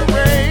like the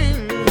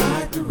rain,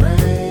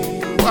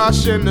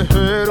 washing the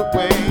hurt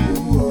away.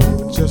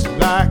 Just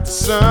like the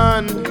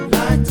sun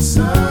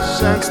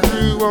shines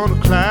through on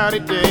a cloudy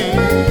day.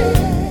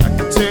 Like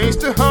the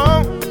taste of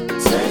home,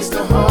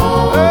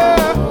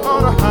 oh,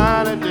 on a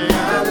holiday.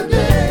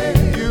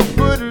 You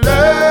put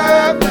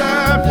love,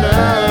 love,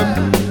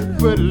 love,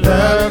 put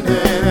love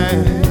in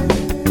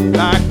it.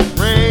 Like the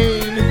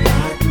rain,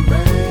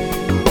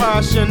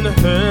 washing the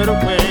hurt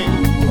away.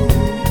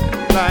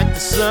 Like the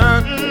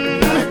sun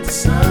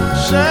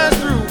shines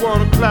through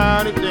on a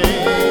cloudy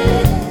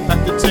day.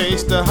 Like the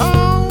taste of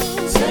home,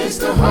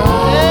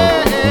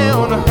 yeah,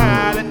 on a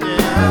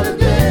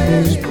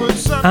holiday. Just put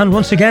some. And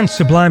once again,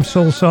 sublime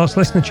Soulsorts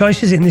listener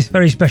choices in this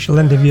very special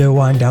end of year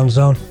wind down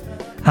zone.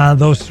 And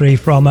those three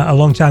from a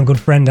long-time good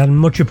friend and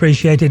much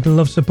appreciated and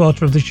loved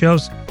supporter of the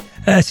shows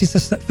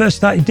since I first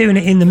started doing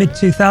it in the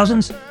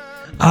mid-2000s.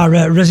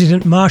 Our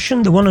resident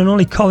Martian, the one and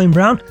only Colin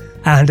Brown.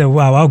 And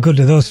wow, how good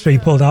are those three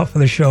pulled out for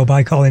the show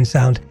by Colin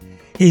sound.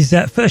 His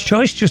first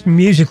choice, just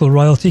musical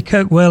royalty,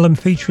 Kirk Whalum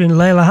featuring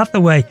Layla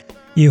Hathaway.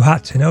 You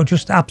Had to Know,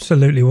 just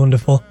absolutely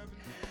wonderful.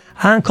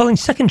 And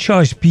Colin's second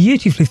choice,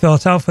 beautifully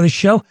thought out for the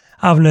show.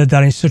 I haven't heard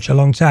that in such a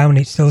long time and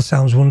it still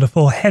sounds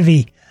wonderful.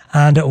 Heavy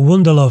and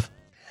Wonderlove.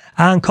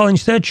 And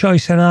Colin's third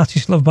choice, an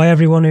artist loved by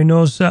everyone who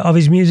knows of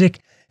his music.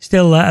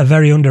 Still a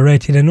very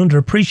underrated and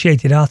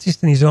underappreciated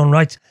artist in his own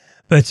right.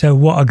 But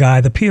what a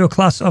guy, the pure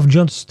class of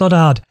John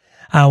Stoddard.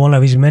 One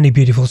of his many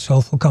beautiful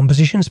soulful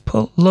compositions,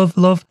 Put Love,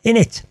 Love in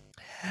It.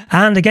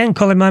 And again,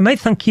 Colin, my mate,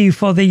 thank you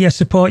for the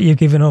support you've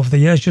given over the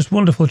years. Just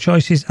wonderful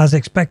choices as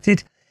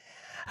expected.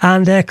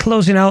 And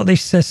closing out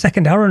this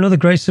second hour, another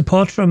great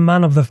supporter, a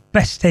man of the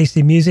best taste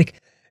in music,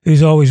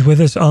 who's always with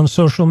us on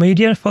social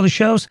media for the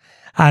shows.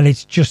 And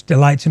it's just a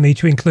delight to me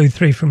to include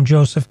three from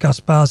Joseph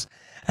Gaspar's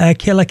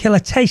Killer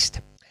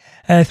Taste.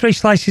 Three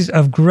slices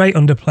of great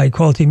underplayed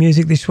quality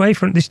music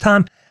this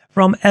time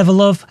from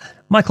Everlove,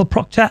 Michael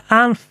Proctor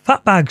and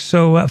Fatback.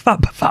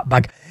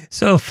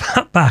 So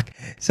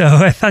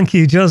thank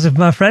you, Joseph,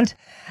 my friend.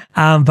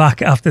 I'm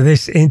back after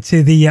this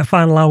into the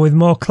final hour with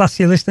more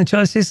classier listener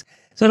choices.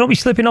 So don't be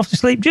slipping off to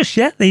sleep just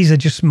yet. These are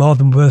just more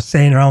than worth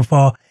staying around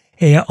for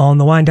here on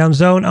the Wind Down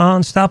Zone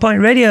on Starpoint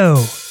Radio.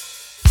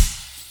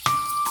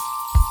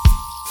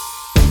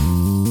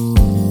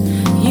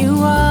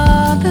 You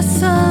are the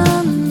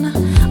sun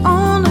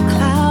on a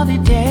cloudy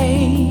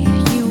day.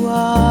 You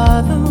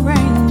are the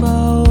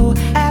rainbow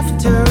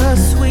after a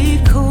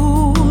sweet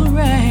cool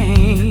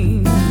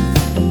rain.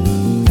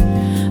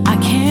 I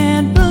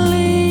can't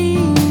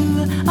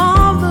believe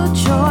all the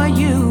joy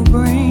you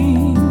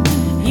bring.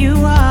 You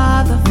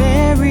are the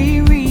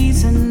very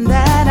reason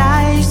that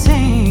I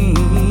sing.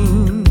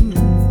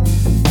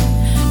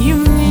 You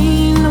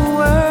mean the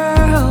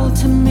world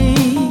to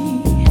me.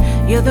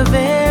 You're the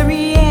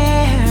very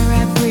air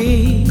I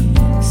breathe.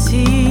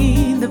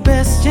 See the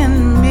best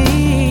in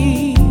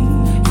me.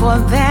 For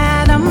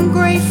that I'm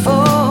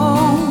grateful.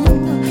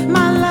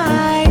 My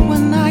light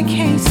when I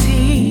can't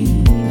see.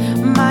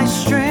 My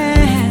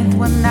strength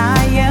when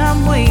I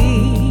am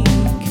weak.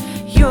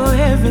 You're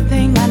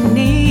everything I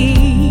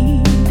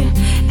need.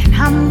 And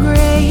I'm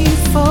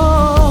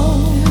grateful.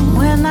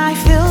 When I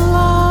feel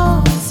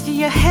lost,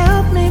 you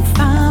help me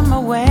find my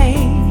way.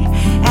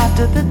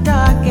 After the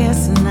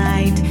darkest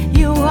night,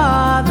 you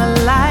are the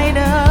light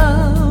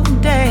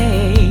of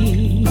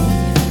day.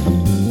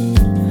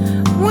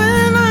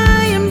 When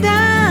I am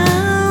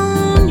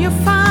down, you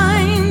find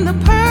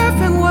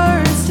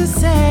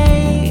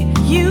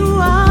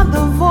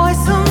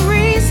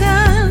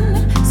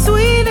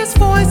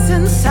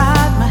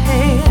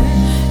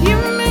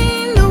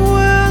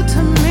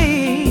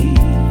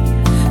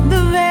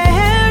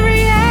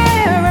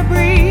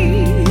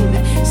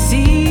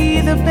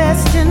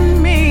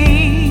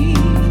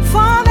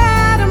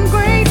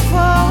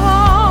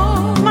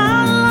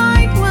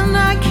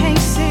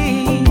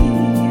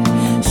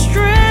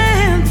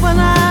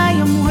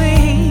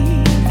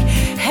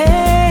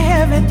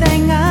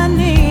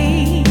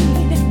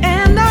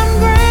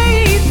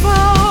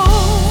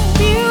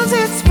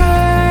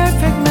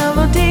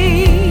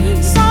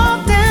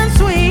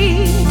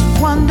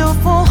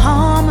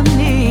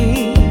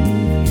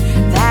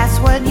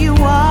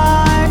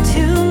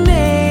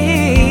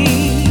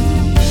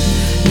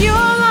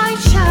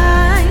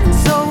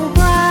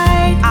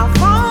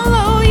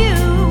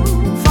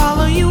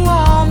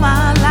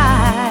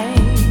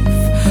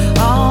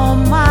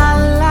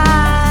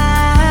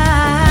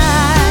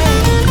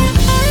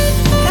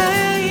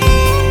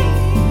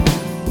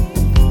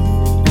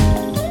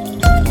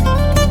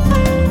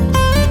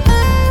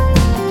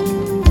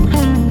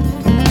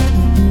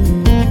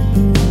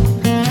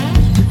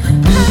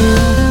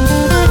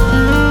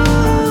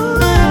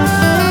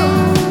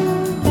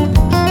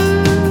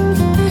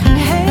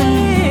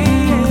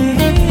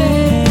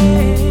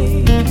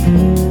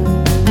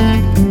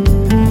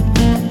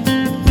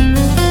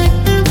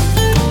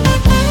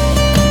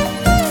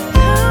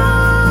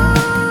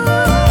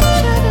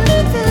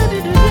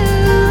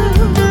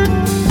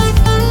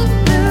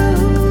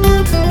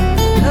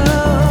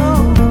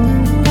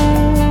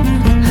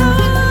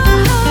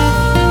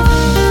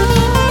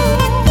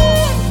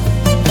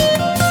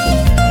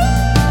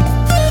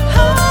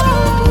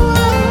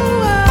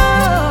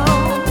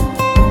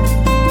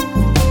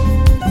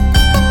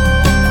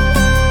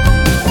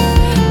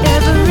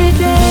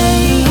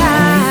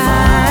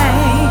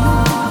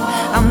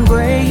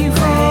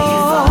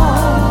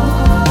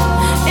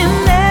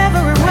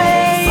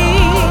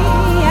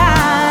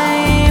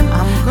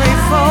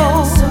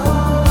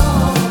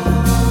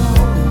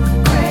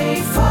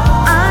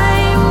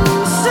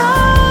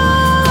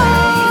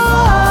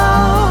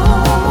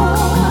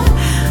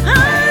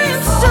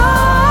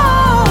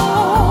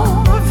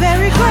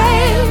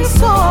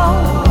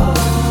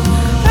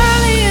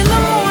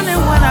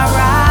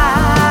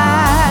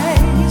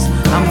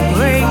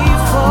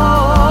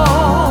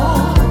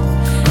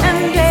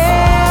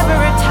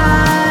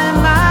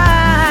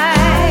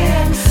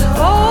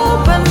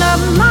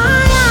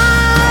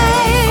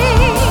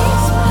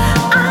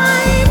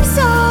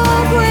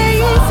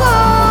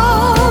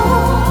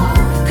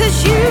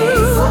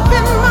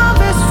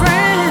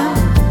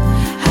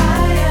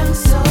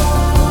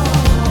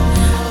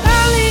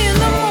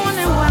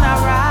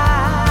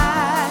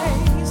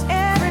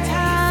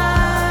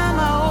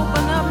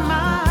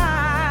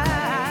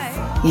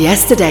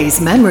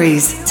Yesterday's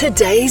memories,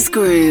 today's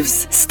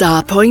grooves.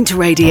 Starpoint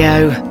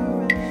Radio.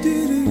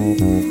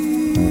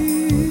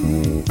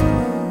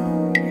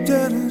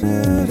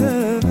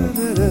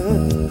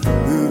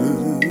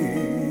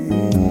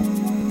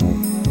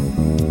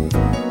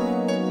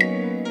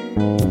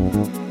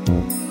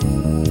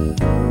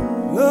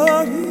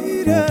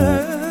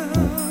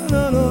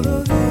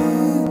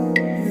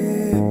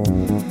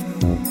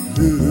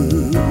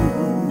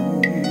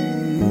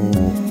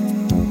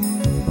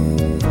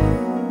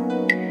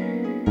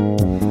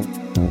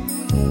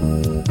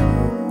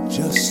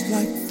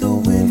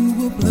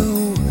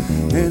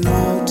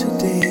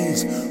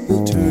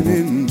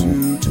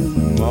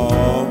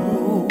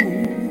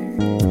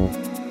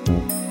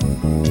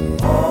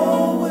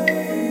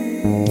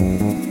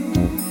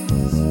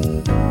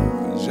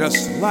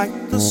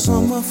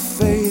 Summer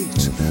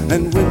fades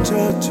and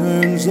winter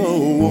turns a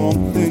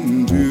warm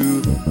thing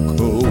to the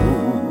cold.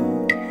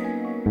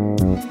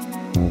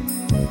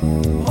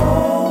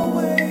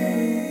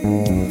 Always.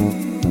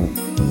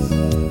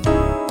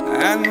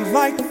 And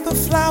like the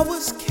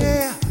flowers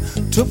care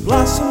to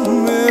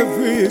blossom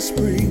every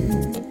spring,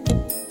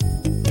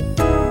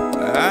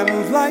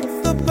 and like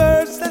the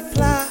birds that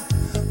fly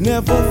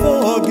never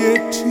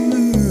forget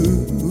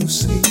to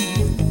sing,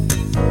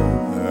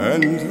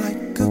 and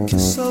like a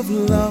kiss of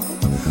love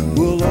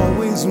will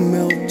always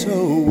melt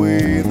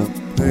away the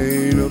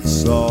pain of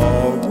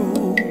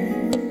sorrow.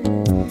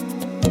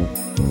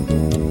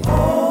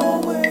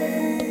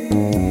 Always.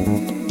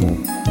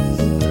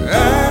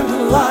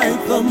 And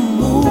like the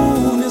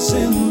moon is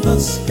in the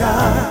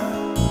sky,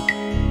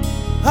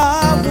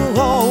 I will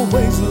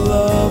always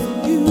love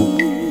you.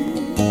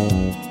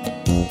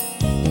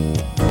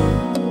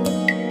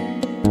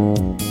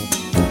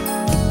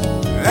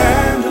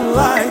 And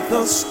like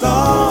the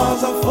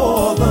stars are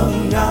for the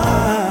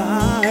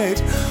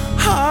night,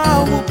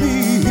 I will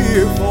be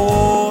here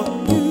for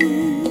you.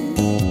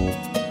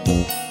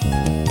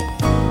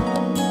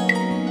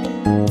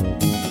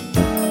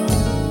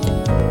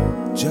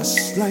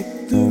 Just like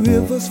the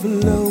rivers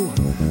flow,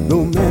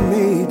 no man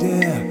may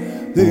dare,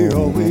 they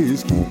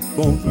always keep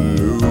on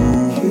flowing.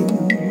 Keep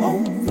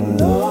on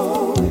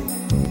flowing.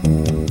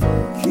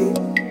 Keep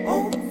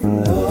on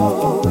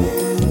flowing.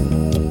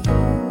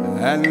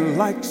 And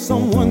like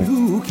someone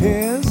who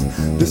cares,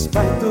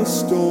 despite the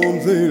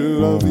storms, they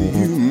love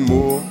you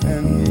more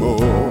and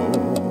more.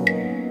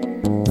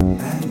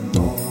 And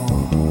more.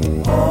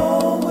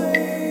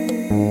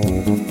 Always.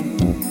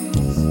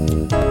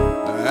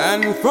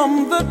 And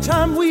from the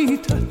time we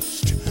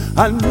touched,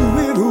 I knew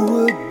it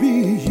would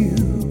be you.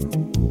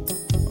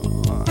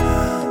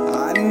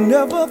 I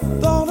never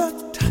thought a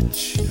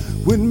touch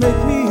would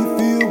make me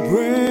feel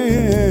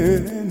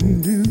brand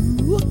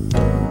new.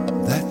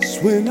 That's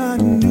when I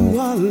knew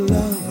our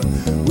love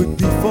would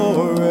be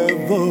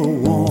forever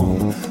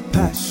warm,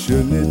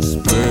 passionate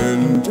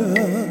splendor.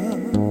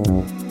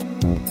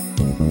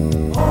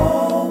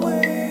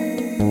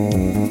 Always.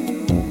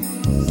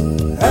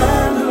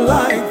 And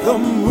like the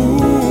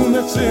moon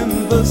that's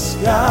in the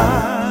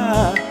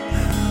sky,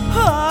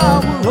 I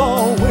will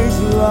always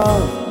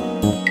love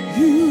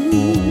you.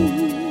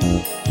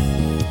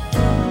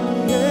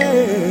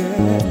 Yeah.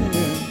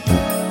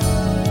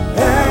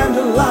 And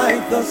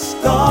like the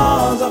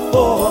stars are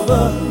for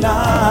the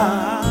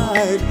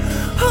night,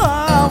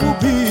 I will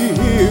be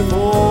here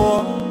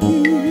for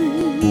you.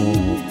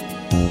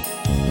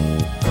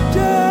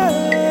 Yeah.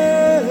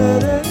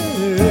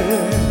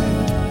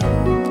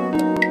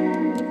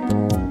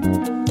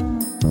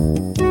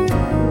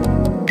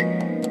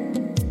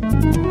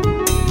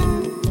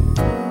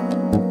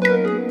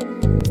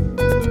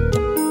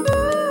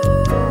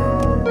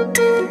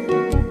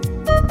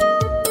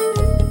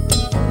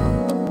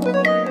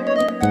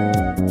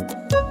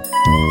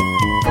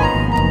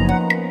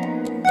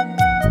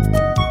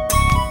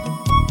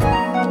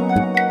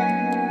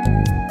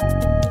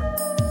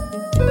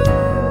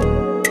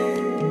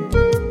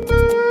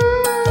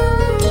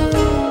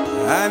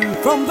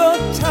 From the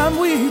time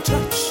we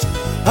touched,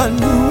 I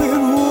knew it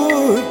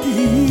would be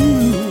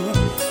you.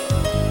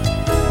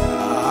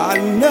 I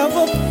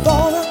never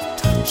thought a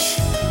touch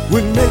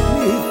would make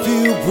me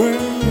feel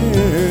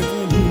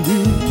brand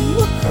new.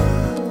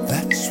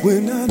 That's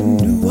when I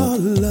knew our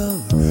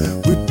love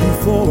would be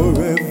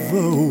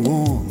forever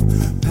warm,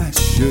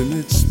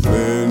 passionate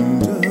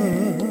splendor.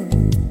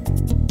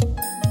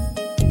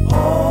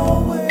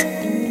 Always.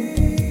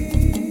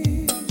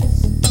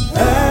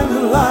 And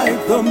like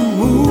the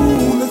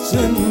moon that's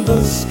in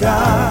the sky,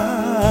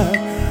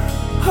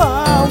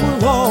 I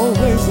will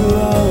always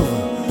love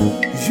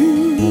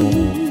you.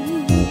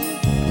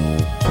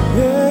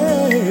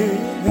 Yeah,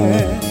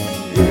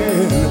 yeah.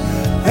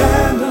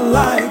 And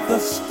like the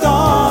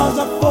stars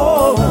are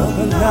for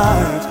the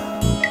night,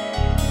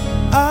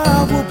 I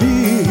will be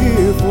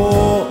here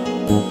for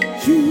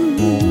you.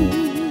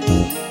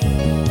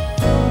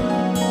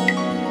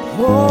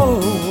 Oh.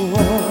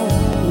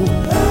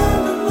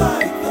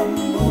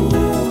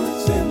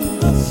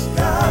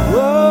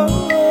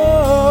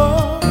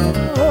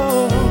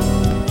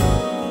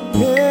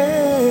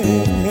 Yeah.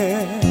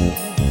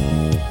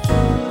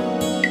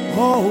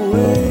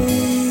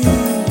 always.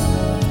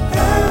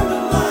 And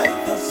like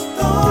the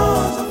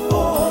stars are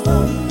for the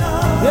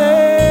night. Yeah.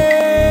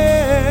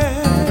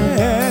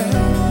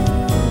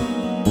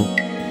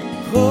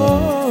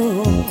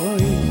 Oh,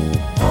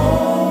 yeah.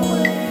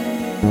 Always.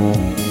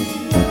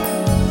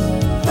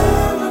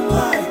 And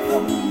like the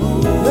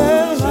moon.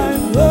 And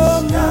like the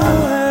moon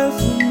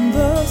in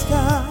the sky.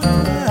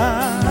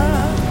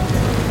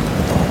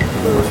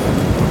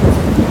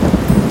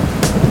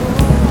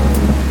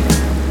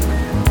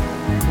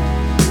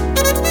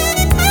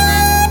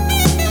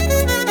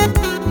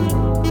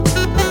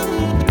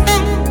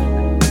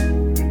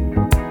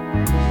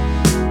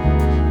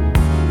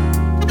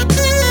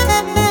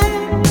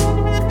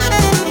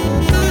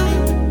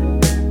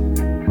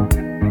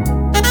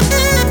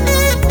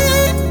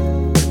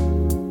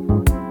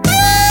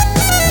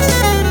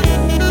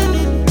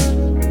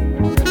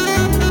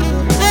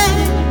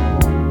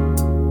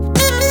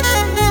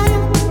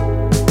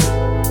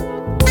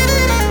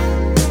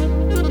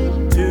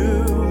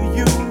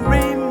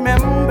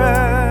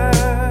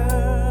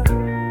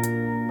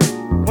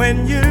 When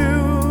you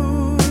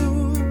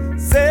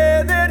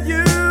said that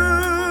you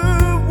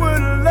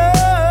would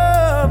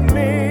love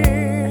me,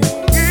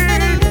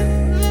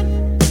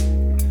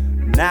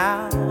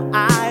 now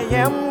I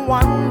am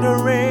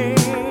wondering,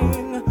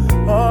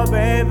 oh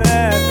baby,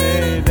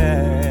 baby,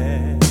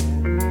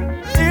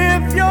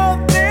 if you're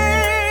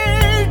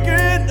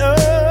thinking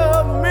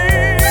of me,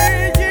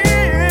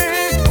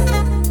 yeah.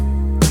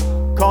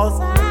 'Cause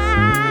I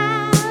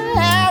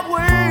have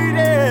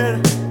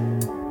waited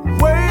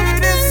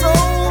so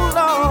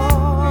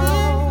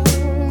long.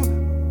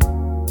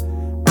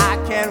 I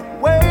can't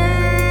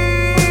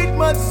wait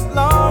much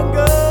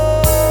longer.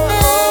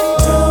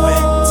 Do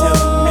it to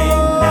me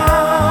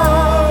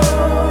now.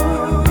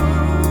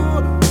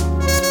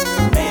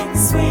 Make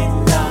sweet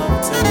love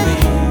to me.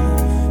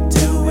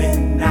 Do it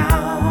now.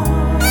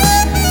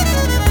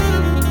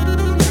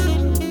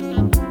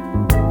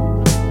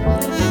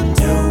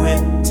 Do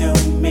it to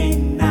me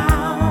now.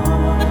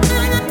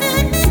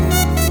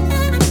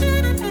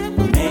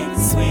 Make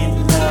sweet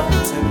love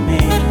to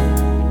me.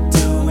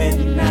 Do it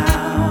now.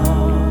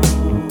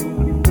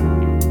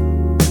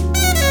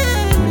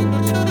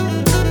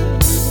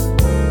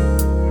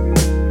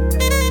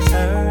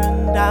 Turn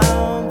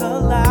down the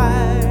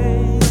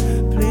light,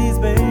 please,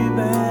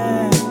 baby.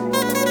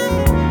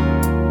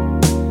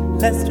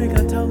 Let's drink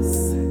a toast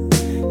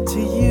to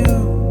you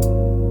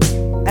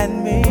and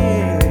me.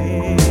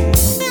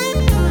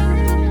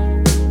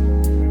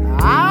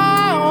 I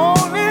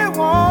only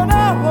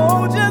wanna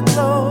hold you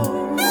close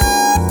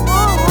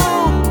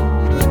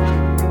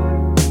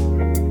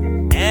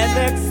and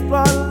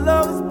explore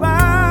love's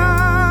boundaries.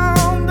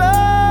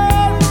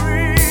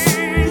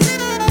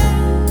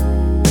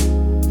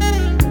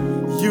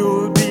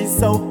 You'll be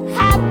so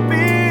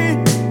happy,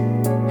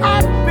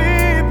 happy,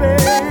 baby,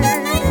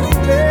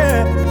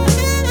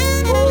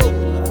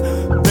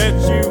 that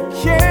you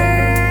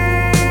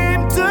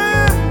came to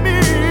me.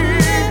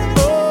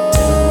 Oh,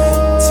 do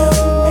it to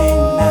me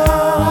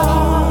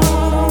now.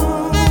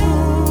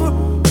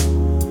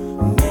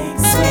 Make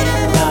sweet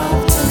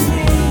love to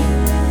me.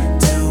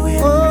 Do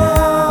it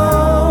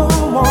now.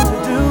 Won't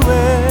you do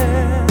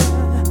it?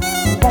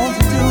 Won't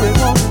you do it?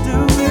 Won't you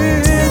do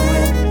it? Do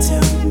it to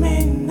me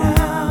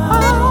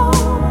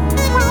now.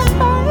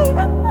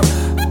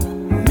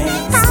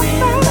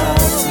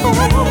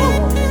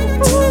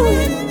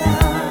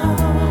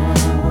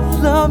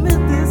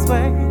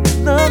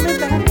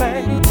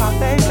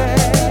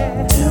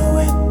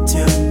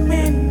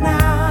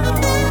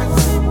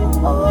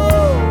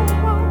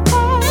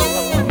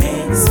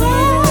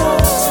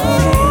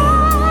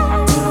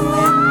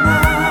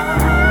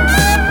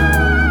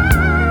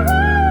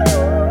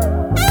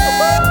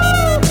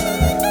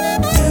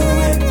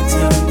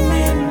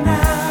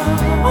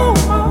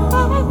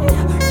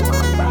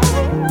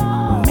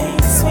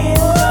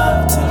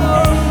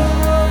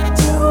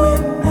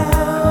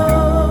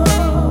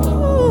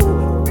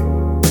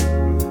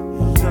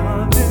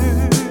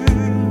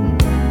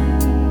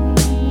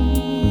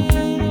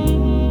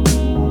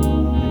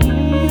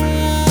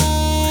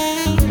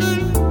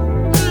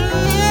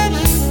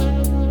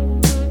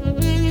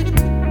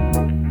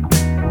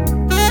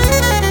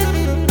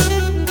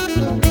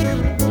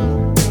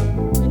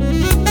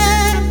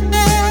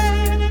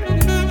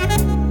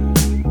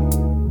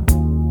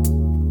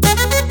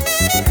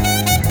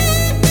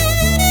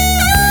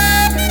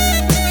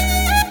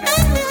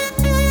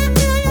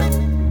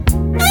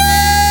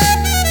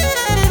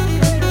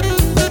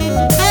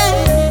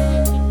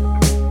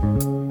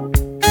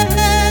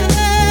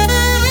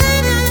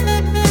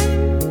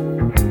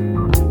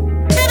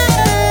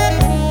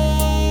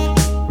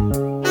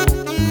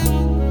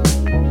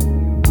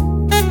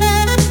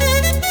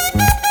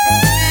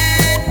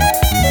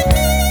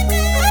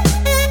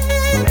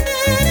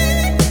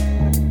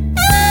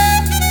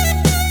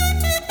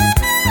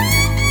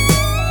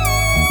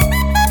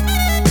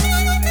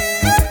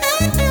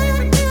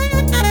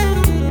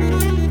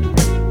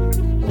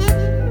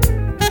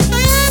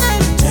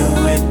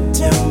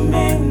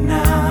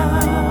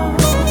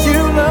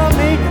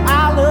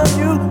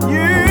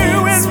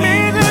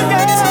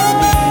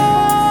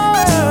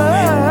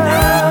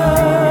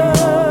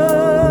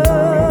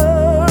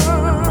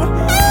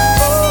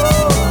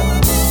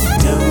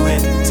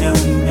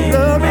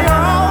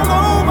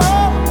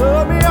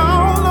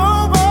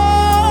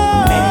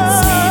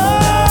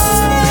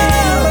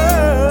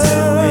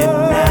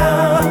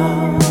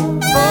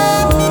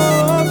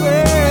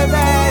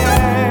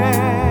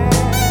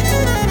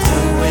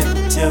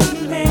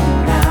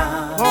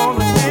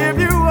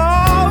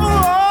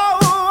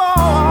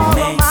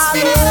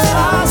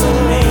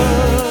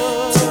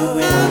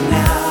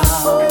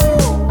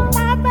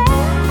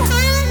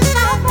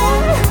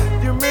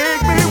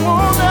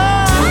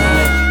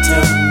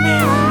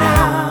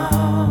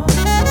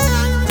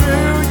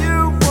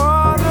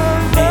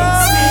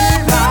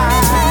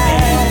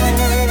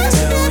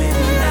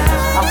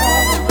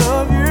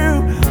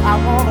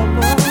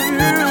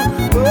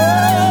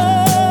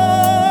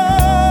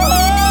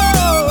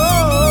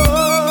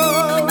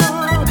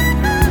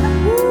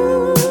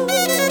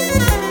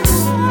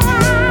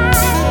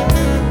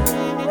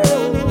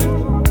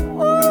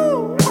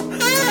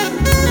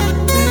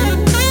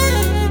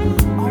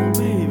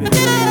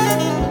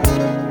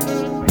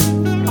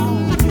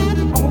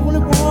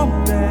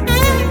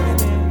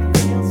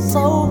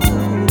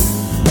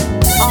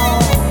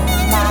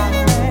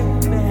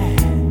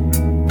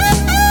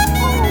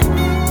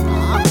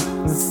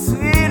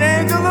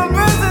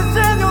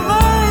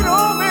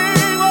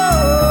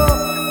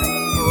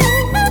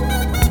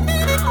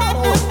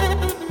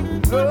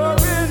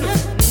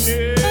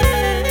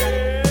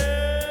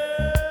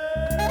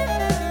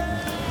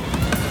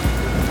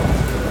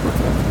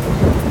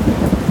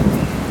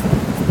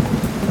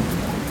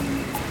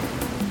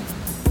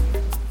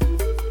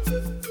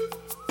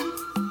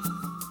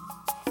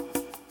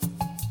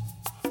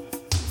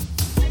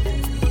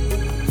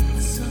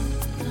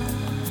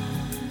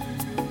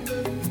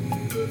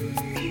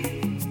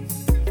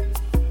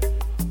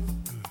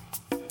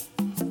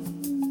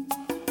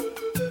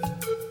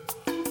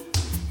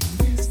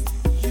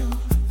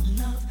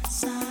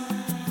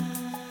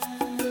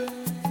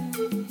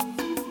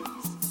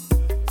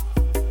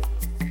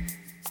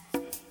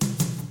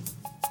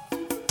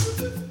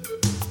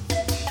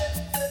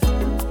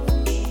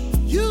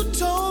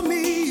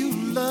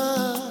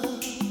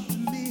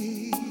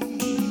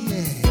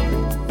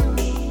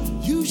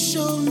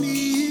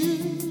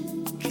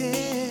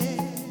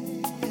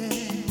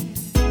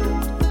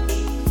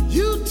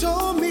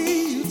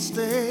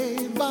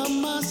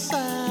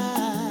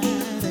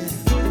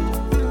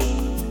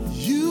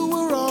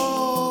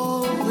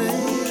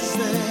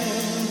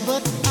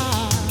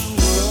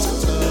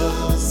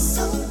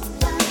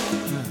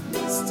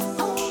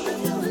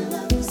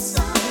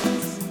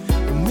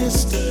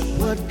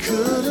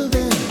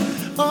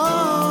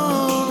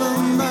 all of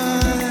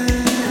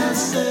mine. I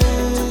said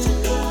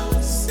I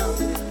was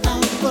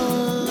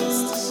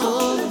so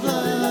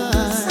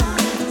blind,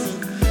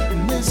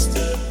 missed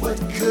what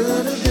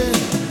could have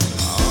been.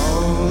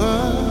 All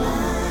of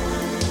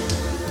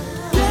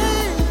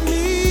gave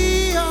me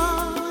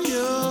all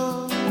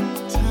your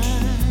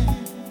time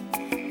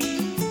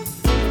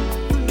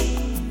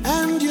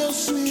and your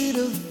sweet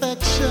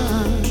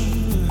affection.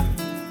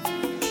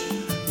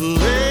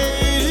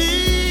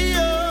 Lady,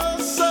 you're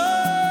so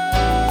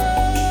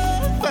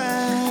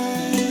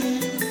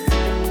fine,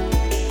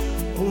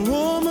 a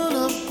woman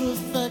of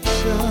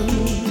perfection.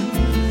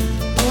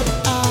 But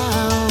I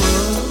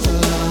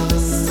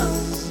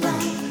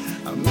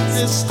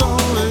missed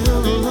all of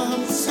your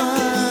love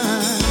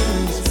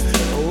signs.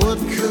 What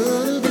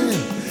could have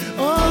been?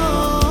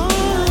 Oh,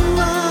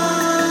 my,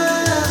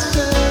 I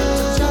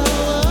said I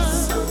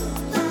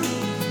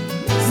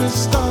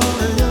missed all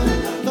of your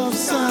love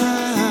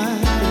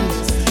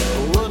signs.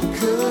 What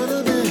could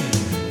have been?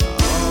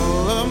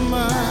 All of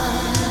mine.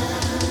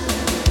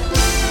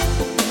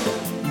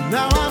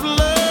 Now I've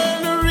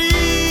learned to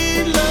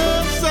read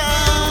love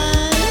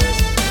signs,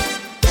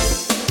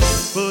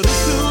 but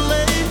it's too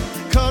late,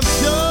 'cause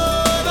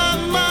you're not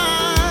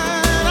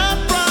mine. I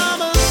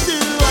promised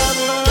you I'd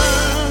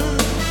learn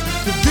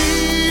to be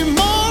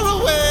more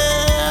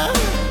aware.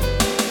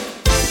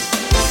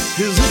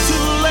 Is it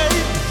too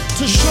late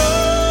to show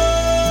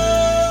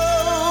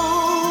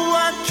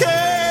I care?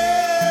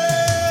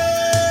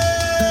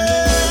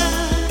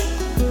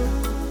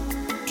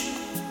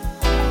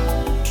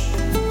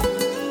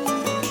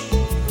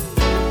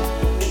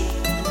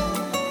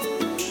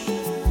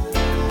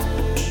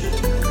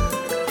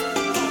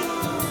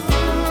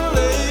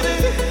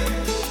 Lady,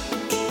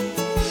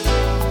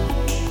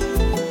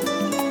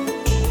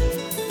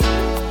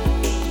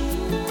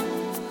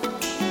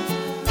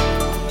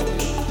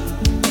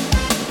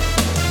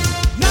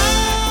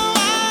 now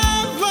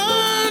I've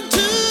learned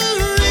to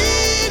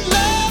read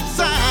love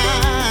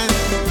signs,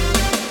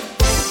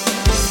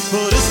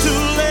 but it's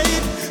too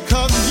late,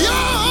 'cause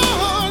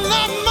you're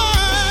not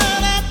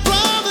mine. I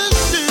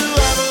promised you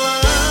I'd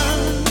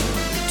learn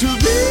to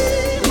be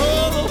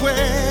more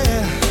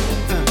aware.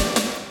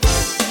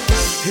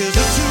 Is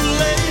it too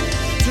late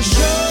to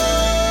show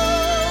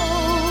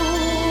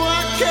I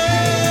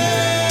care?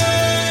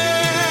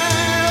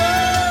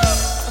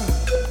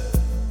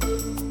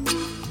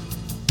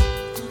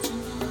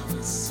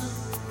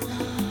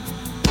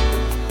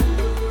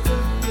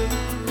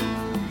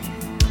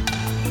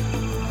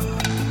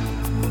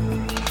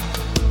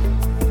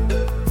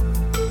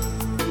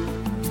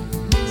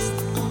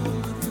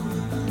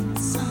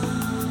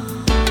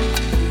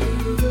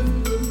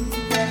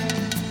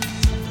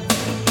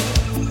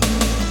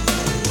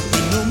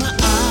 You know my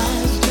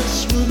eyes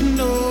just wouldn't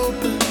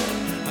open.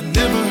 I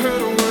never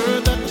heard a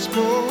word that was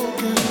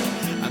spoken.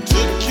 I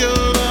took your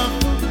love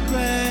for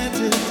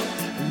granted.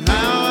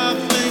 Now I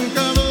think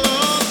I've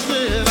lost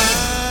it. I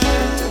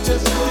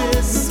just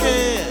didn't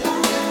care.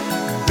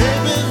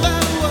 Baby,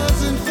 that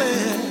wasn't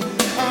fair.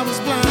 I was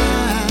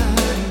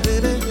blind,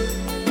 baby.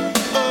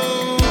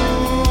 Oh,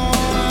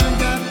 all I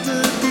got to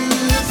do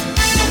is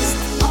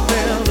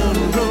smell the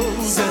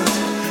roses,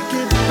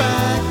 get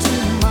back to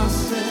my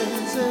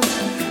senses.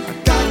 I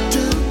got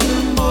to do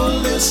more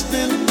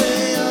listening,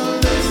 pay a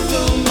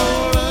little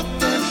more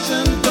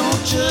attention.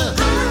 Don't you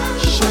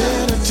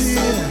shed a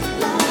tear.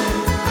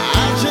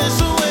 I chase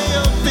away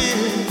your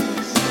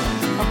fears.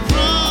 I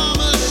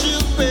promise you,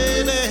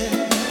 baby.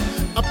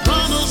 I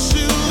promise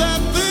you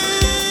that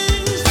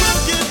things will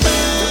get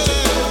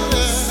better.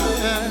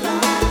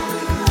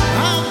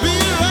 I'll be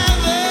right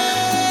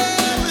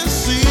there with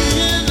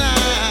seeing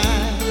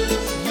eyes,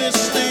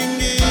 listening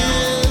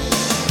ears,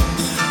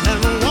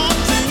 and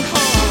wanting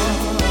heart.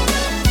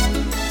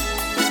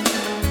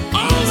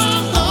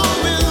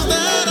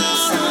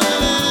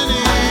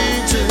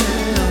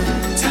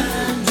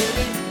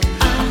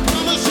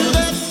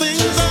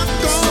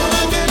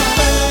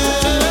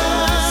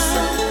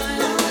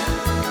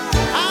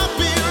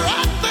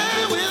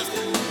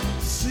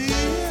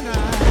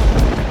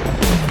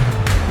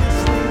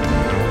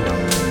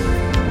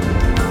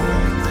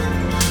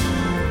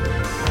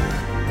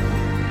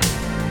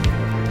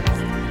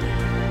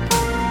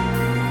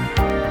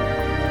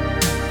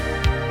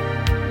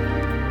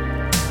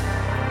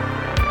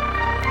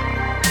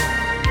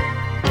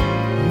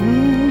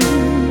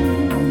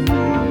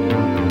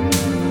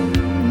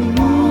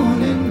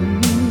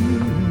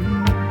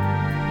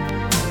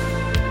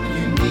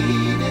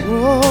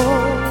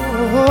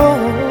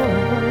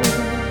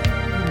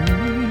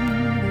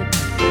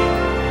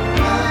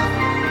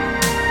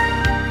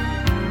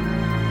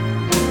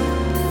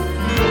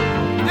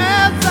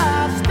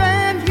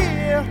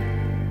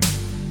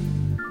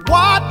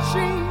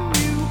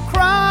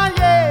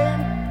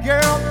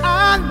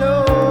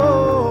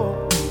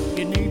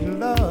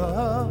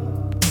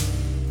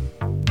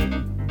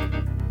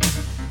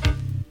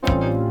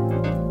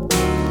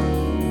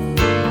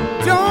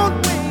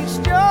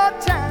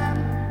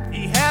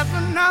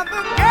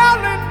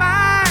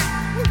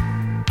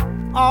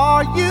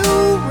 Are you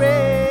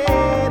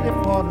ready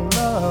for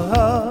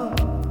love?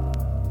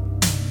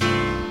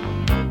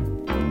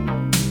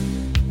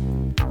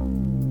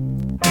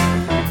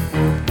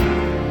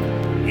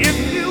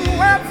 If you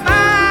were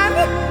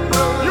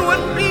mine, you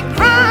wouldn't be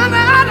crying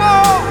at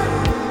all.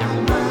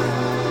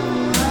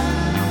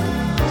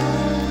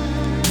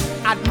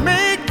 I'd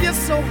make you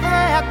so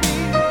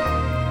happy,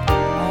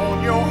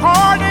 all your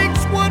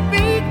heartaches would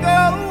be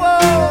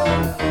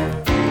gone.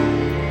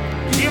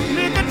 Give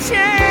me the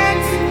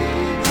chance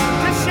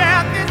to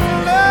share this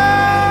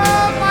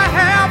love I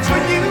have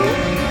for you.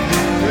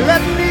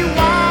 Let me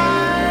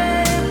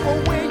wipe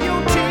away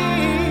your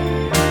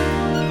tears.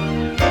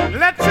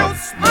 Let your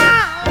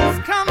smiles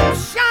come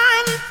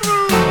shining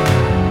through.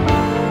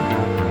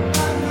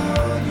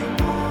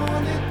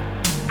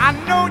 I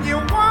know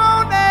you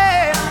want it.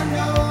 I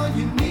know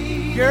you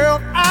need it.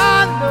 Girl,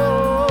 I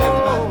know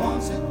everybody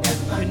wants it.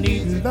 Everybody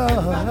needs it. Everybody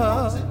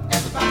wants it.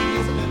 Everybody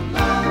needs a little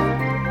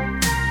love.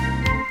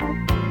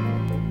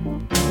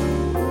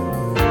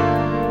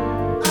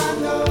 I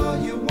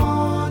know you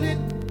want it.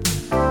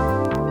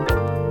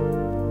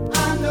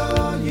 I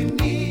know you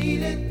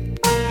need it.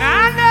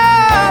 I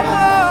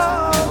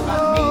know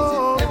everybody needs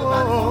it.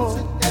 Everybody wants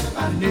it.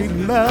 Everybody needs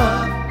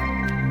love.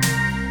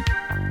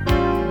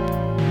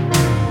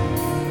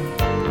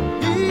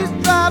 He's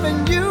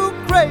driving you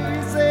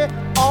crazy,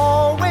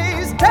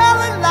 always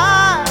telling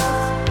lies.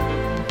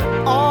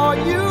 Are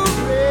you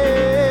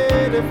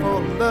ready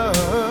for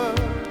love?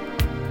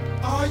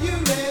 Are you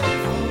ready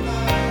for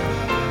love?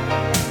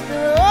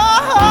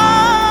 Oh,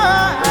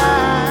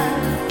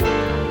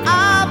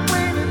 I've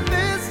waited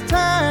this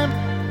time,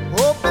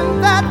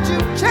 hoping that you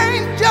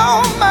change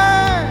your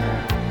mind.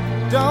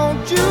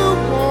 Don't you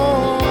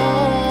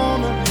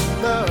wanna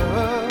be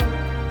loved?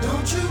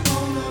 Don't you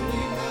wanna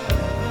be loved?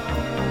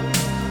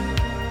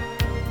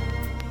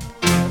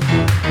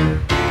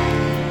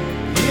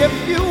 If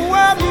you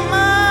were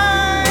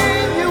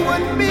mine, you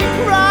wouldn't be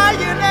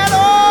crying at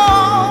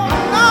all.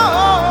 No,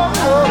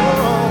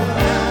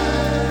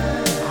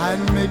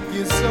 I'd make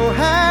you so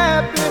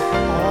happy,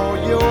 all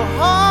your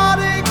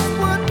heartaches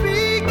would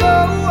be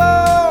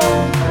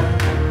gone.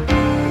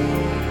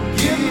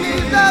 Give me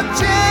the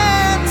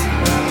chance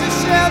to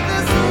share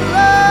this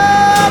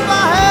love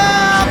I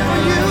have for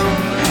you.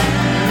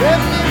 Let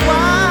me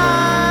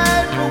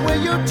wipe away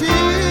your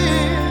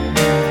tears.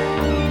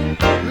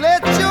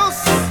 Let your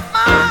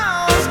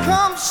smiles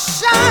come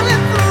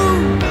shining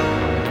through.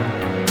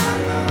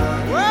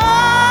 Whoa,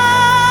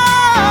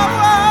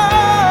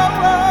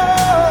 whoa,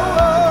 whoa,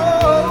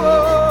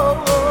 whoa,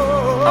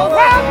 whoa. Oh,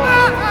 well,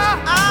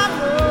 I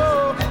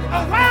know.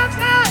 Oh, well,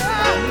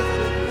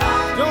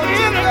 don't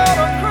you go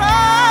to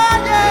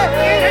cry, yeah.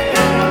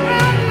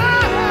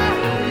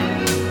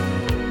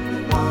 You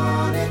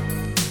want it.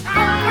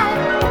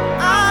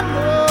 I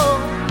know.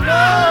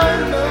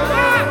 No, no.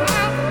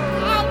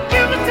 I'll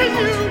give it to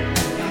you.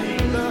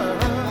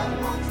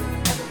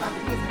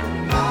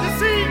 You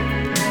see,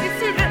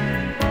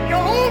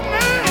 your old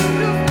man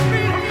used to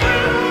be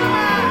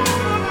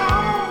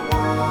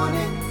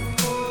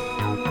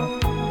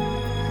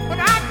but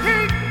I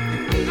can't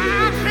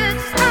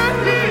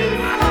stand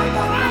it.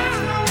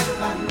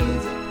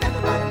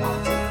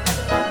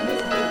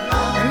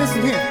 And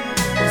listen here.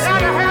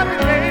 Gotta have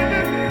it, baby.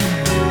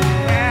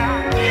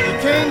 You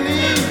can't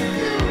leave,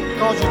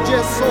 cause you're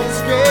just so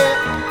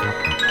scared.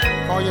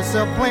 Call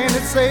yourself playing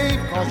it safe,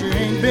 cause you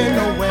ain't been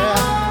nowhere.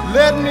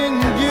 Let me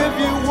give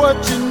you what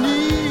you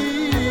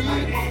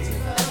need.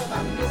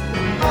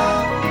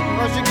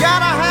 Cause you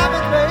gotta have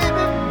it,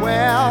 baby.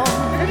 Well,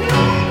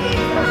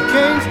 you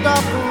can't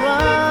stop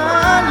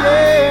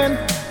crying,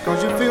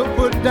 cause you feel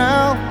put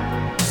down.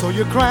 So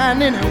you're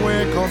crying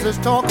anyway, cause there's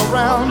talk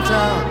around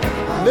town.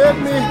 Let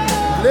me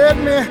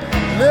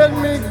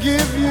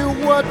give you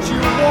what you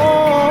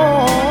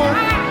want.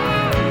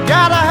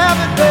 Gotta have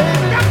it,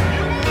 baby.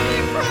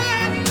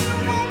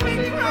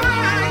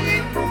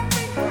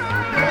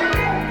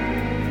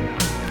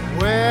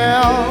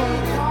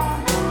 Well,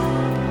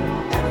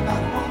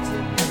 everybody wants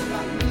it,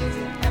 everybody needs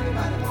it,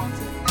 everybody wants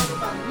it,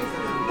 everybody needs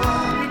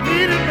it. You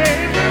need it,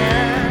 baby.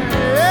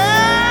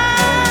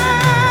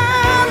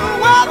 And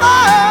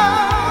whether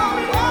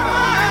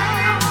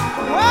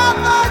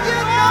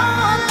you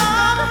know it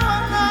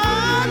or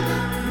not,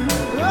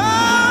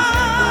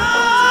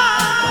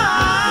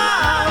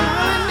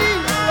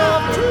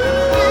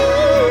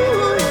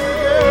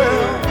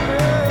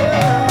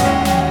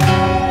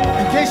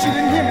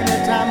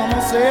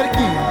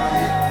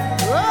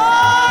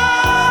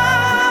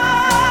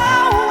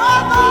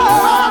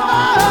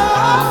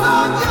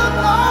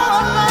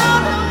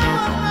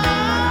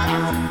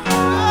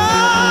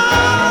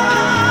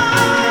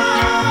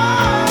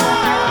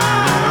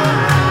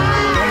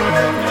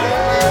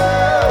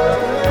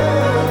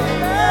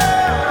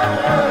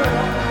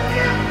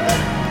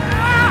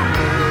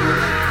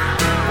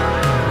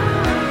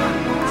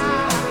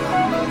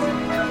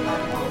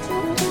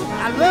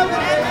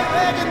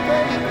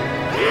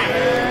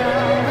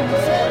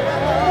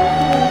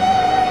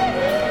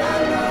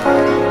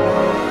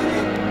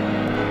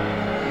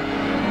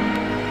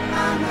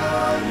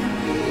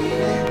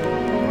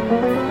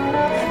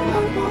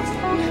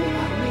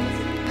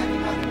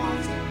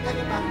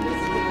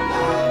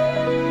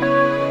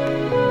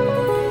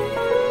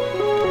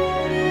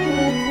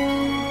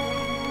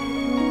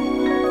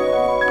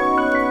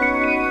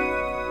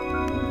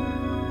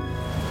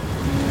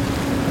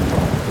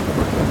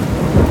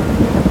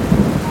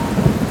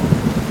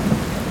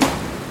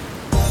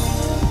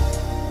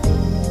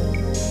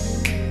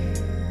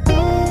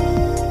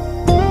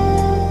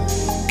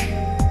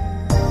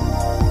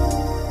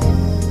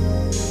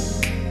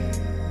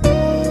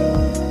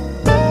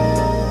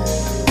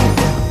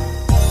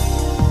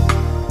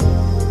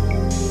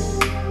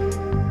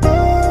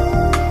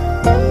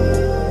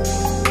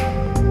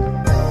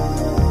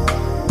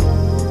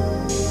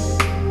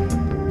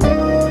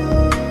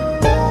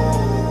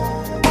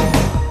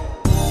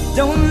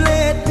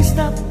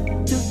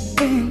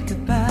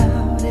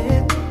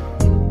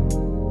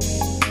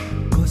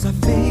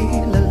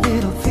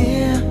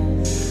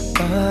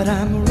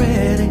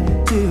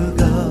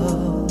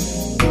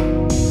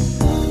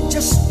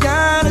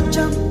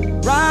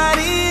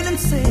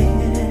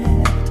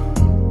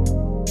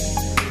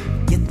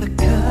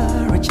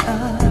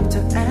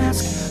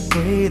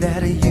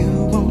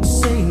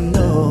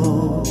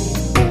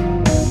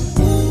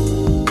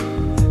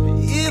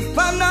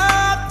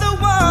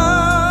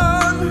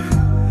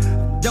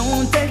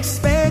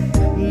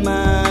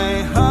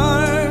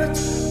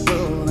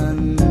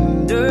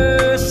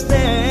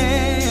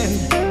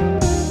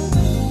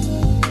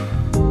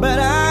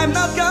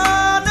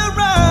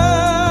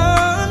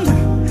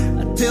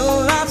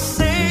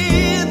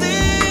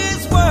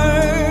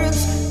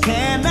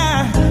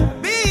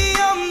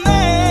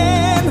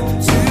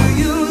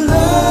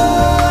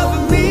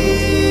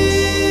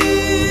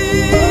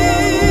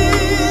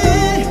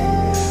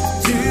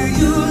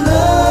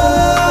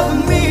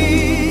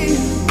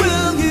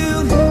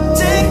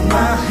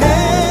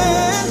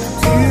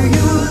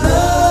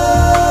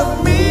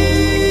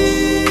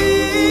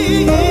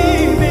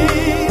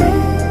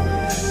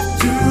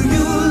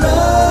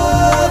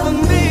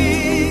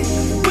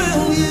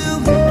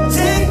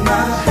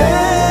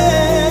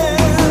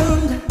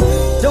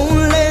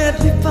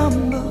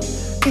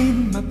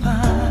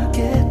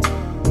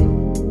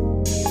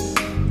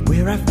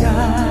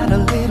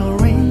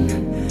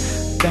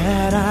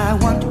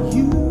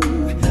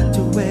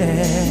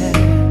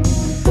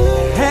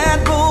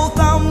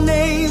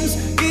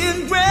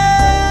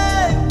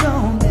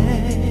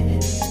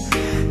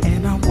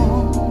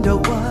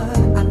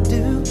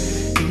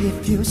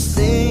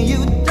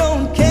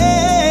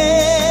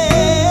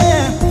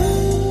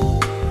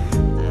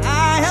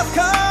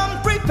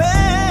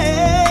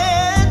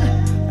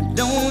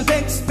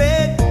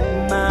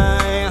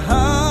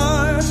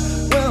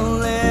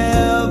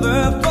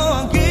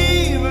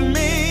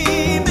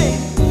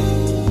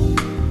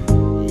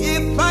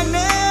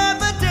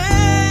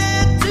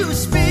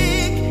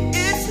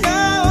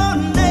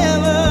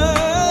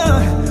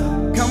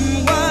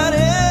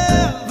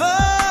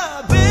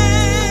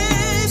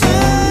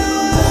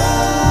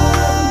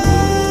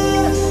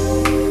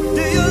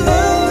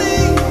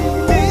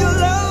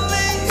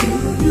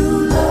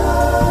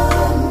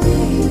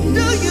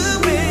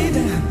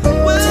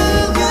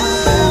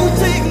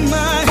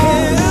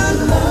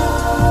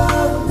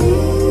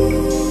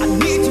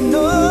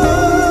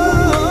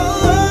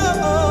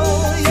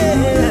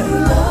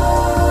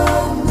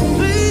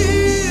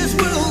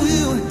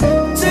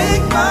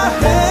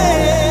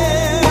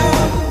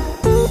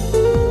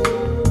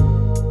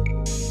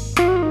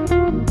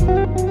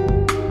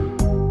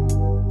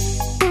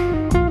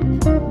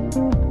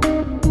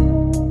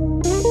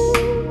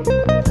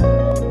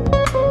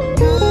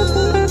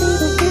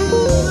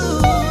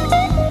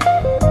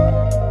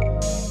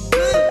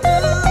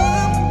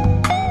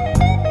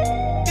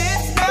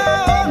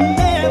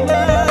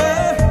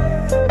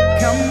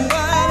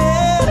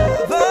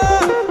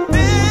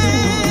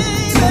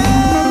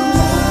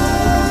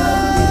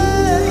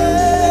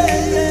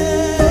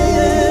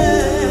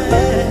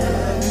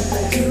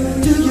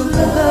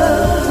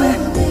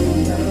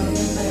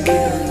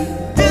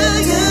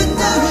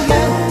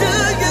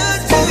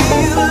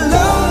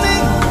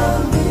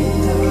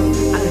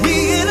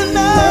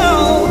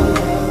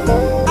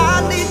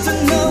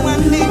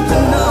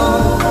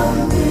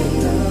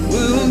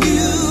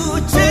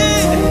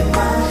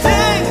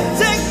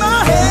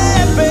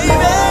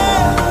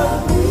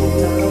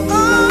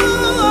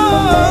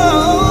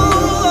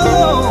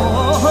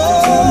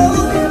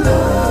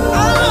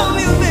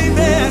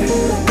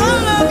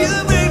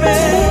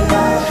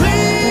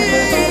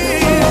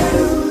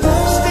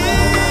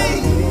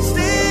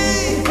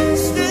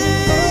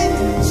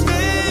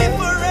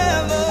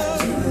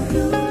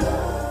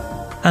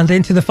 And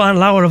into the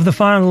final hour of the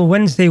final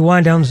Wednesday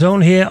wind down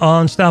zone here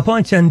on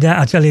Starpoint. And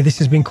I tell you, this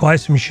has been quite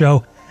some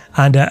show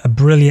and a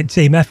brilliant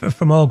team effort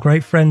from all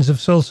great friends of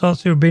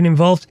Soulsorts who have been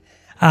involved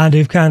and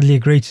who've kindly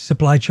agreed to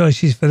supply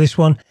choices for this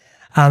one.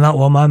 And that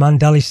one, my man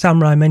Dali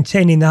Samurai,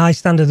 maintaining the high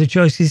standard of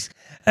choices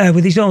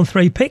with his own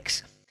 3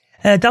 picks.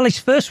 Dali's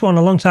first one,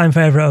 a long-time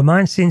favourite of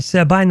mine since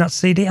buying that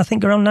CD, I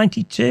think around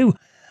 92.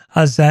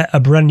 as a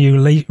brand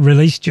new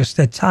release, just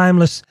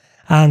timeless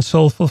and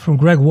soulful from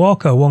Greg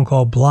Walker, one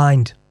called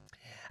Blind.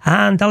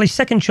 And Ali's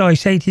second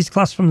choice, 80s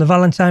class from the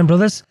Valentine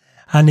Brothers,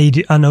 I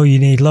Know You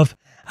Need Love,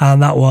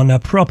 and that one a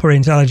proper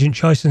intelligent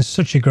choice and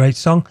such a great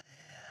song.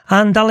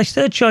 And Ali's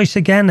third choice,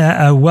 again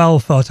a well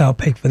thought out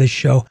pick for this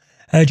show,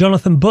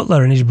 Jonathan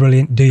Butler and his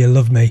brilliant Do You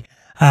Love Me,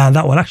 and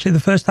that one actually the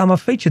first time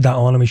I've featured that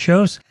on one of my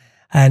shows,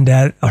 and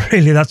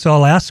really that's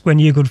all I ask when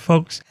you good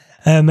folks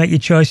make your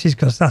choices,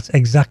 because that's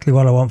exactly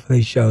what I want for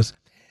these shows.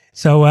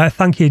 So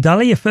thank you,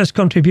 Dali, your first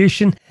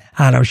contribution,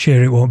 and I'm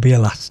sure it won't be a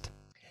last.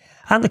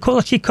 And the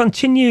quality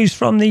continues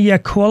from the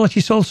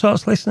quality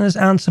Soulsorts listeners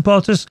and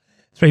supporters.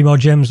 3 more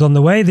gems on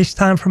the way, this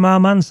time from our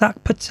man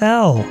Zach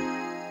Patel.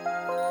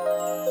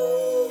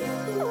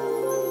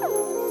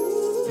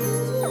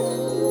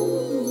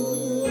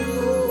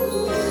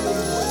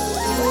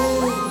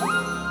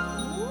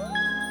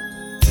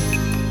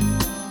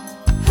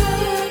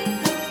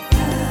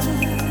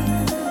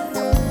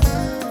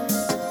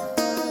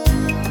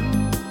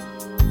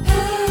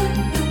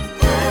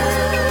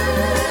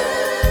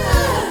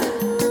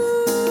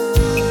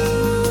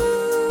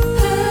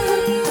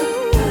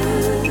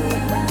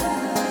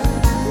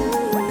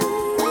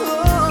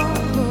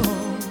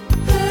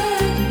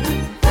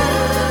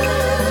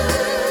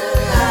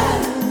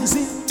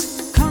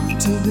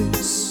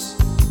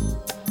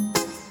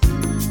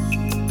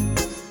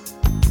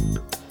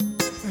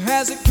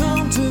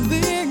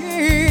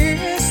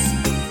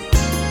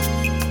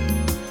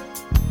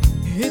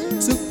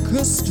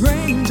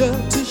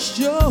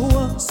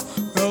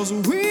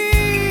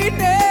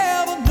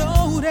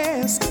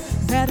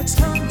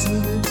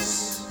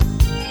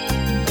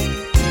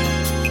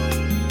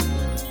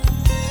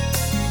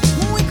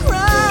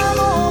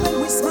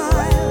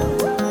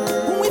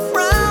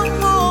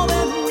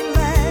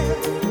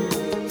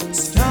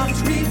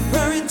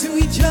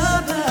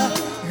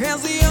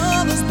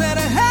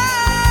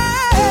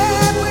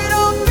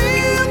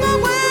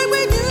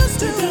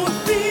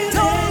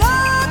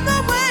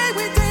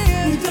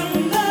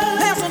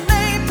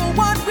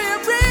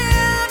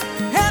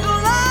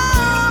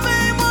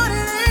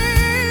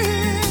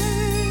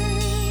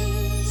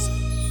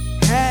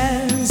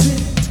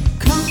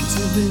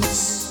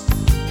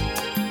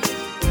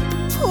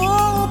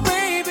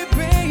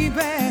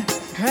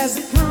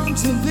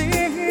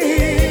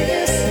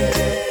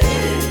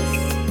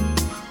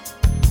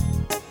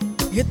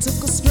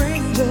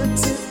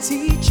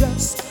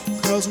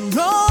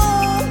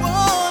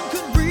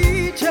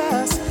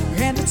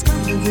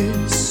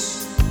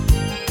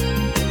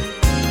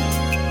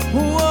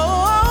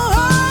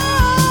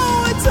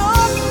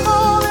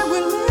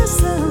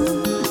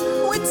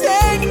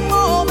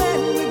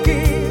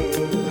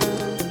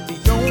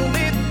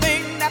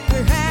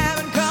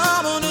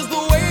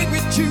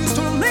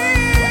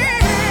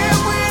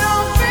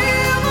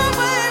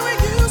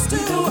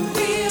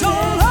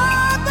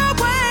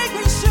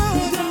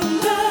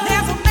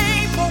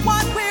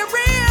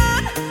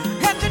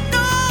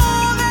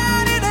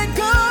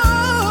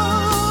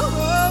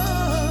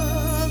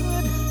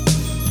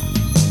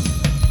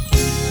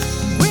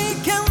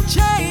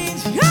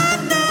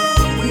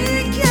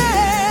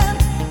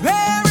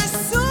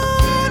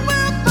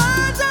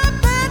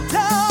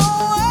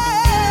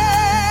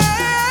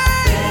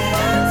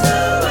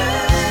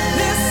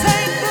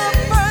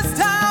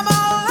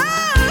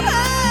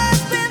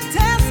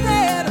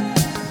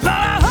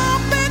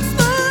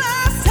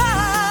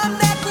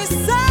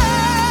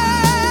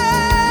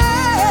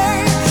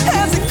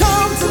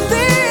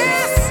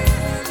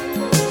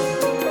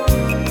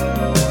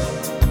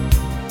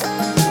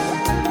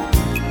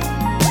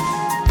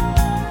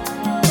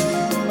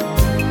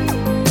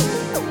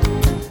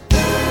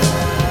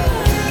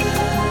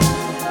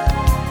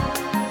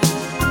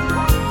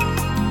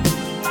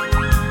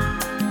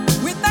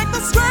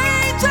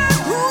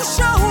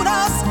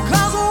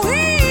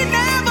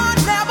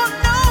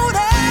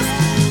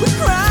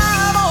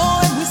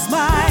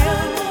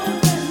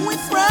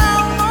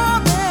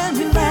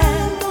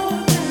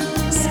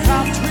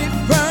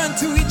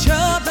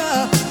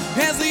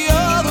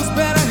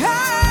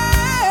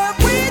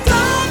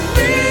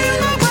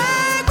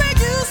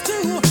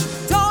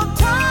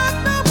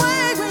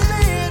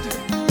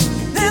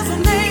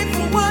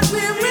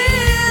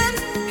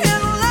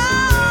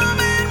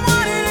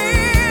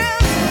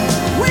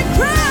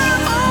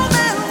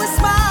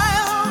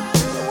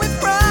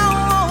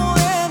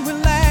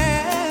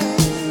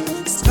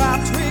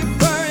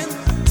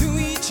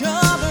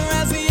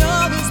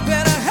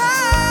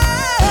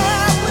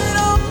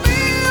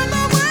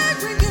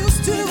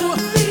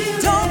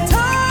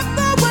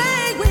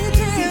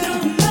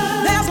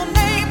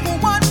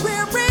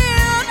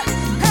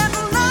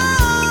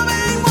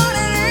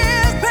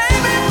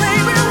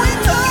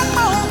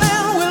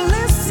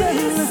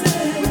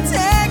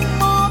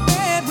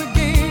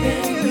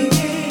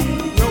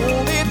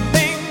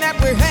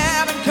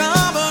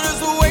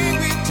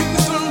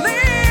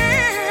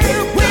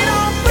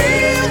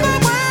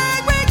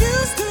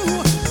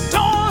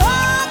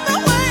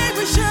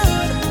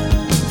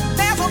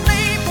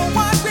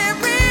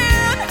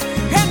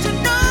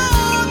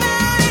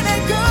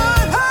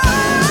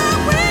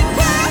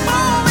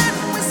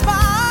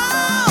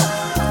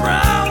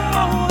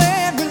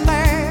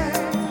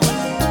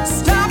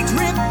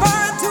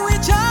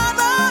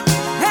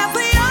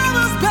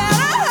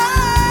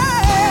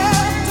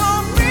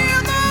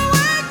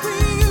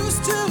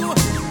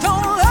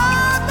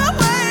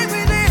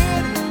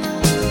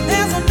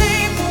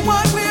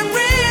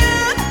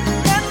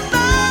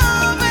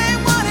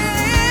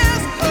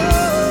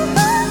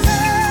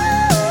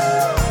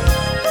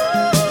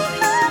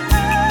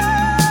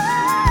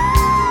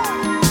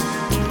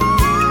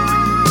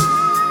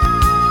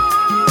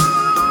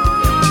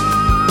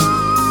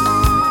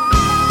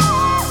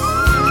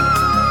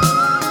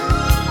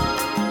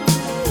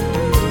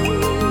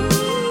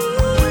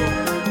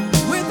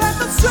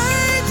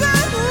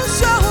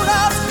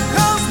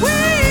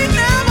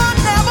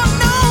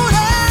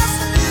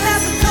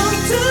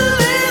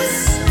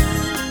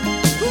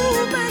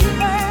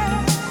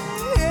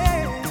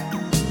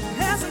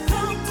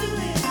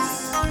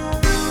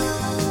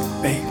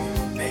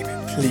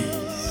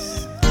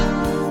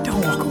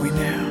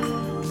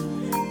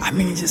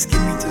 just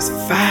give me just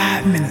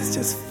 5 minutes,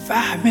 just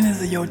 5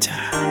 minutes of your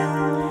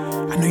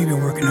time. I know you've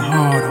been working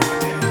hard all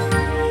day,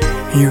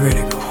 and you're ready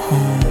to go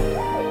home.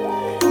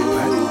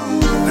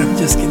 But I'm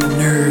just getting the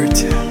nerve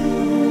to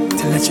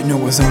let you know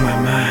what's on my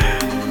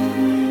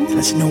mind, to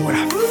let you know what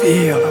I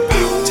feel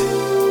about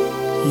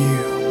you,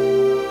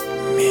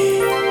 me.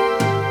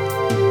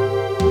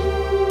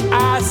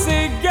 I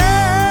say,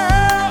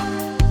 girl,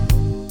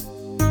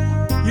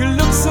 you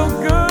look so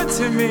good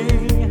to me.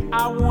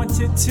 I want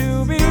you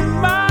to be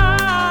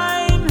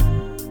mine,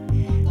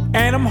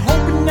 and I'm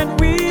hoping that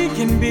we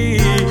can be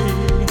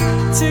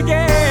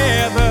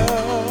together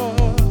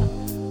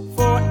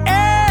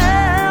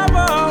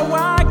forever.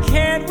 Why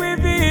can't we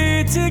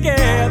be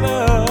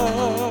together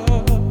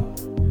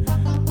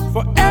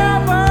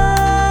forever?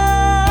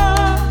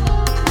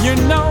 You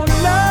know,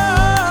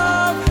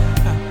 love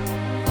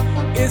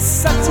is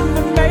such an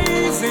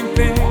amazing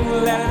thing.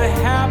 Let it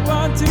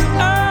happen to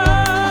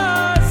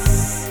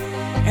us,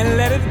 and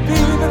let it be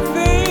the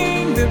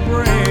thing that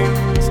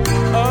brings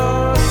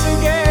us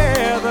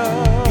together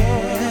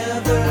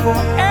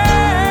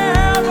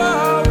forever.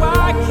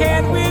 Why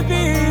can't we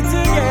be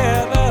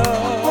together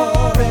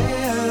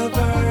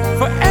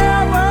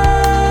forever?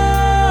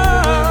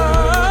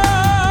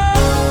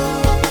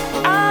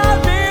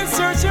 I've been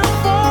searching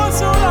for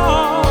so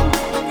long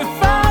to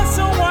find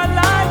someone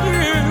like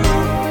you,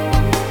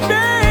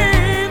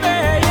 baby.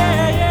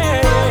 Yeah, yeah,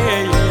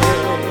 yeah.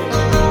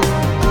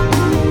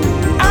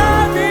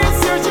 I've been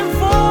searching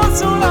for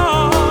so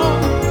long,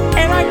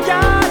 and I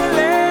gotta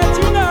let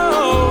you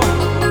know,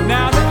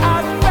 now that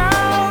I've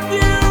found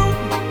you,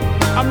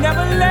 I'm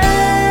never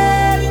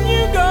letting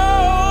you go.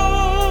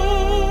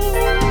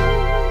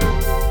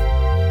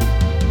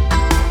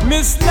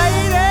 Miss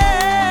Lady,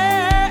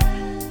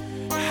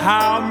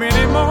 how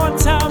many more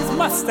times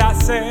must I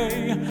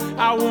say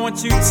I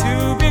want you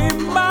to be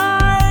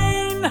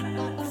mine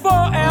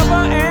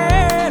forever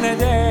and a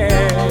day,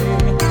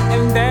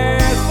 and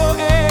there's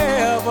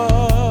forever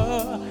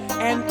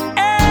and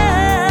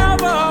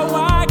ever.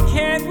 Why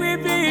can't we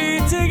be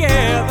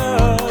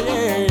together?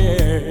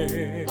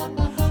 Yeah,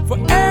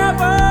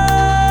 forever.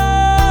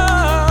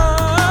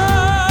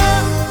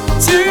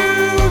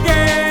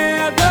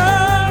 Together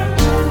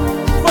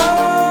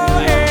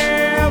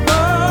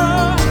forever,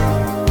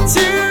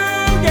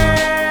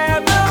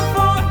 together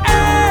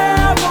forevermore,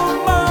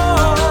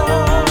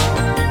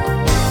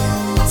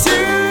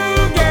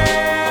 together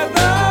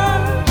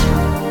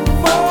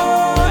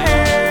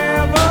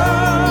forever,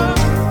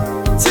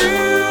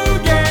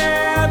 together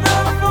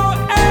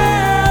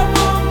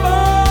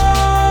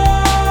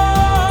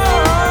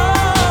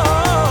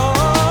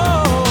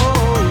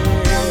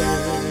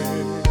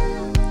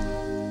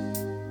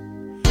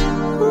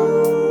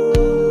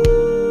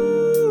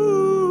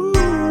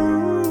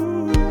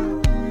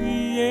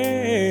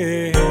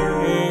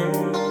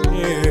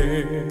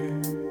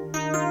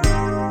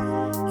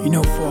You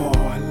know, for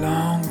a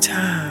long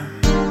time,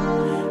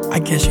 I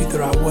guess you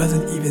thought I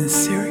wasn't even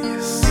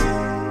serious.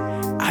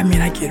 I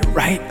mean, I get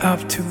right up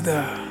to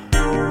the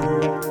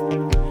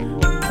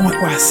point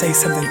where I say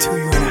something to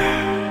you and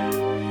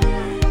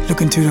I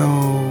look into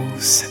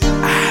those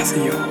eyes of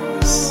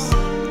yours,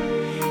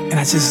 and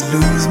I just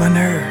lose my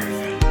nerve.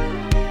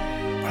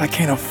 But I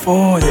can't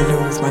afford to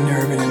lose my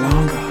nerve any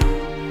longer.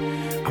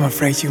 I'm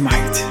afraid you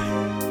might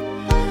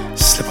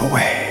slip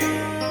away.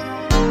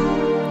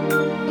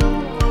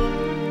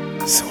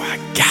 So I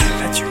gotta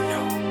let you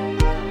know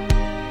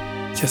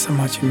just how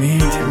much you mean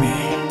to me.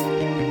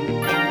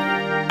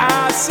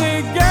 I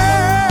say,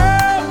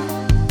 girl,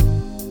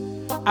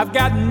 I've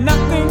got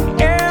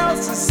nothing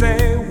else to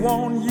say.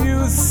 Won't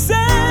you say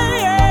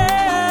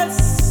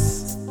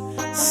yes,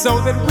 so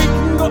that we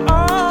can go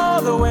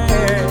all the way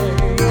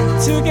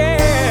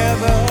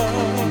together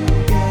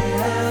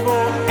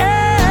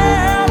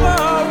forever?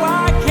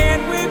 Why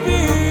can't we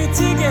be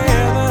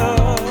together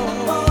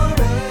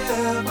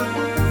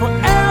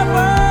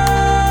forever?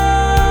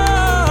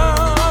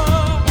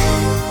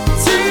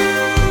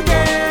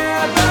 Together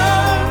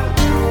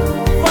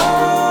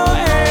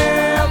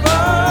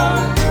forever,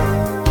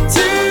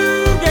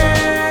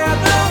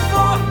 together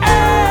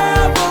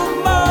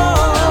forevermore,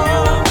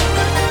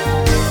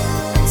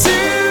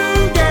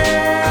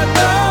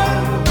 together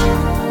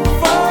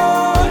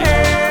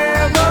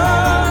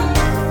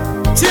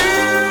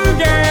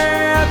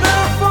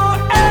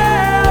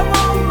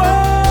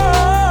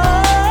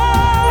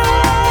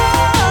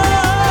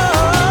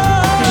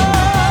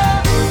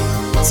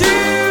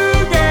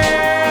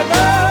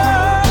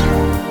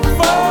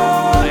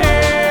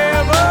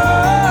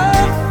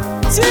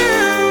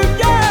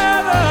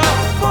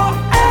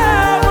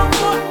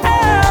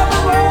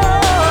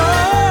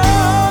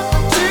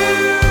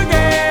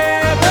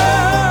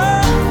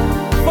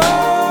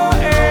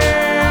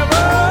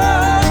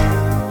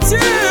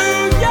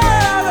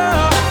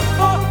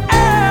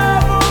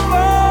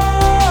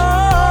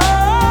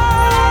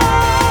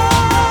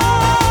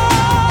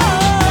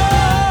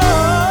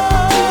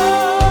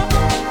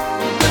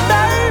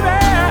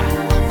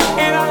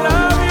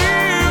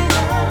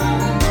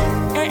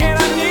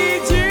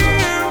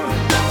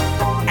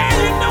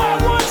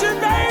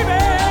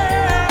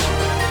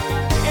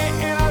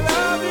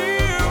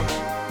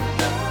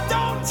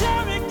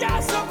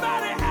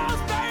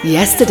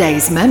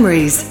Yesterday's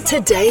memories,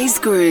 today's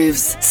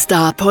grooves.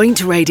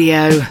 Starpoint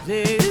Radio.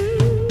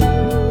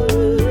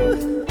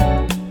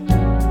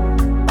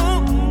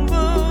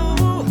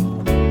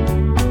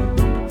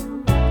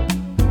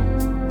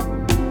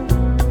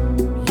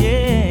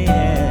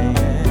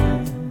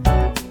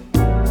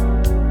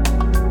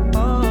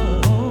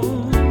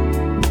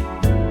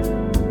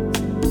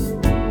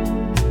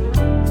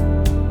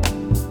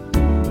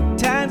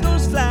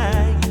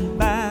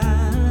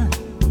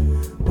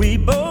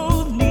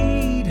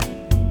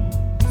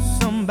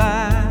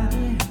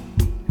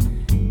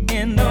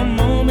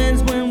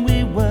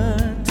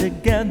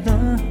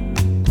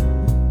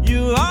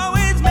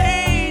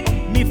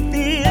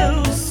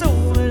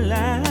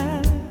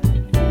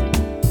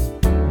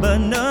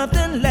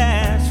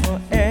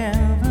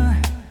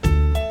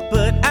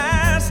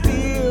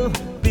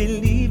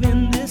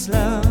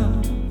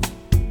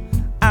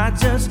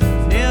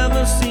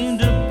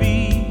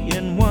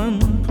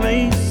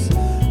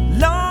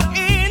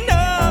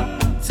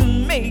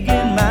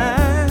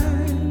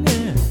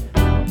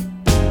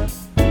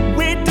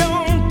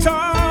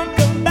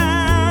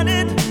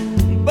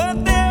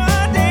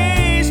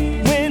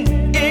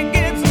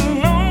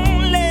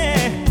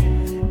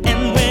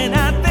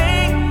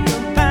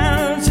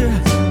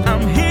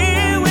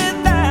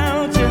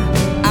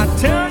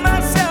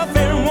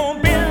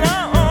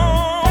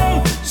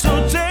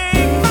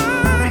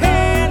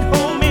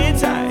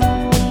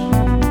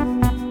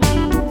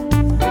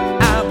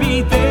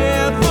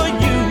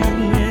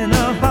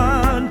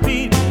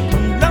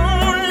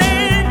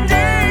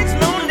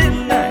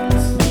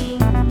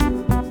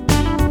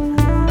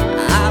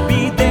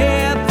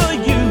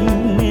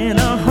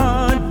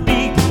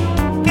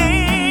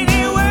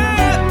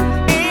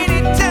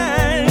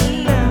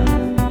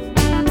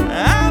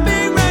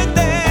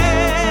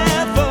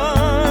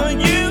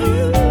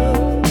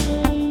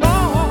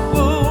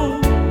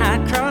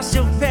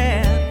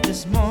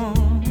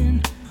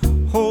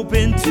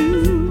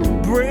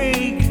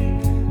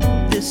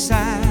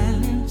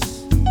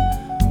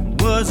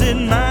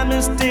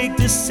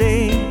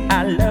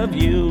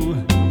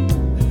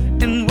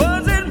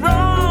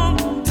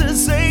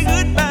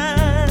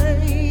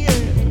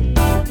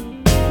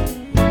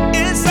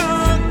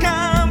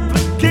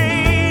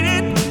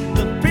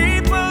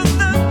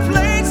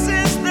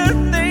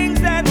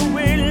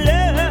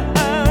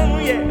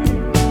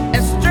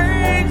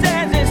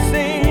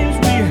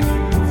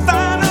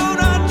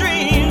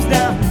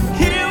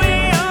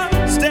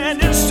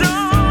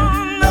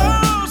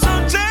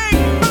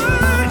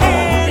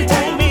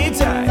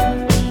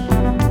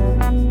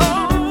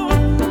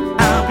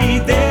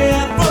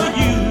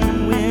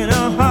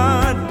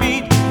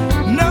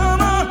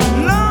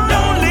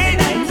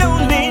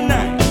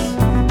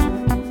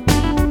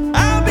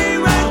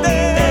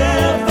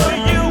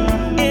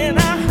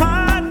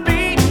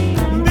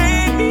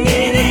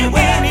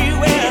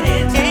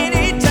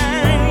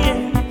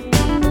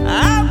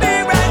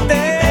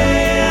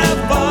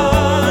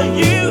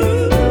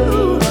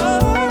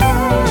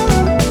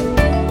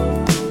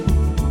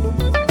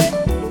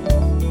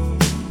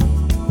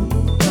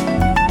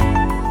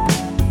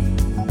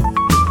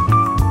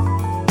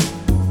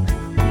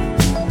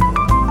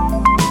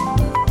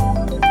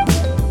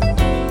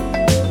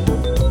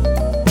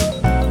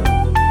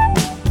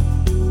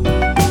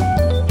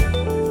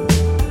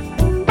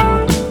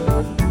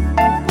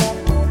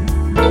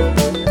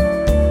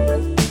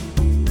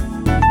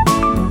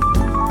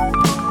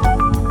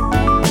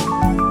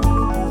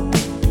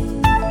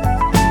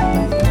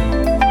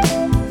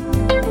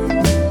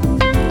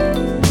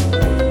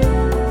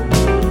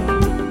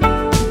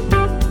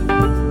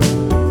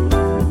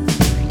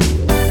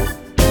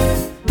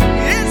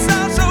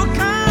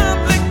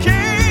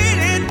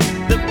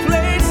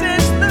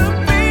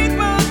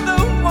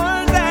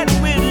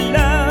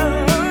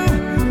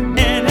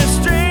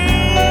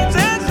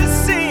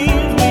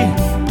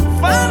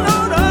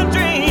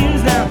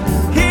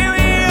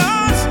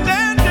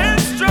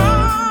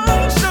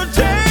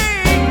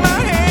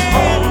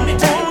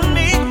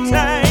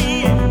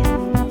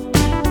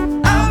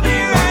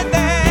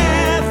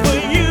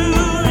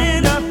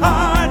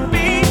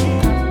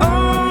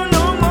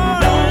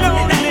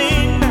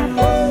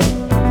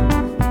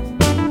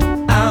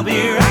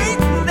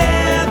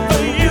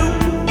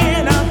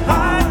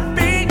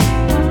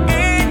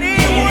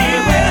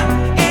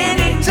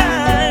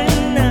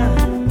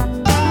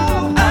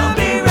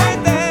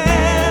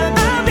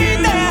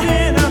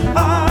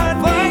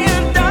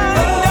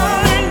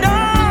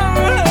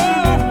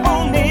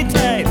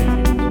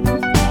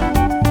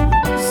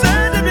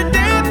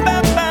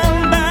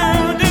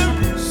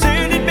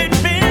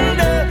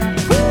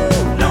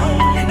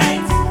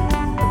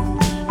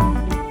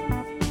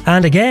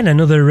 And again,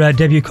 another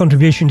debut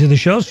contribution to the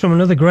shows from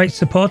another great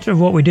supporter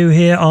of what we do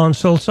here on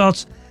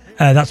Soulsorts.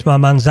 That's my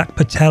man Zach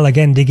Patel,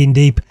 again digging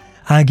deep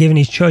and giving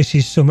his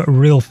choices some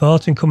real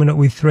thought and coming up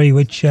with three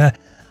which I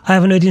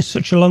haven't heard in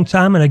such a long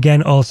time, and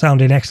again all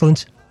sounding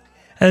excellent.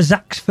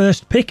 Zach's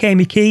first pick,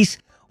 Amy Keys,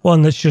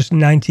 one that's just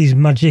 90s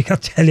magic. I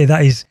tell you,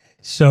 that is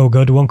so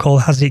good. One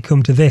called Has It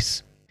Come to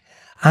This.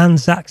 And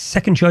Zach's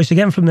second choice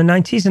again from the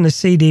 90s and a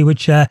CD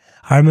which I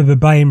remember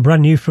buying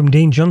brand new from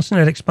Dean Johnson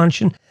at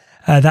Expansion.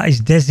 That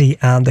is Desi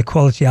and the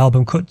quality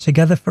album Cut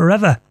Together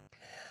Forever.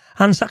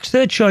 And Zach's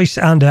third choice,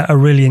 and a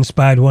really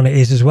inspired one it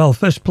is as well.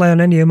 First play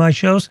on any of my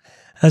shows,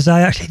 as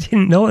I actually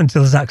didn't know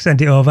until Zach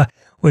sent it over,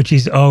 which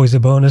is always a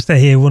bonus to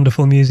hear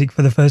wonderful music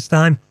for the first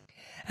time.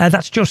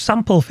 That's Just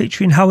Sample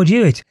featuring Howard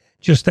Hewitt,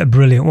 just a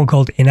brilliant one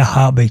called In a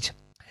Heartbeat.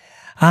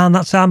 And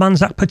that's our man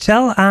Zach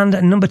Patel, and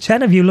number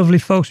 10 of you lovely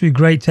folks with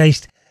great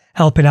taste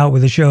helping out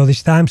with the show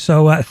this time,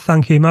 so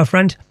thank you, my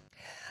friend.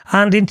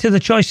 And into the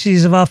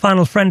choices of our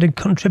final friend and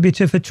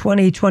contributor for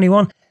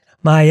 2021,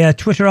 my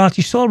Twitter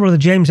artist soul brother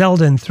James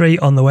Eldon, 3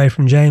 on the way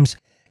from James,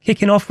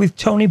 kicking off with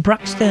Tony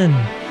Braxton.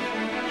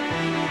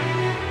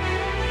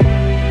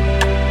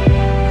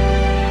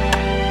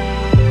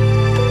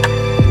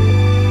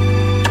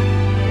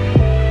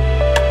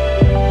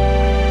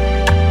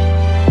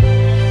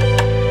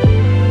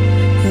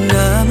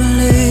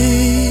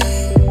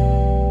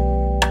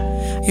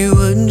 You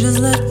wouldn't just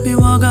let me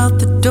walk out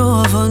the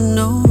door for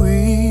no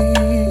reason.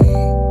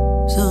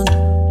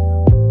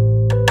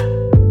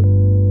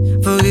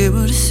 Forget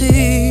what it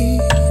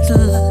seems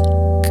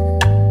like.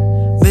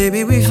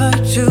 Maybe we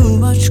fight too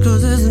much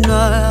cause it's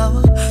not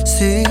our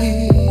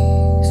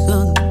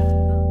season.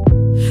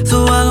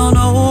 So I don't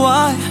know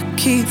why I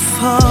keep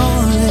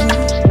falling.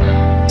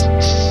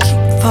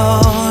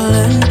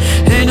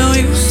 Ain't no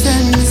use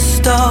in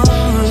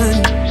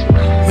stalling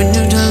when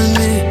you're telling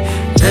me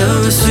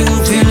every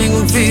single feeling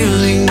I'm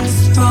feeling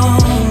is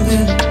wrong.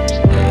 And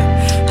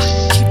I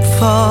keep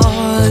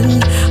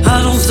falling.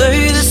 I don't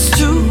say this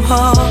too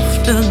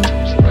often, but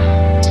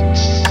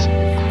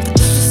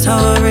this is how I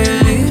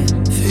really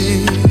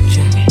feel.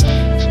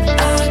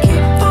 I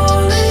keep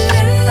falling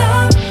in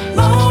love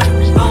more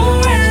and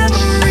more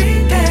every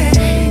day.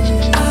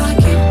 I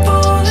keep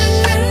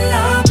falling in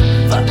love,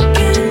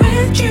 fucking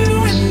with you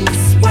in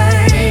this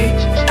way.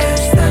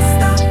 Guess that's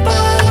the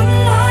bottom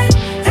line.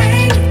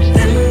 Ain't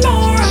nothing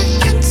more I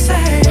can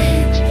say.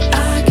 I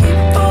keep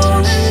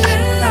falling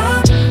in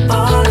love,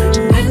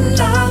 falling in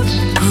love.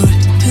 Could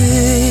it be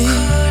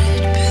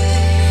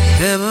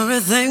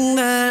everything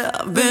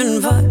that I've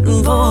been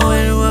fighting for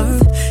ain't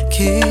worth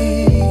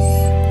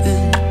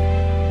keeping?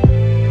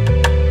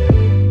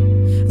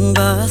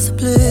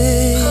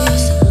 Possibly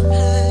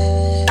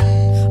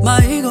my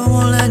ego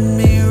won't let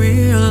me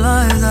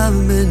realize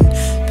I've been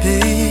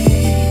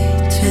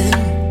beaten.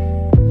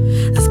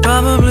 That's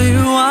probably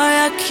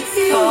why I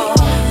keep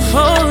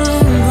falling.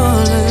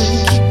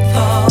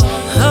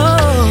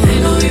 Oh,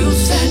 ain't no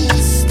use in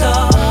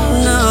start.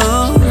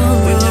 No,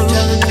 when you're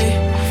telling me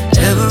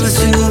every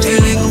single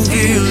feeling I'm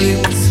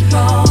feeling is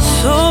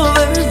so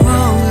very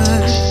wrong.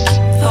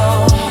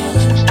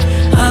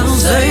 I don't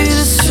say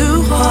this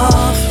too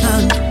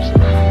often,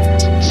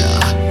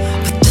 nah,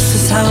 but this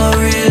is how I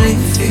really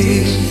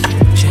feel.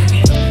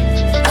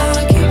 I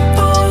keep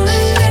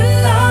falling in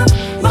love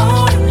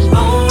more and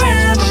more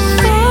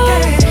every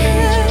day.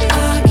 I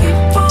keep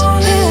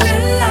falling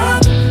in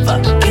love,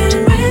 fucking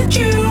with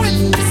you in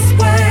this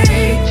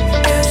way.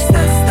 Guess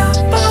that's the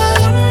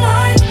bottom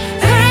line.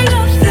 Ain't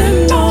nothing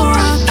more I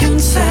can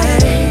say.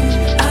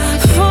 I'm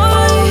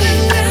falling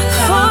in love,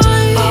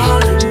 falling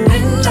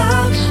in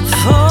love,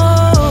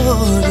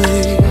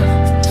 falling.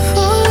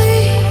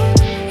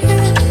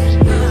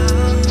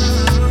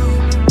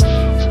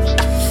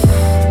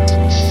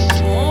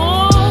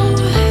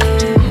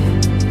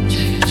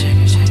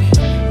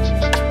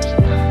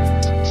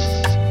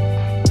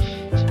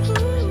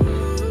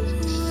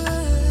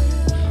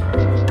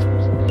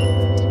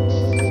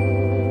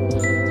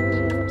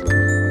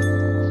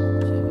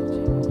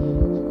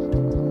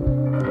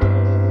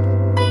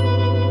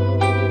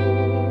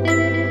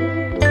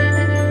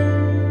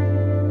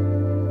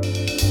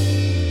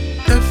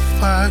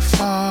 If I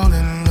fall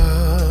in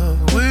love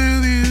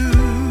with you,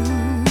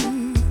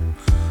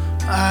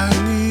 I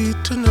need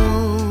to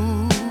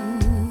know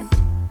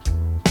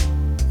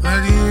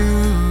that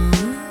you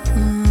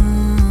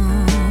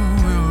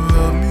will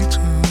love me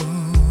too.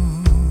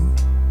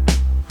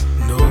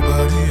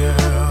 Nobody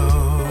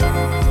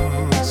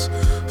else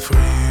for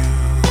you.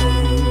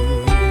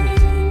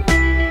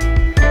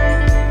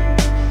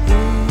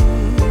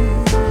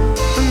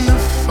 And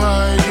if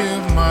I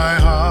give my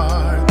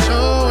heart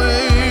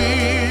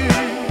away,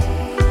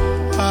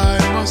 I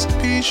must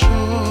be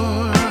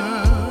sure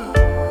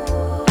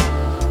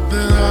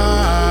that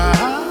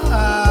I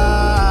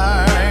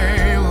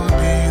will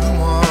be the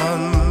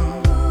one,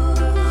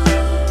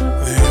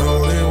 the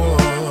only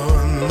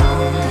one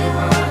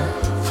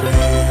for you.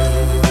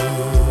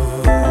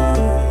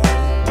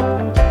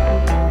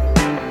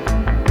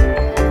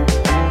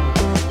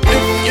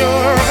 If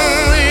you're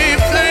only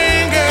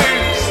playing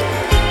games,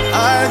 I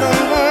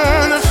don't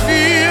wanna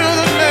feel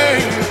the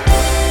pain.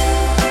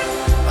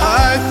 I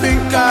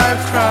think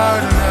I've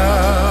cried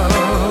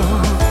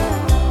enough.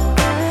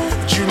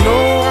 But you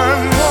know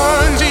I'm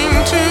wanting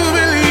to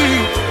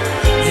believe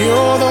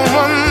you're the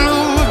one who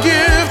will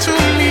give to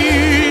me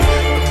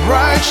the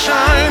bright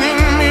shining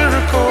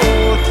miracle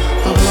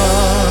of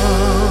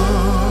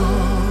love.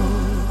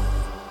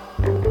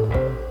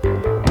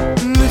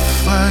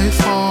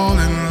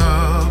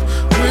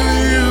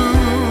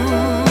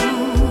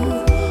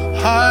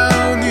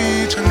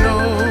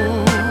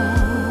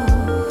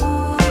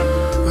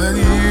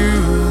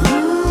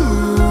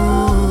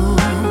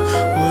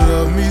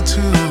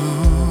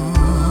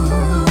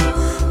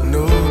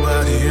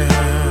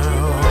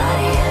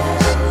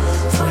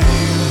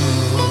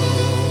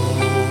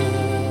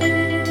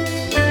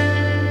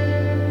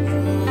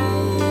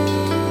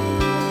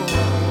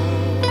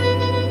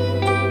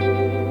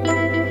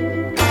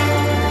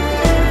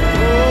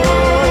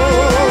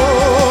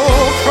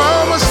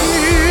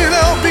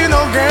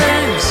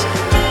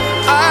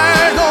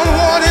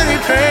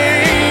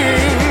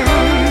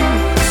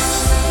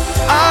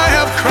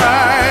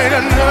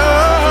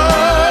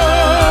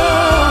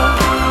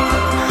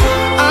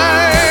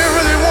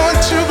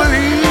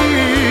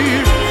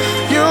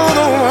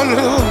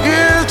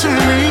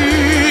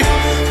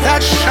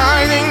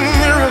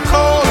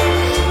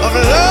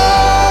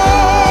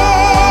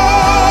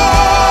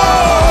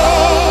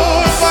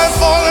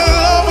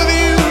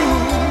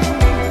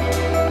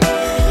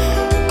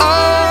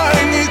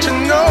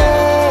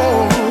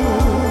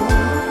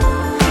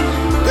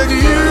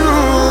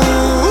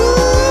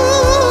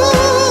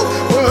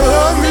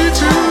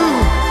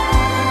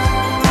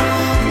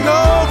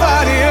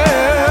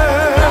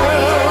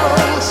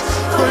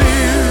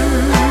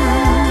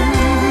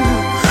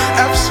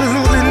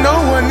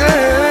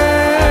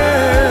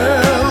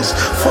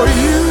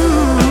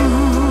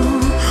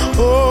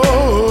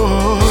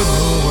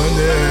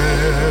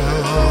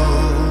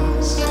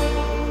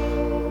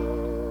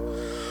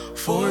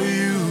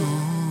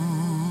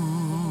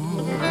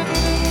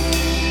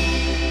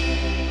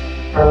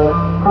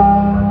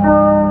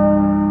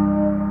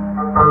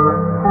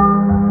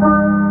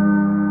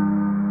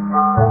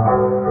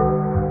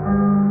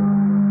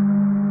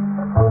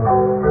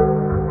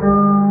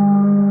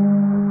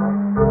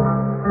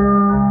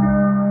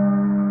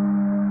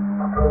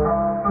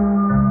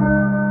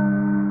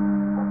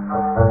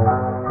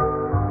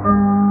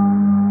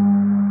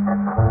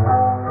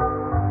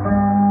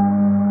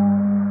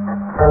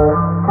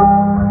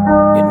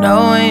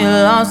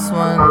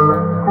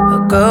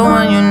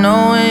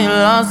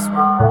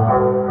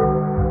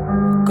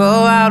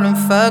 go out and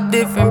fuck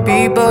different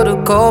people to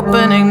cope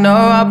and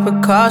ignore our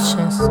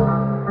precautions.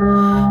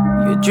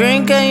 You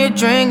drink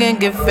and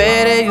get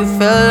faded. You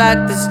feel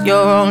like this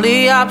your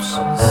only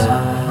options.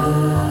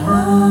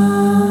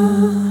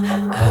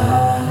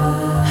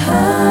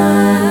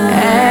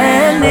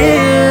 And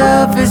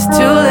if it's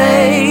too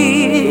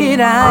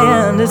late,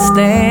 I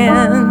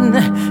understand.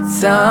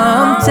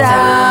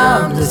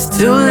 Sometimes it's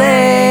too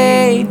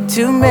late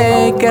to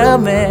make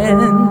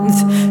amends.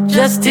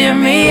 Just hear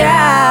me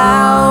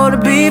out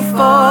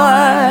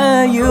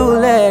before you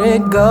let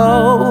it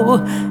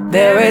go.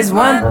 There is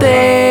one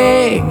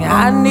thing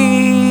I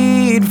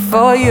need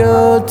for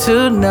you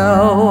to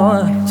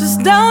know. Just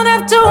don't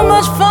have too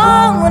much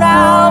fun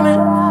without me.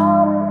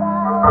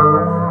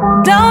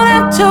 Don't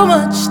have too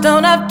much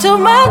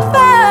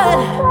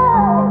fun.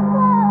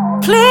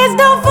 Please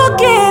don't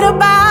forget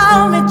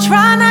about me.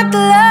 Try not to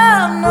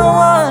love no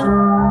one.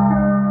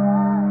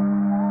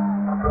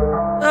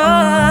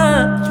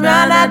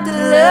 Try not to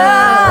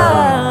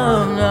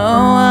love no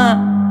one.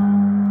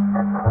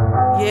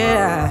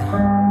 Yeah,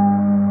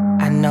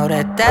 I know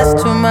that that's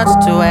too much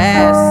to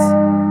ask.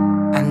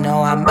 I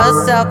know I'm a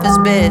selfish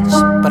bitch,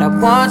 but I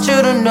want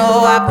you to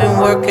know I've been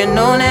working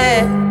on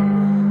it.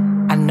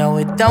 I know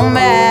it don't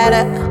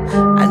matter,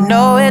 I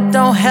know it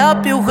don't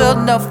help you heal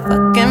no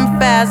fucking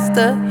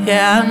faster.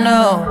 Yeah, I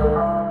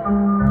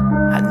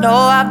know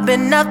I've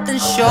been nothing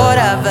short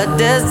of a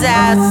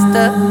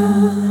disaster.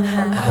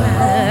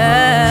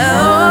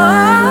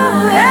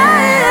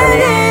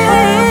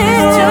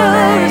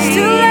 It's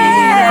too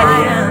late,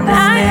 I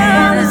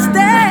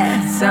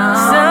understand.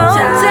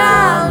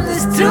 Sometimes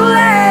it's too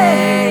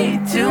late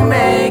to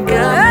make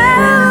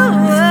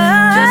amends.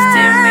 Just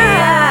hear me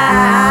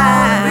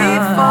out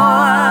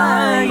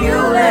before you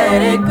let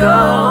it go.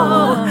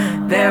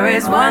 There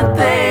is one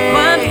thing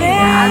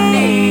I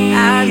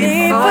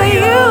need for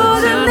you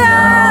to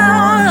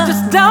know.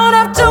 Just don't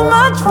have too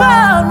much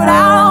fun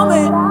without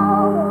me.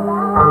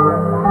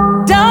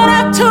 Don't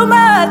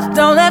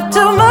have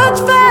too much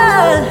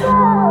fun.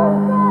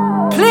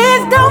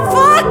 Please don't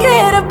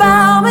forget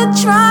about me.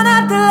 Try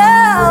not to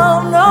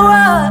love no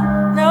one,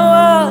 no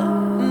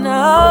one, no.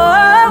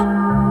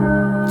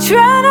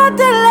 Try not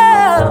to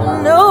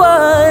love no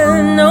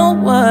one, no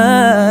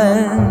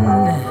one.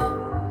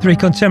 Three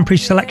contemporary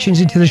selections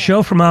into the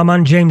show from our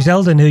man James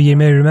Eldon, who you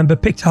may remember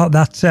picked out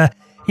that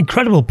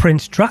incredible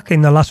Prince track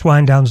in the last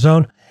wind down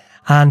zone.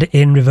 And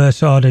in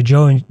reverse order,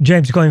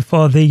 James going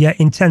for the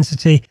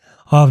intensity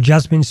of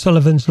Jasmine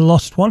Sullivan's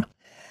Lost One.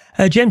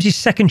 James's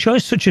second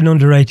choice, such an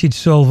underrated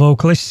soul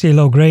vocalist,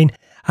 CeeLo Green,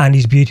 and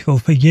He's Beautiful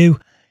for You.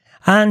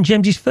 And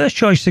James's first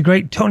choice, the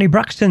great Toni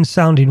Braxton,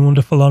 sounding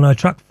wonderful on her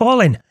track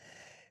Falling.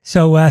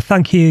 So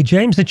thank you,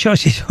 James. The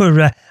choices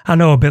were, I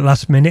know, a bit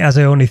last minute, as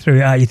I only threw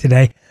it at you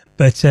today,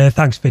 but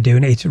thanks for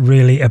doing it. It's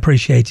really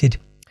appreciated.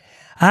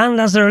 And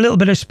as there are a little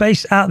bit of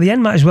space at the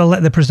end, might as well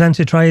let the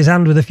presenter try his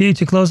hand with a few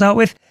to close out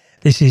with.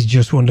 This is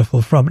Just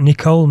Wonderful from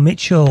Nicole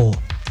Mitchell.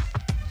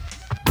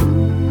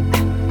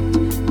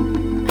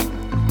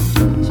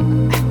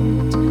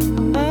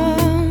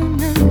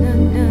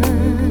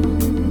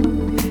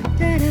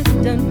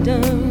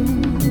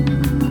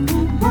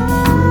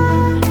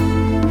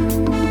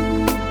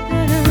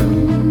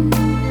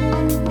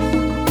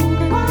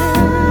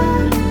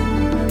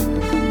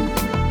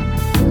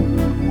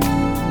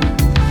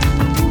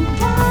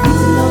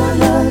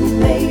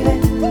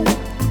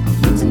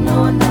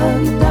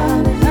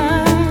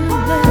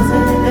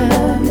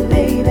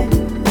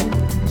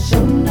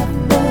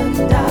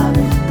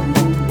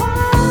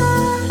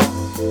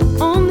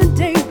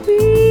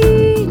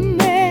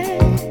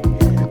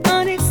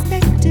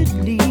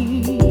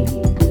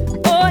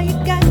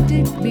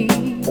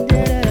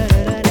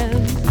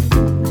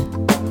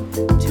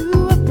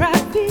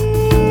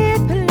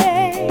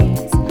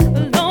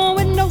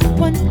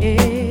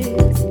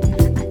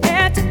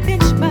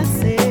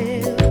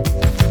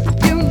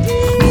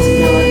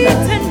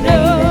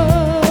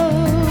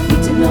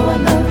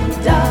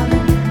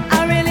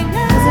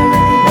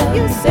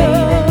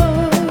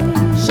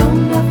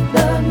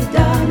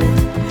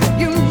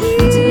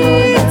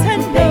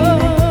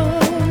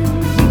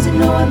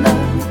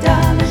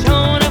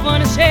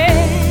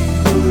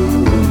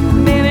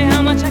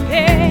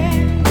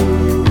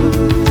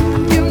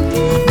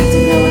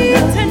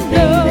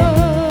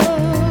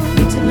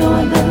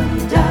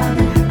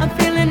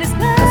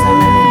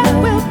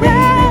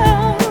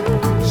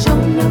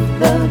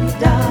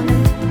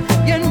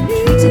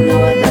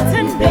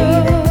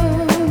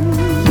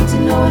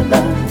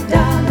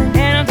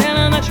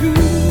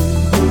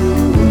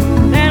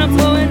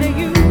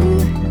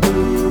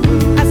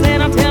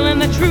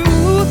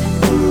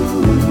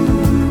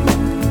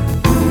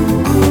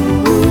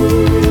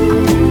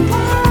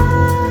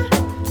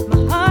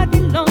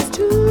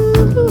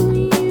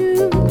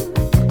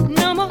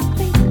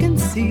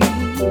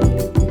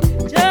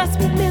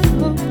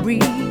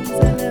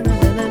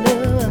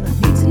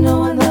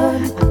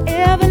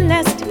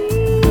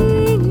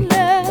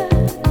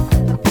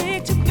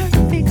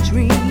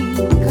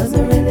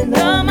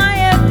 You're my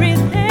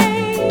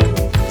everything.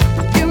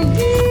 You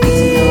need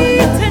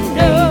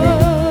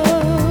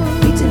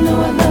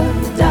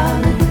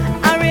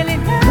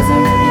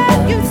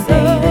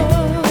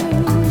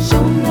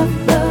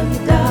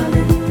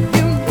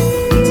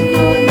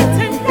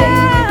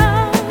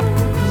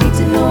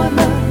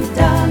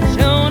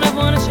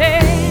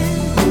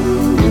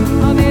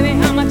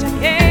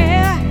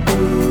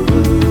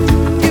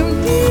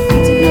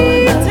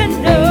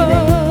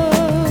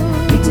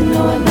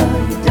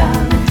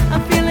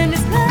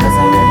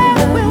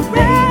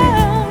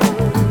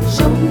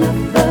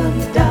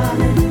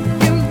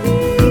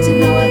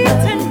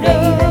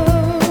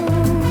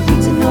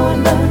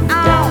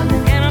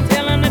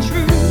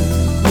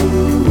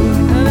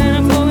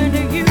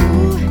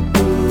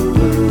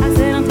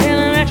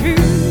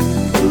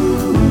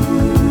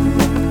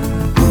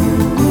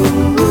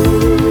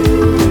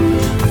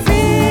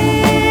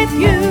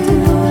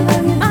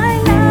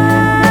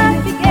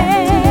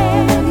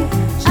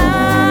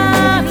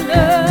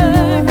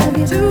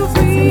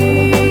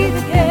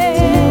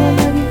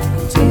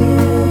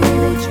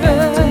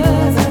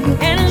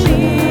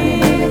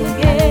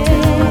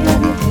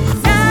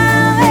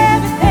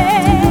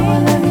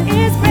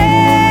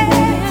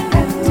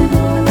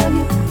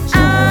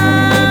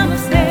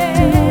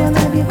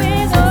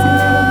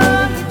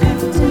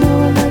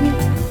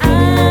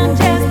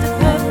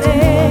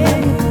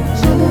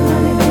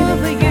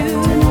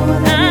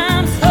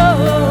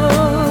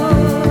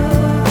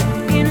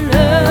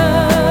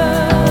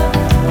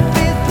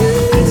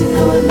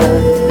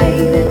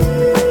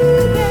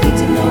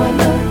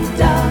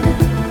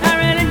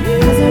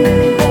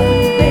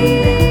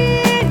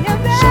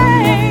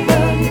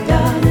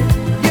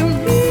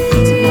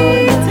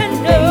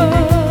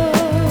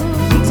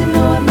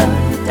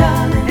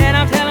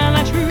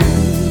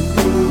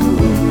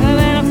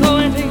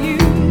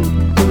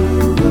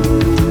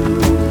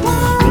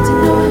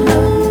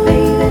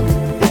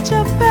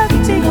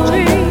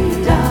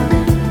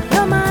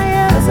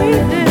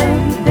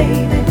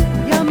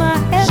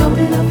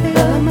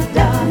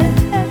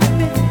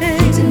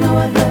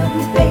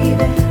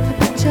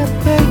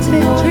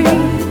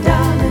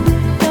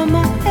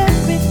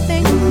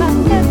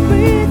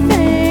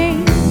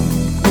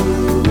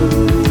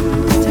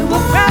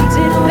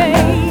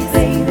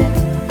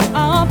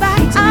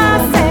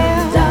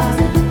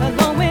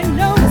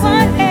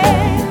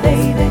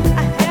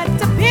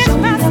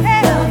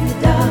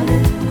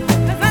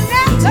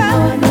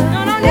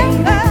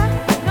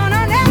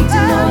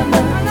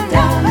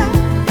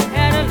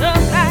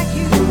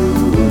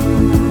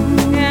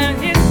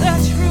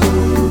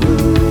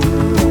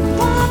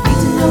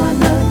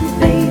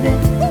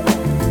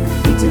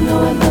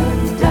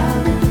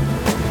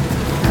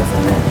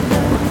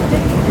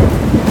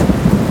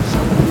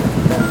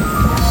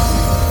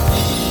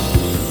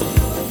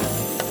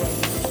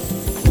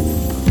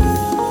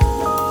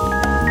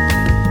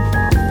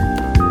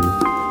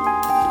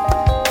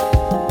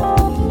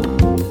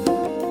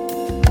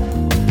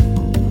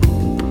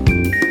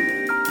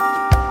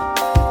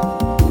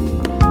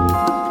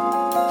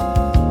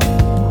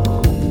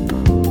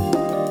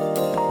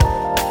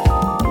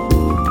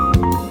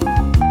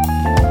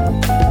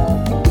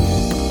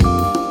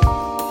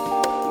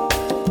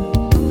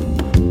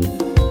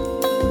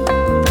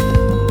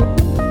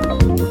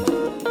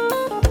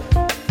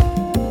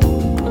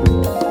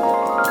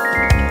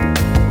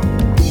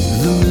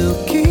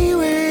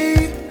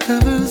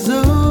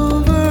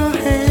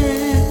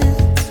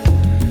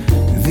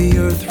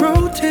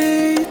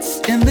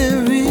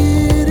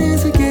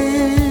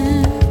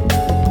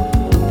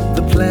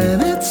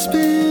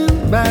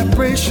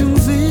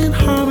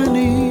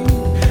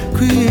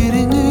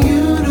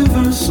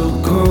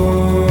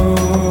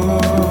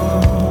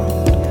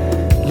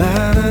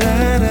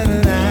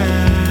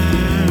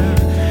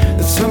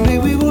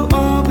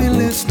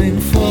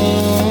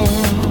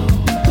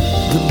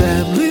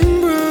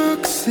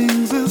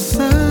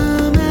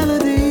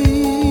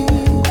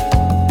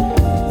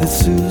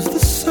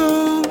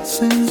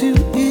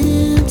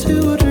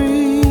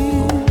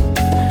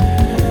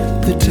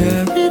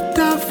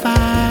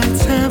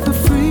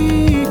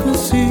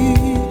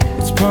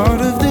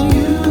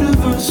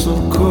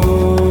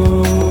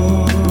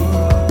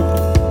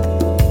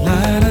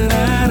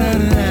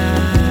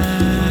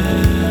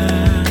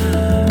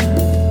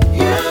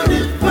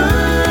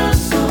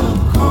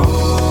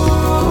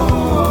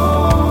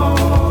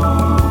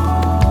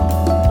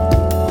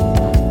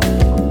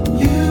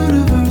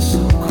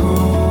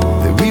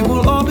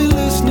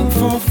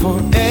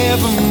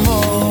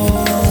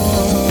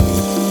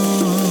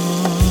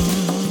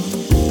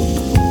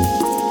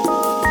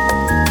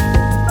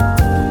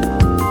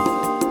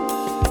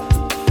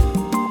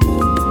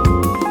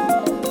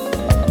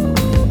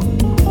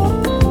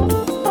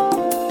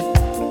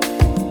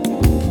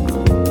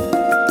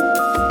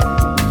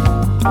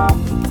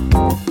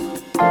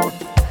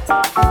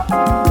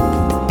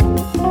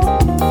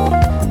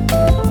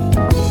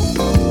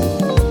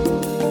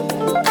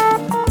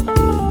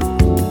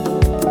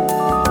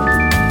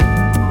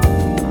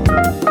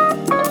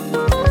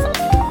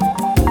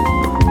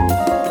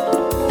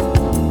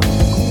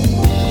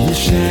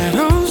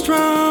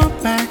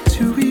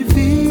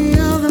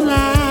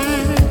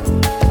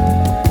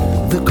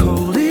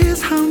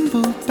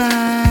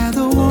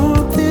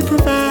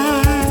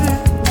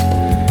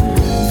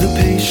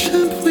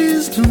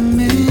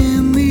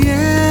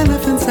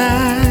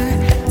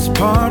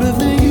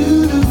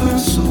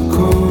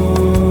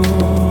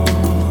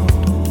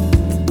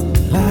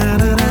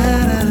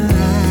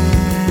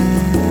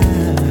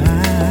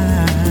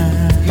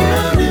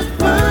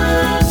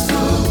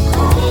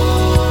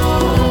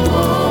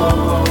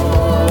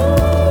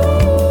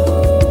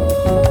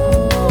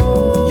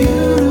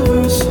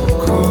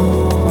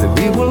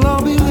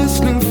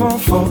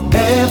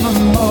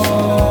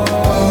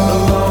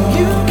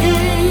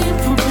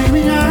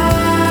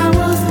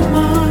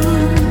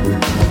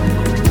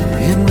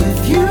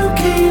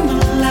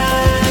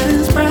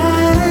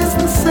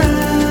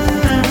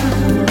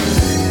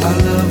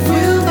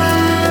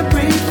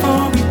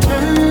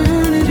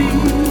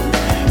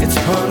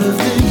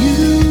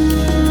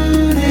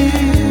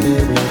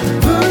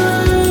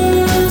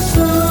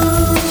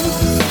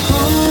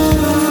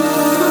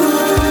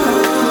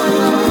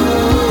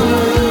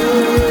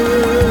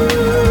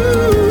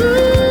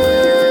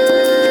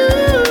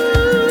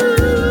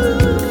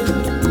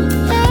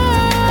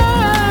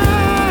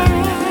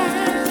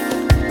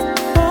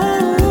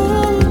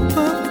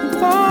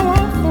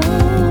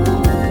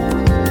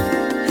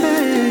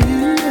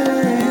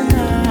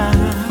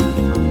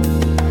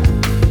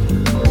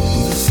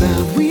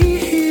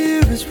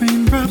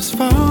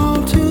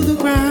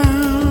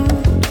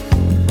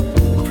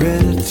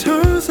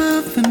tours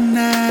of the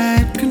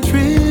night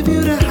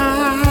contribute a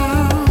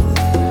howl.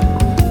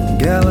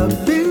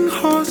 Galloping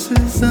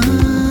horses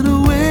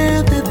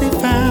unaware that they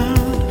found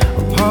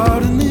a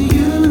part in the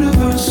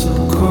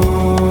universal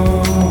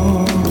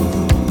chord.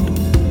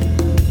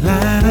 La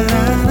la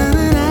la la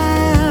la la.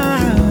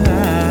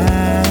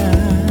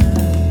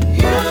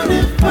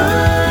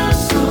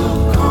 Universal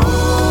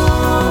chord.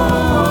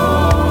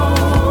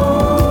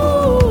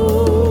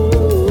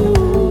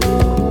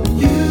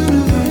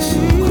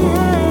 Universal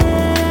chord.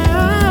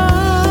 Universal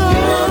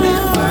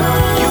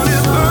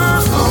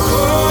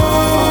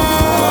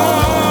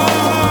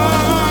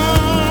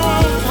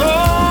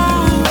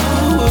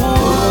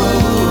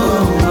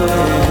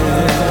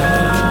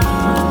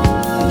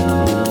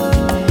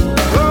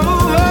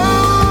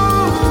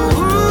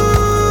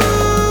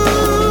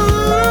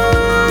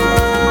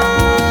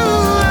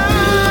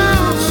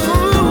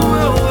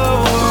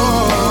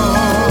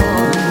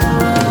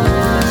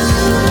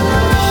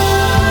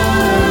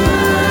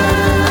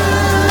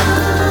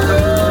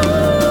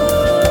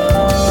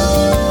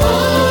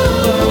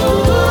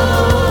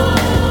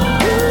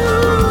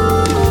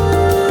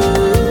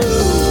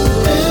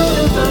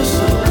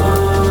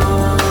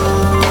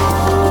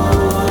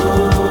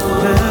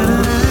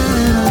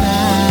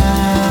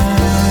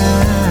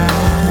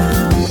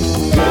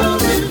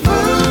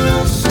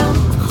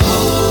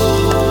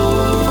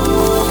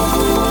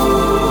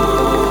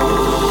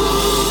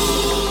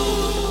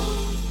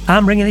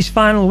I'm bringing this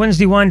final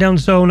Wednesday wind-down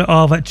zone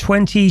of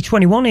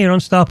 2021 here on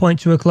Starpoint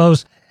to a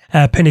close.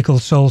 Pinnacle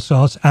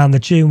Soulsorts and the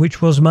tune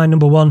which was my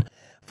number one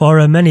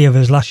for many of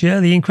us last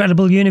year, the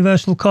incredible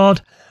Universal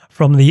Chord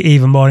from the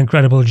even more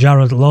incredible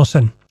Jared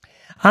Lawson.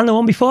 And the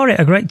one before it,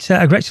 a great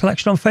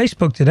selection on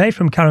Facebook today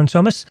from Karen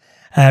Thomas,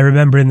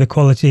 remembering the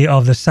quality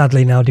of the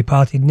sadly now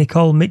departed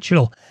Nicole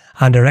Mitchell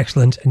and her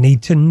excellent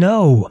Need to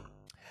Know.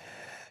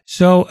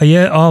 So a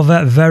year of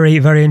very,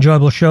 very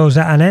enjoyable shows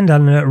at an end,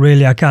 and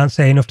really I can't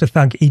say enough to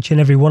thank each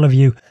and every one of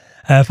you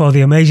for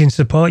the amazing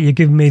support you've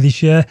given me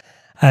this year,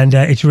 and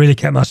it's really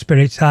kept my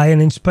spirits high and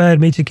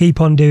inspired me to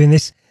keep on doing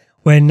this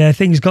when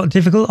things got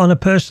difficult on a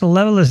personal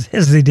level, as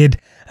they did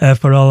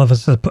for all of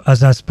us,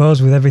 as I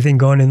suppose, with everything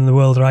going on in the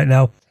world right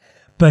now.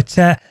 But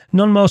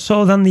none more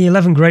so than the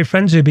 11 great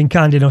friends who've been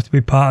kind enough to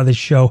be part of this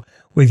show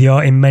with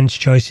your immense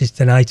choices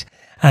tonight,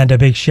 and a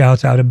big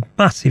shout out, a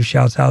massive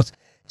shout out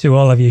to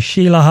all of you.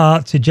 Sheila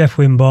Hart, to Jeff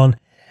Wimborne,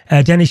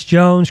 Dennis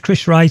Jones,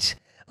 Chris Wright,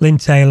 Lynn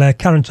Taylor,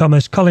 Karen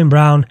Thomas, Colin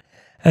Brown,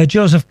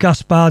 Joseph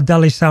Gaspard,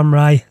 Dali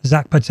Samrai,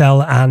 Zach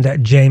Patel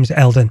and James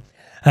Eldon.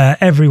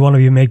 Every one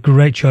of you made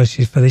great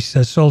choices for this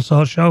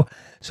Soulsorts show,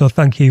 so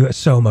thank you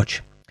so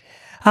much.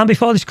 And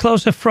before this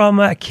closer from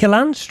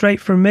Killan,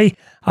 straight from me,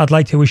 I'd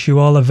like to wish you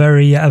all a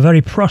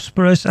very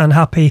prosperous and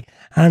happy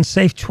and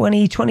safe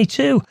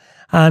 2022,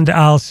 and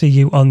I'll see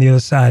you on the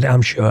other side,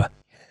 I'm sure.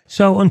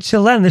 So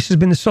until then, this has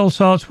been the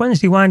Soulsorts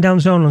Wednesday Wind Down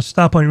Zone on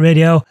Starpoint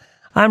Radio.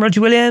 I'm Roger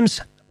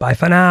Williams. Bye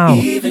for now.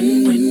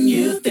 Even when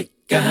you think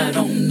I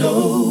don't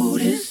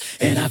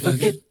notice, and I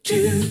forget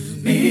to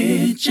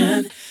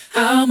mention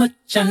how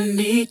much I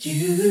need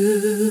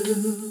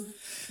you,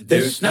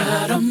 there's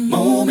not a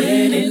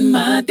moment in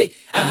my day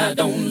I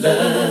don't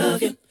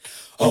love you.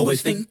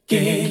 Always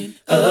thinking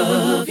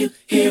of you,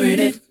 hearing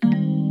it.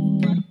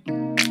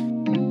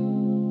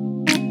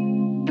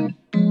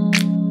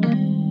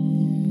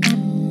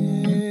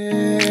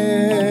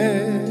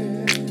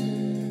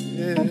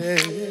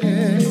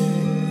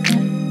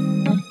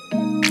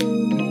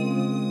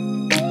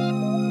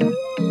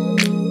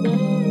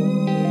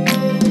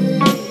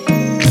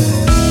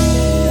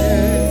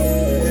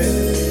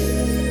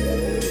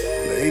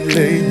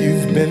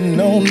 You've been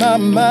on my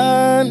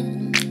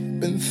mind,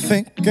 been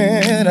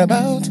thinking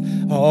about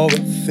all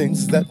the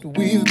things that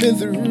we've been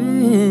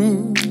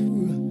through.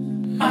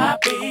 My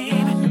baby,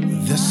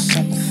 there's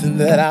something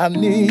that I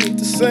need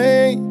to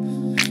say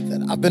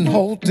that I've been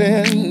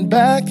holding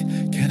back.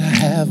 Can I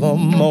have a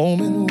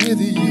moment with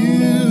you?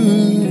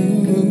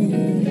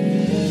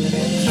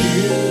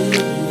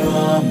 You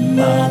are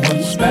my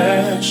one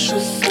special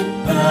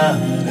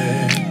somebody.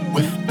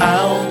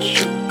 Without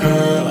you,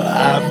 girl,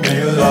 I'd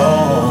be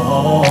lost.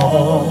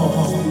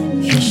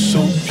 You're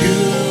so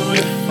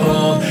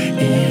beautiful,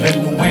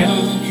 even when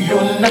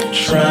you're not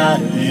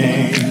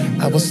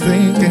trying. I was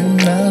thinking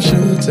I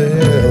should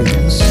tell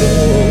you so.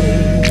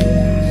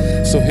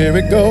 So here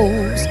it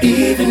goes.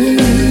 Even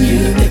when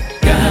you think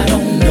I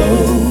don't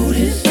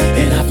notice,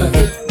 and I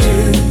forget to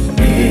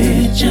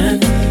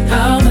mention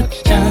how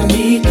much I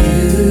need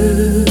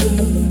you,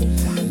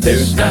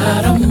 there's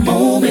not a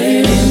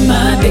moment in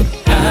my day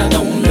I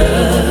don't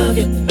love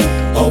you.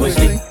 Always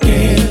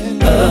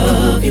thinking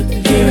of you,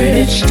 hearing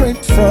it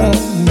straight from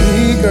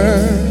me,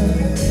 girl.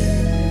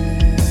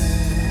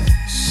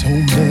 So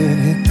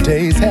many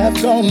days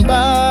have gone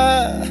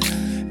by,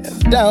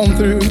 and down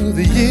through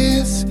the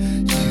years,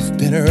 you've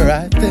been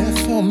right there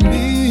for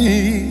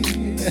me.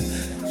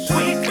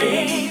 Sweet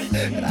baby,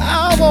 and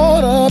I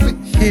wanna be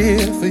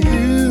here for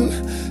you,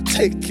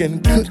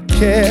 taking good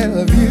care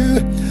of you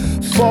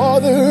for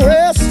the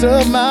rest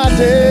of my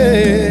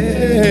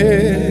days.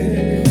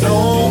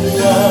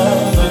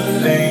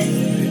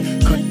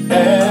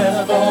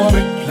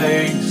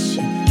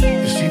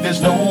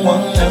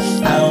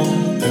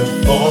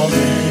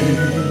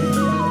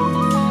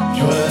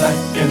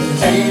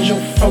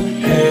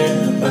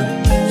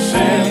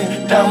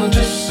 down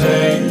to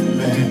save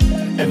me.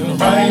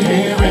 And right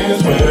here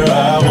is where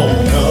I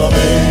wanna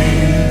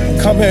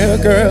be. Come here,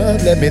 girl,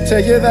 let me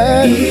tell you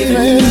that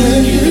even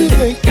when you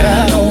think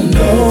I don't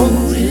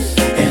notice,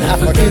 and I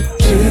forget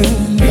to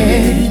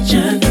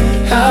mention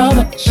how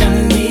much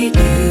I need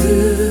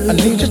you. I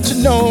need you to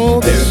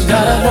know there's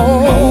not a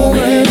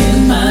moment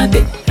in my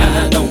day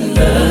I don't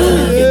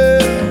love you.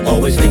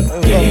 Always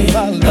thinking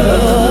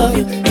of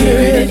you,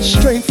 hearing it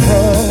straight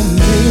from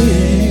me.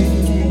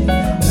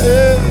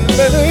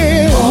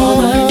 Baby, all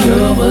of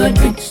your what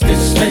makes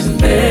this man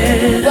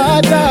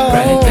better.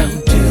 Right down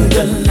to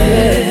the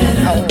letter.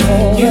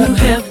 You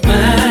have my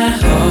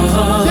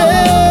heart,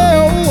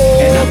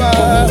 and I'm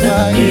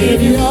gonna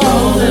give you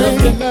all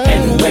of it,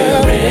 and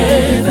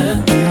wherever,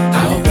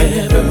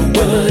 however,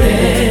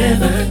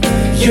 whatever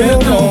you're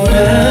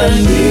gonna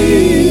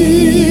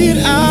need,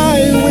 I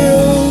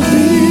will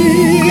be.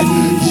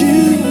 You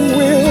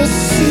will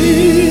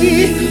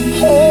see,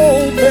 oh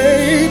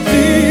baby.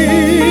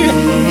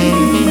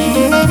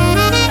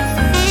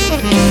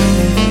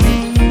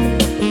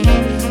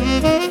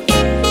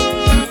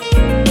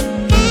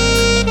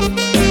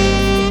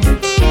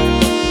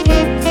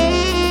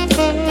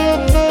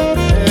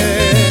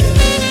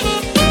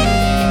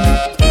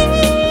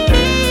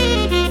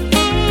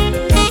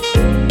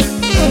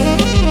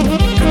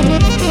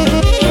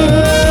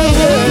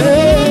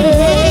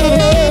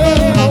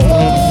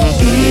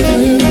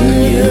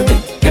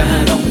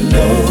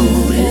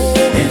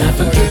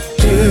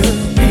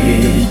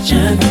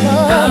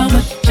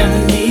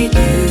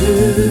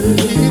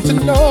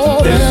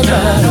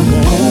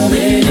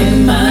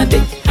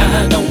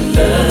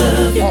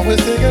 Always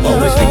thinking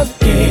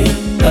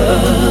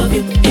of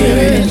you,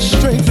 hearing it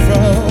straight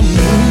from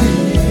me.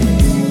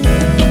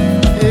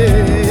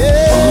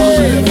 All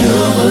of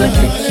your what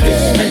makes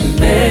this man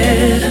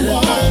better,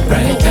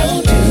 right down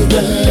to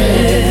the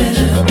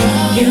letter.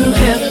 You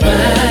have my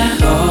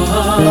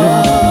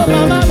heart,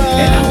 and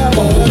I'm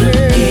gonna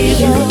give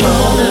you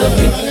all of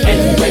it,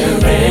 and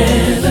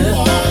wherever,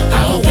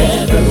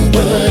 however,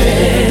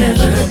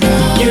 whatever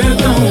you're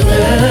gonna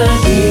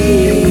need.